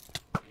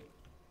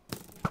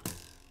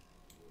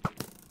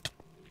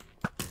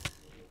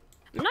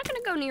 I'm not gonna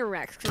go near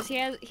Rex because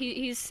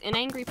he's an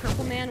angry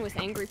purple man with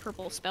angry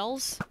purple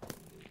spells.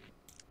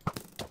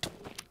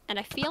 And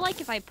I feel like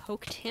if I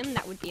poked him,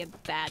 that would be a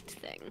bad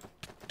thing.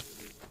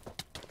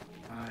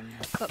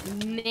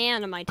 But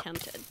man, am I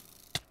tempted.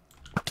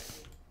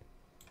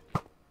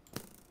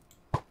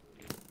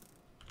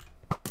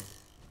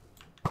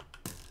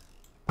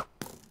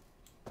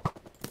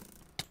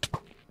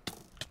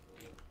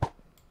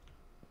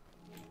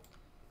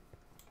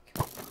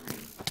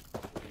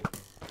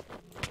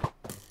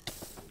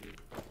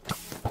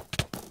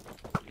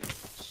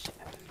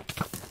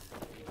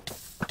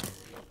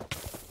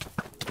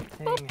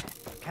 Thing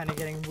kind of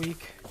getting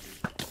weak.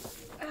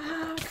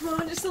 Come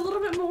on, just a little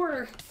bit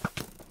more.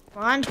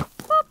 Come on.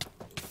 Boop.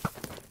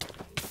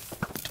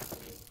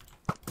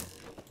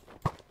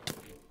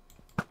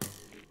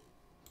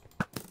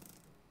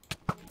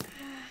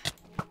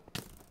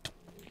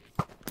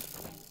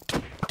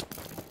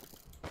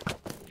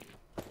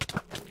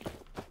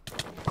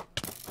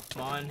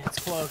 Come on, it's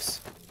close.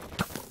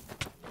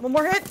 One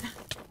more hit.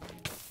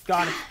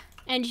 Got it.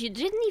 And you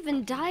didn't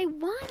even die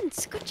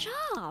once. Good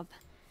job.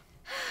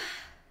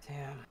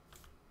 Damn.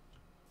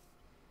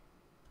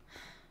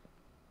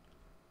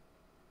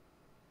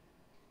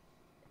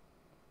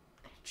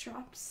 I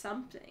dropped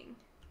something.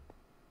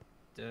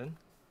 Dude.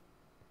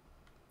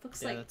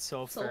 Looks Yeah, like that's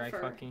sulfur. I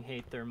sulfur. fucking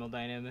hate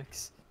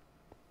thermodynamics.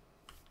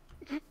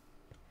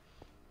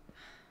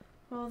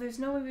 Well, there's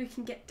no way we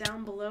can get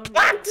down below now.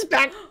 Ah, it's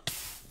back.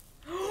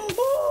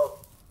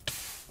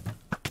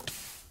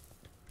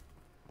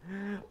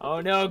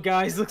 Oh no,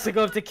 guys, looks like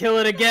I have to kill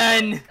it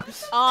again!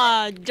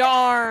 Ah,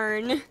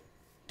 darn.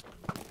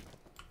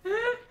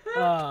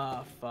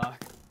 Oh,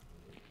 fuck.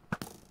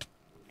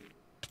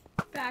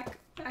 Back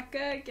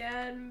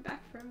again,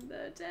 back from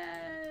the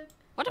dead.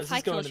 What Let's if I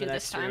just go killed into you the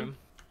this next time? room.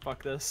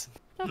 Fuck this.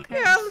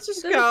 Okay. Yeah, let's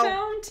just The go.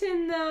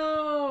 fountain,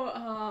 though.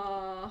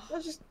 Oh.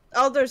 Let's just.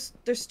 Oh, there's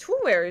 2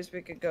 areas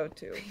we could go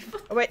to.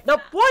 Oh wait,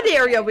 nope. 1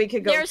 area we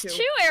could go There's to.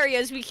 2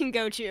 areas we can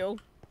go to.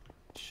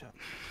 Shut.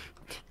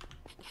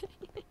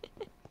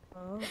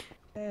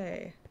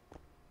 Okay.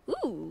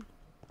 Ooh.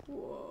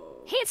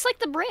 Whoa. Hey, it's like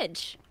the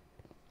bridge.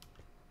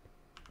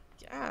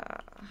 Yeah.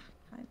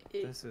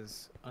 Kinda. This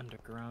is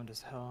underground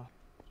as hell.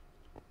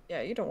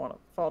 Yeah, you don't want to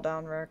fall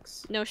down,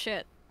 Rex. No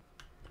shit.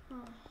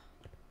 Oh.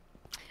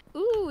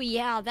 Ooh,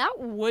 yeah, that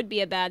would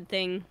be a bad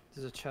thing.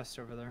 There's a chest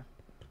over there.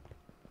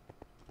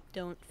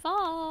 Don't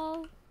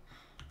fall.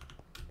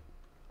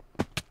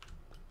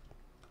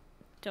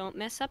 Don't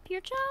mess up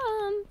your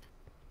jump.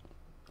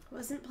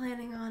 Wasn't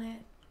planning on it.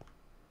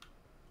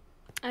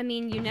 I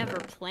mean, you never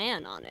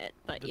plan on it,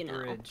 but The you know.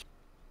 bridge.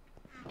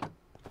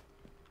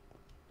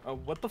 Oh,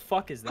 what the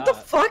fuck is that? What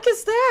the fuck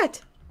is that?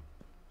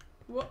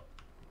 What?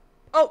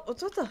 Oh, what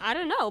the? I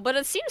don't know, but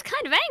it seems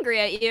kind of angry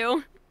at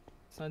you.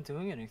 It's not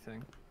doing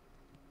anything.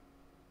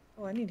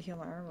 Oh, I need to heal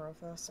my armor real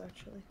fast,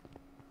 actually.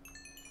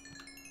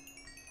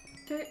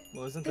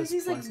 Wasn't There's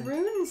this these like pleasant?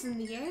 runes in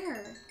the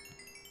air.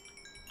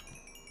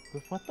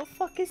 What the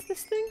fuck is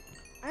this thing?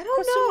 I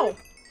don't know.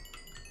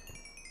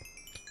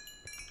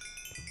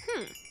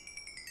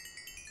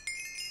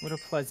 What a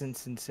pleasant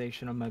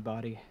sensation on my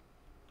body.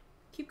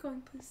 Keep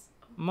going, please.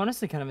 Oh, I'm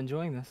honestly kind of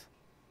enjoying this.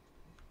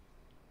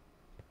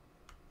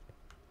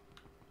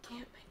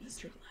 can't my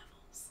Easter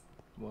levels.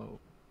 Whoa.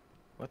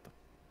 What the?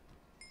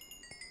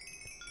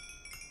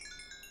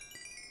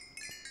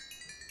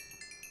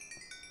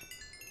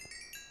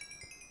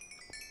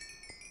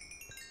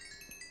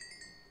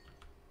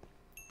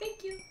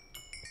 Thank you.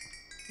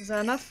 Is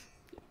that enough?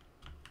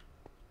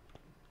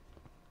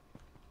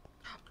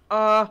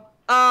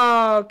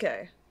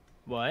 Okay.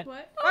 What?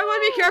 What? I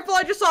want to be careful.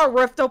 I just saw a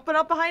rift open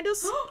up behind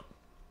us.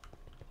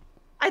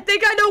 I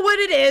think I know what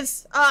it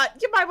is.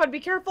 You might want to be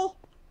careful.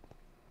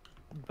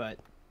 But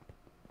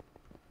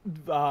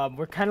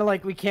we're kind of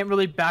like we can't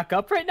really back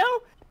up right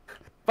now.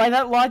 By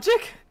that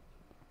logic.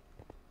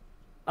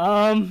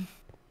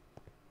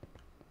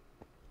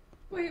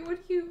 Wait,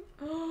 what do you?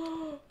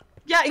 Oh.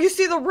 Yeah, you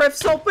see the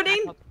rifts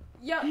opening?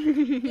 Yep.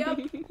 Yep.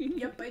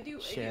 Yep. I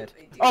do. Shit.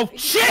 I do. Oh I do.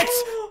 shit!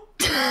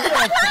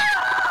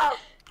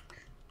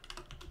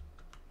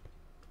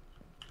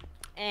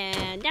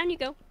 And down you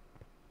go.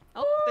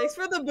 Thanks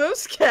for the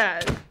boost,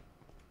 cat.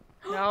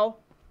 No.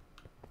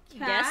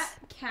 Cat. Yes.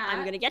 Cat.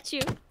 I'm gonna get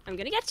you. I'm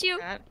gonna get you.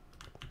 Cat.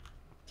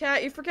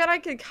 Cat, you forget I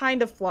can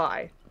kinda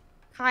fly.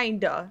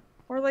 Kinda.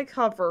 Or like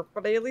hover,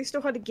 but I at least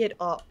know how to get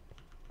up.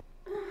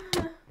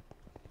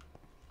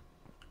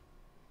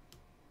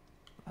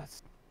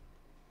 That's...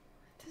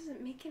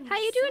 Doesn't make any How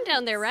you doing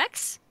down there, sense.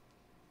 Rex?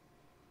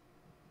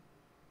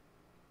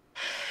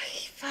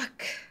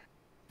 Fuck.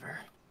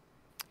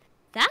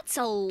 That's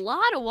a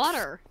lot of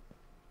water.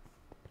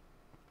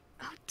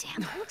 Oh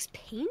damn, that looks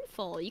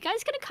painful. You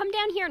guys gonna come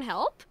down here and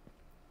help?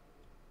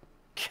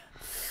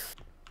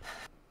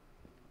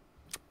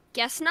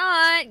 Guess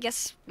not.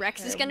 Guess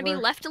Rex is gonna be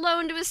left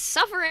alone to his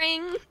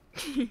suffering.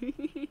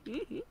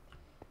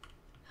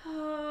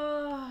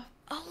 Oh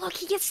look,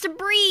 he gets to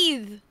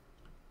breathe.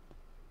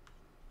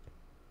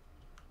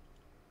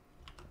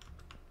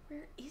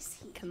 Where is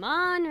he? Come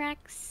on,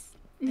 Rex.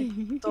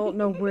 Don't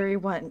know where he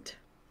went.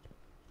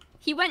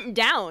 He went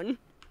down.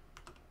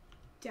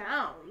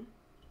 Down.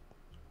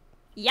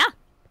 Yeah.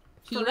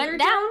 He Further went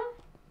down.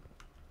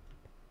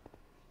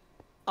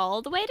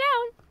 All the way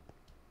down.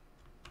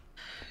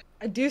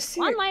 I do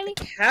see Come on, a Miley.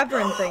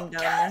 cavern thing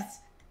down there.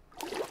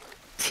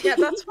 Yeah,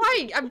 that's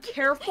why I'm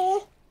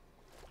careful.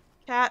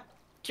 Cat.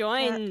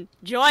 Join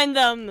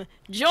them.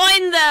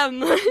 Join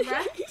them.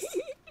 Rex?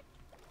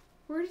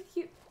 Where did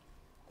you?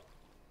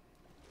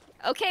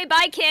 Okay,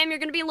 bye, Kim. You're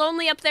gonna be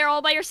lonely up there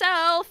all by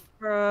yourself.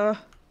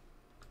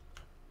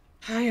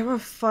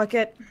 Fuck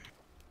it.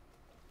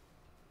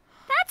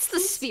 That's the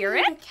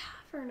spirit. The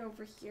cavern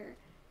over here.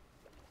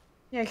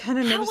 Yeah, I kind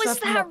of How noticed was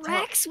from that, up top.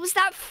 Rex? Was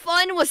that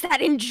fun? Was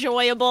that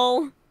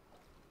enjoyable?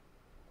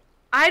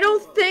 I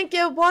don't think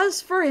it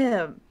was for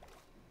him.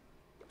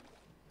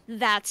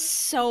 That's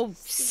so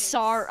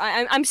sorry.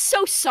 I'm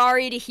so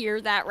sorry to hear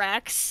that,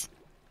 Rex.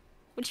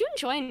 Would you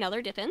enjoy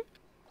another dip in?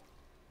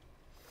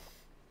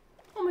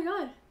 Oh my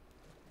god.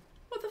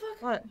 What the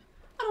fuck? What?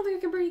 I don't think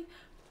I can breathe.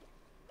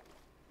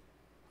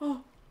 Oh,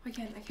 I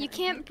can. You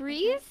can't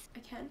breathe? I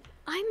can.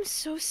 I'm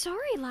so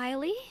sorry,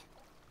 Lily.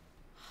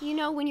 You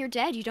know, when you're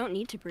dead, you don't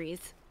need to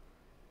breathe.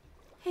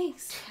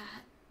 Thanks,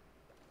 cat.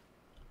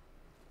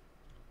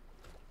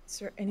 Is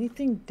there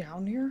anything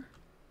down here?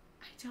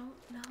 I don't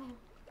know.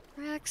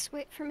 Rex,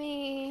 wait for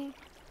me.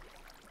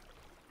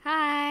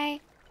 Hi.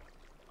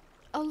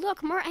 Oh,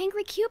 look, more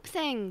angry cube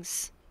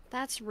things.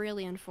 That's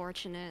really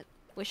unfortunate.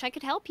 Wish I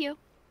could help you.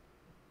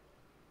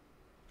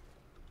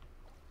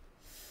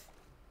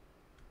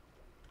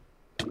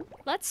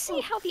 Let's see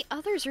how the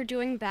others are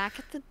doing back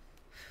at the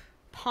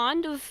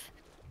pond of...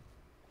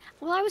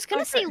 Well, I was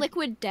gonna say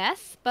liquid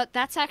death, but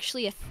that's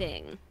actually a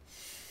thing.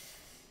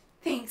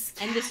 Thanks,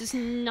 cat. And this is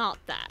not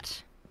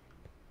that.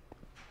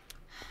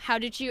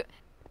 How'd you do?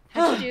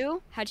 How'd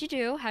you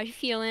do? How you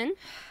feeling?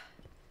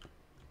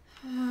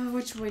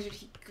 Which way did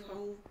he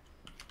go?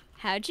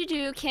 How'd you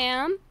do,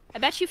 Cam? I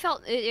bet you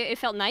felt it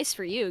felt nice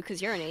for you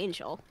because you're an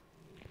angel.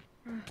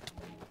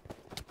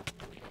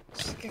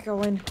 Just get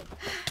going.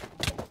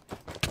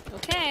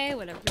 Okay,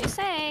 whatever you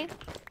say.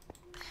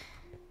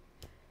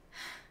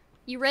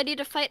 You ready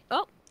to fight?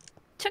 Oh,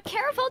 took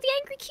care of all the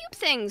angry cube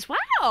things.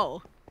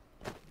 Wow.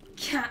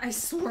 Cat, I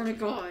swear to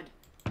God.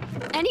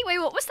 Anyway,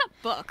 what was that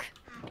book?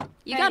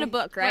 You got a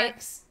book, right?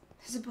 Rex,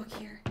 there's a book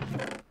here.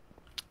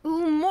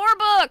 Ooh, more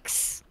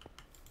books.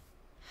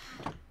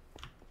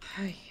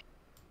 Hi.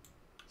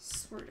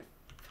 Swear to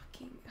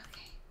fucking.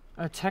 Okay.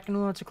 Our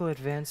technological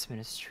advancement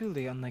is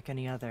truly unlike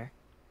any other.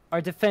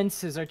 Our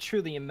defenses are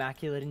truly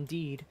immaculate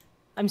indeed.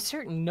 I'm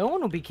certain no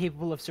one will be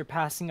capable of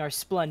surpassing our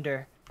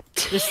splendor.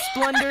 The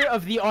splendor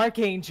of the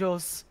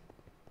archangels.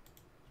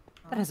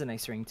 That has a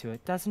nice ring to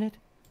it, doesn't it?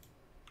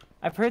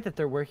 I've heard that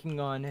they're working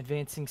on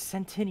advancing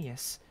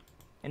Centinius,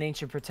 an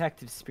ancient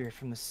protective spirit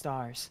from the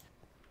stars.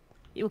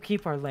 It will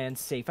keep our land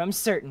safe, I'm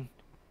certain.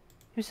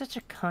 You're such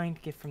a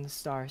kind gift from the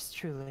stars,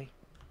 truly.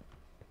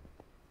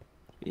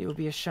 It will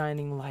be a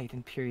shining light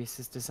in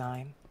Purius's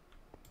design.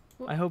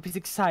 I hope he's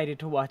excited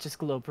to watch us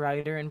glow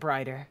brighter and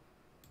brighter.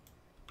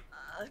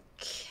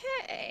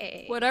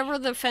 Okay. Whatever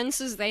the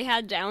fences they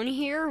had down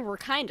here were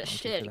kind of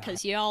Thank you shit for that.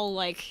 because y'all,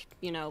 like,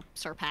 you know,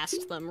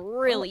 surpassed them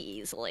really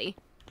easily.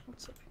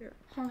 What's up here?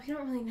 Oh, we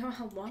don't really know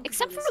how long.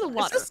 Except ago for the this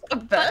water. Is this a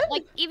bed? But,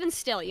 like, even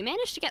still, you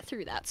managed to get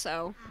through that,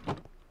 so...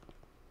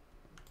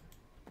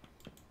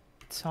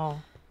 It's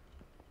all...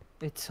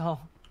 I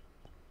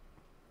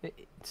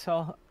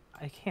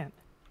can't.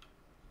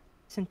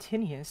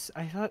 Centinius,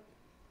 I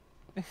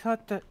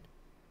thought that...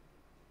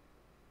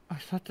 I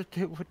thought that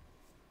they would...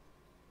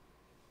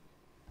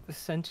 The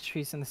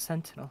sentries and the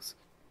sentinels.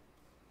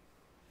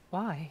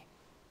 Why?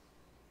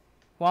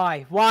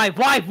 Why?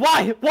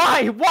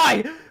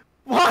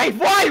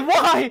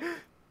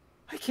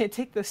 I can't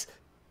take this.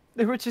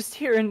 They were just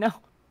here and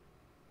now...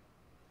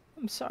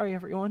 I'm sorry,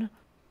 everyone.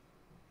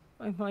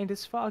 My mind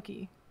is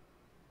foggy.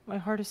 My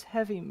heart is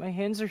heavy. My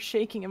hands are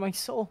shaking, and my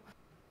soul...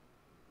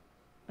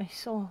 My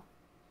soul...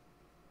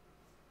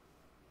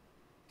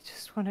 I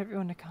just want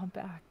everyone to come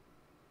back.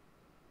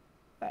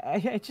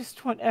 I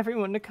just want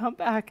everyone to come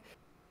back.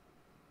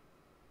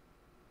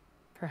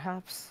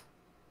 Perhaps...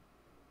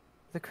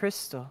 The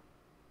crystal.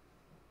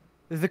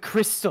 The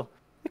crystal!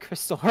 The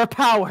crystal, her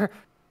power!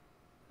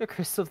 The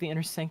crystal of the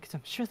inner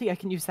sanctum. Surely I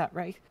can use that,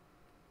 right?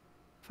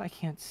 If I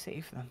can't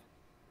save them,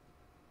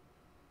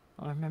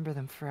 I'll remember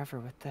them forever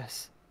with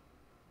this.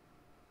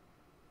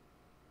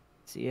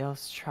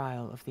 Ziel's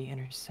trial of the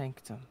inner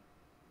sanctum.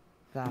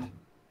 That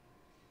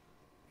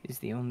is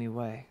the only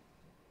way.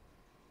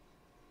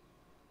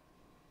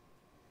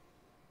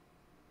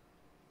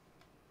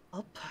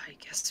 Well, I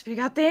guess we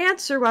got the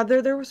answer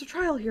whether there was a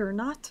trial here or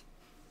not.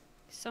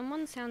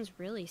 Someone sounds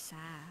really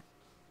sad.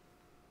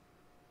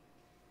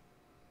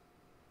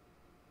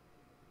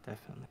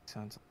 Definitely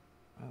sounds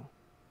like... Oh.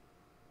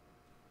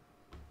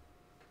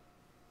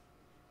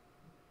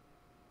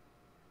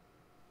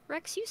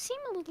 Rex, you seem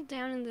a little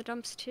down in the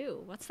dumps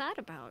too. What's that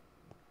about?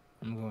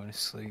 I'm going to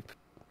sleep.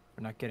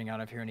 We're not getting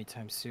out of here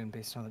anytime soon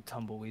based on the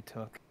tumble we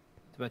took.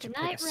 I bet you Good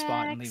pick night, a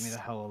spot and leave me Rex.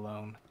 the hell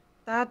alone.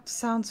 That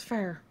sounds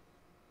fair.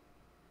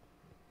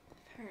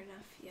 Fair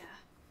enough, yeah.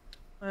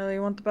 Well,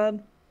 you want the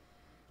bed?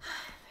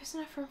 There's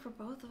enough room for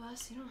both of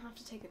us. You don't have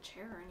to take a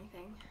chair or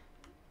anything.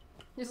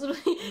 There's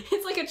literally,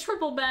 it's like a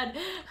triple bed.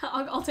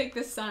 I'll take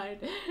this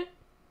side.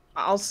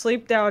 I'll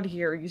sleep down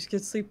here. You can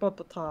sleep up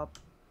the top.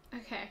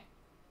 Okay.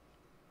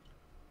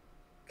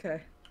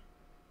 Okay.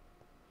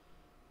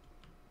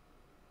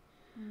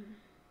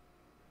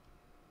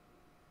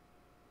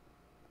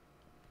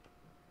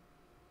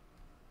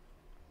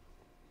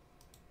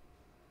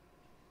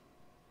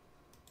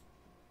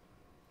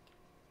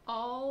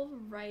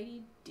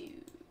 Alrighty, do.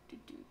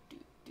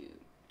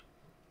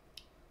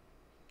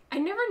 I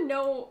never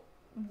know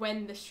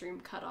when the stream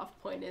cutoff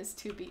point is,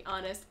 to be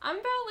honest. I'm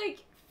about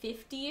like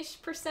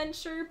 50-ish%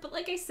 sure, but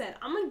like I said,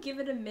 I'm gonna give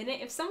it a minute.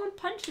 If someone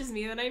punches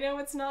me, then I know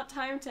it's not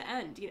time to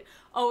end. You know?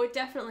 Oh, it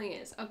definitely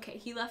is. Okay,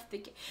 he left the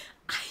game.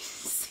 I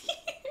see.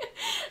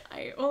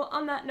 Alright, well,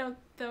 on that note,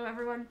 though,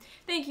 everyone,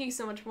 thank you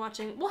so much for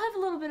watching. We'll have a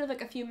little bit of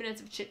like a few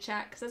minutes of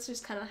chit-chat, because that's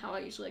just kind of how I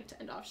usually like to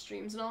end off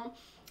streams and all.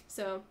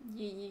 So,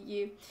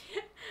 yeah.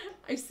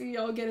 I see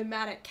y'all getting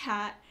mad at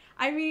Cat.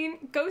 I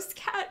mean, Ghost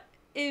Cat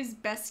is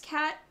best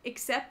cat,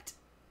 except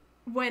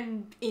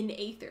when in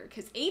Aether,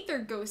 because Aether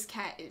Ghost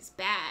Cat is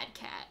bad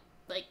cat.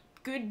 Like,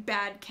 good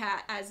bad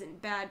cat, as in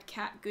bad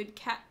cat, good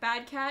cat,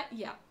 bad cat?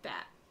 Yeah,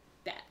 bad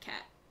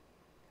cat.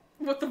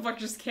 What the fuck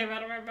just came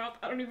out of my mouth?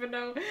 I don't even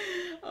know.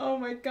 Oh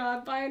my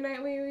god, bye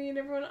Nightly and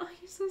everyone. Oh,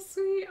 you're so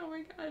sweet. Oh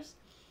my gosh.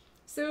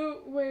 So,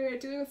 we're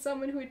dealing with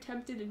someone who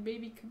attempted and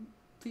maybe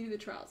completed the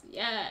trials.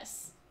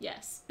 Yes,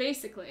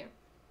 basically.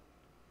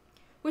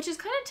 Which is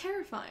kind of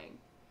terrifying.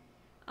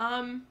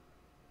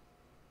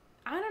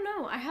 I don't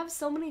know. I have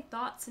so many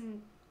thoughts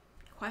and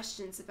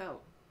questions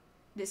about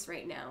this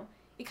right now.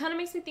 It kind of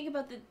makes me think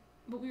about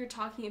what we were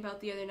talking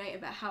about the other night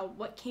about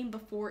what came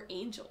before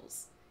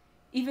angels.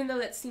 Even though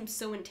that seems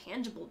so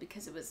intangible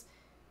because it was,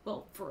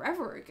 well,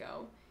 forever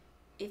ago,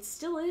 it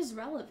still is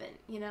relevant,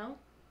 you know?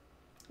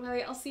 Well,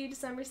 I'll see you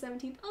December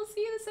 17th. I'll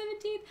see you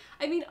the 17th.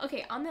 I mean,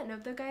 okay, on that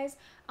note though, guys,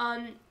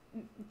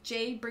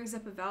 Jay brings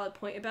up a valid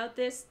point about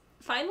this.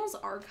 Finals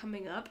are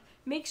coming up.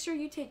 Make sure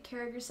you take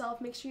care of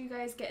yourself. Make sure you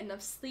guys get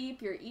enough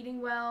sleep, you're eating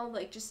well.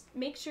 Like, just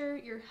make sure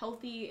you're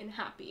healthy and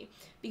happy,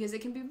 because it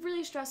can be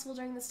really stressful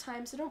during this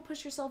time, so don't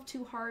push yourself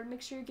too hard.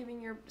 Make sure you're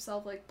giving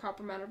yourself, like,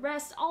 proper amount of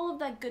rest, all of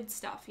that good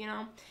stuff, you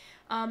know?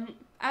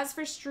 As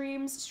for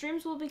streams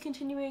will be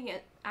continuing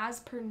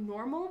as per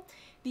normal.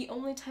 The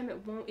only time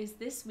it won't is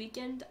this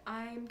weekend.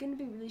 I'm gonna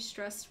be really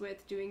stressed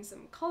with doing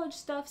some college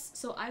stuffs,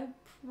 so I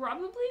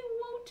probably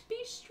won't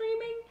be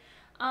streaming.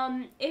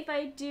 If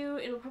I do,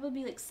 it'll probably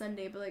be like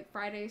Sunday, but like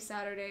Friday,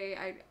 Saturday,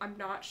 I'm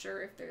not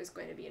sure if there's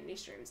going to be any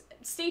streams.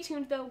 Stay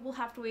tuned though, we'll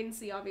have to wait and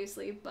see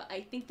obviously, but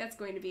I think that's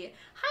going to be it.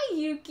 Hi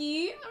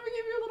Yuki! I'm gonna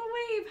give you a little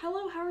wave!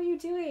 Hello, how are you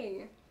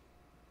doing?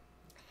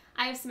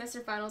 I have semester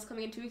finals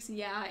coming in 2 weeks,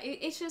 yeah,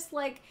 it's just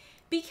like,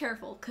 be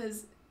careful,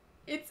 cause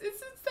it's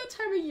that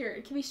time of year,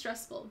 it can be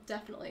stressful,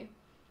 definitely.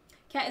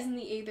 Cat is in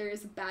the Aether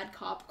is a bad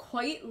cop,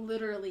 quite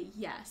literally,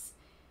 yes.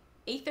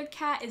 Aether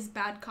Cat is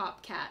bad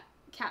cop cat.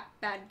 Cat,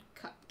 bad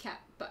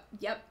cat, but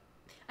yep.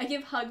 I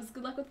give hugs.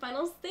 Good luck with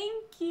finals.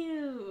 Thank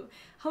you.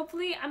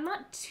 Hopefully, I'm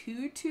not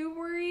too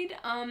worried.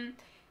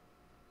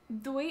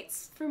 The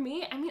waits for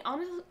me, I mean,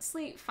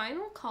 honestly,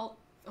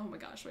 oh my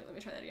gosh, wait, let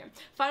me try that again.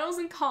 Finals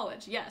in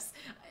college, yes.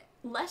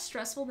 Less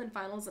stressful than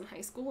finals in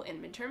high school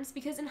and midterms,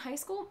 because in high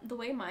school, the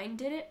way mine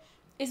did it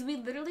is we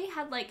literally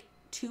had like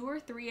 2 or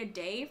 3 a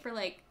day for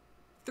like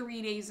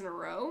 3 days in a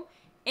row.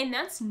 And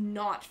that's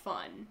not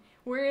fun.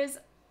 Whereas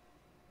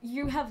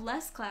you have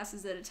less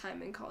classes at a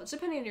time in college,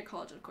 depending on your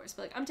college, of course.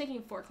 But like I'm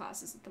taking 4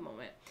 classes at the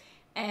moment,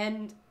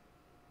 and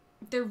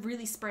they're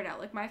really spread out.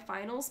 Like my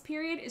finals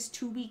period is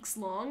 2 weeks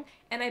long,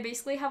 and I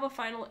basically have a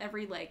final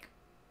every like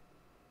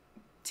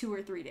 2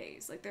 or 3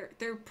 days. Like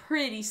they're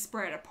pretty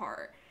spread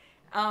apart,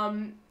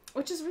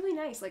 which is really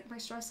nice. Like my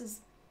stress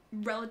is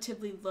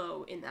relatively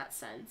low in that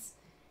sense.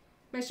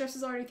 My stress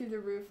is already through the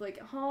roof. Like,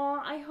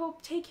 I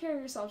hope, take care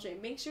of yourself, Jane.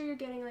 Make sure you're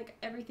getting like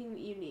everything that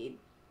you need.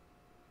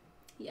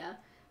 Yeah.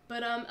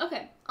 But,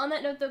 okay. On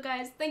that note, though,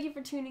 guys, thank you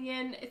for tuning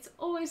in. It's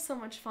always so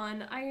much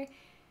fun. I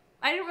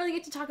didn't really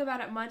get to talk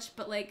about it much,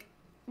 but, like,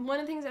 one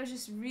of the things I was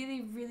just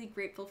really, really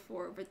grateful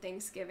for over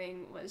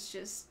Thanksgiving was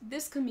just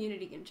this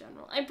community in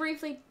general. I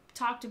briefly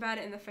talked about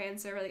it in the fan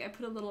server. Like, I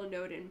put a little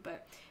note in,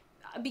 but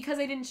because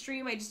I didn't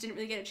stream, I just didn't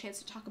really get a chance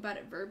to talk about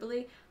it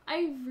verbally.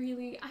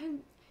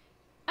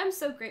 I'm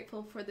so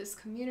grateful for this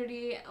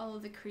community, all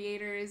of the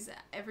creators,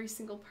 every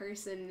single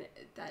person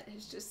that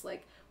is just,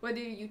 like, whether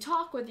you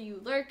talk, whether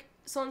you lurk,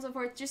 so on and so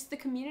forth, just the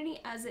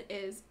community as it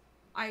is,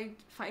 I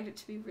find it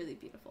to be really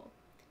beautiful.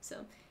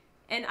 So,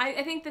 and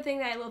I think the thing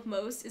that I love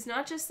most is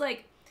not just,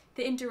 like,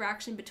 the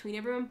interaction between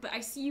everyone, but I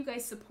see you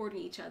guys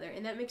supporting each other,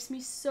 and that makes me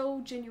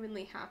so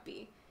genuinely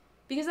happy.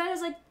 Because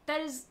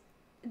that is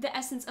the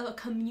essence of a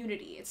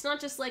community. It's not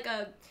just, like,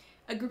 a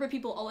group of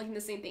people all liking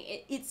the same thing.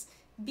 It's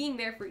being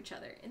there for each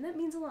other, and that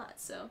means a lot.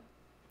 So,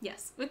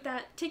 yes, with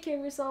that, take care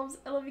of yourselves.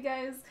 I love you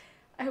guys.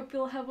 I hope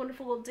you'll have a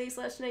wonderful little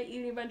day/night,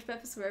 eating a bunch of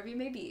breakfast wherever you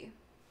may be.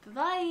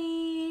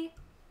 Bye-bye!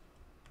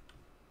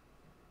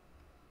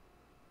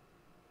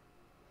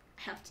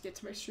 I have to get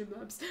to my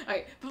Streamlabs.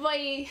 Alright,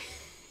 bye-bye!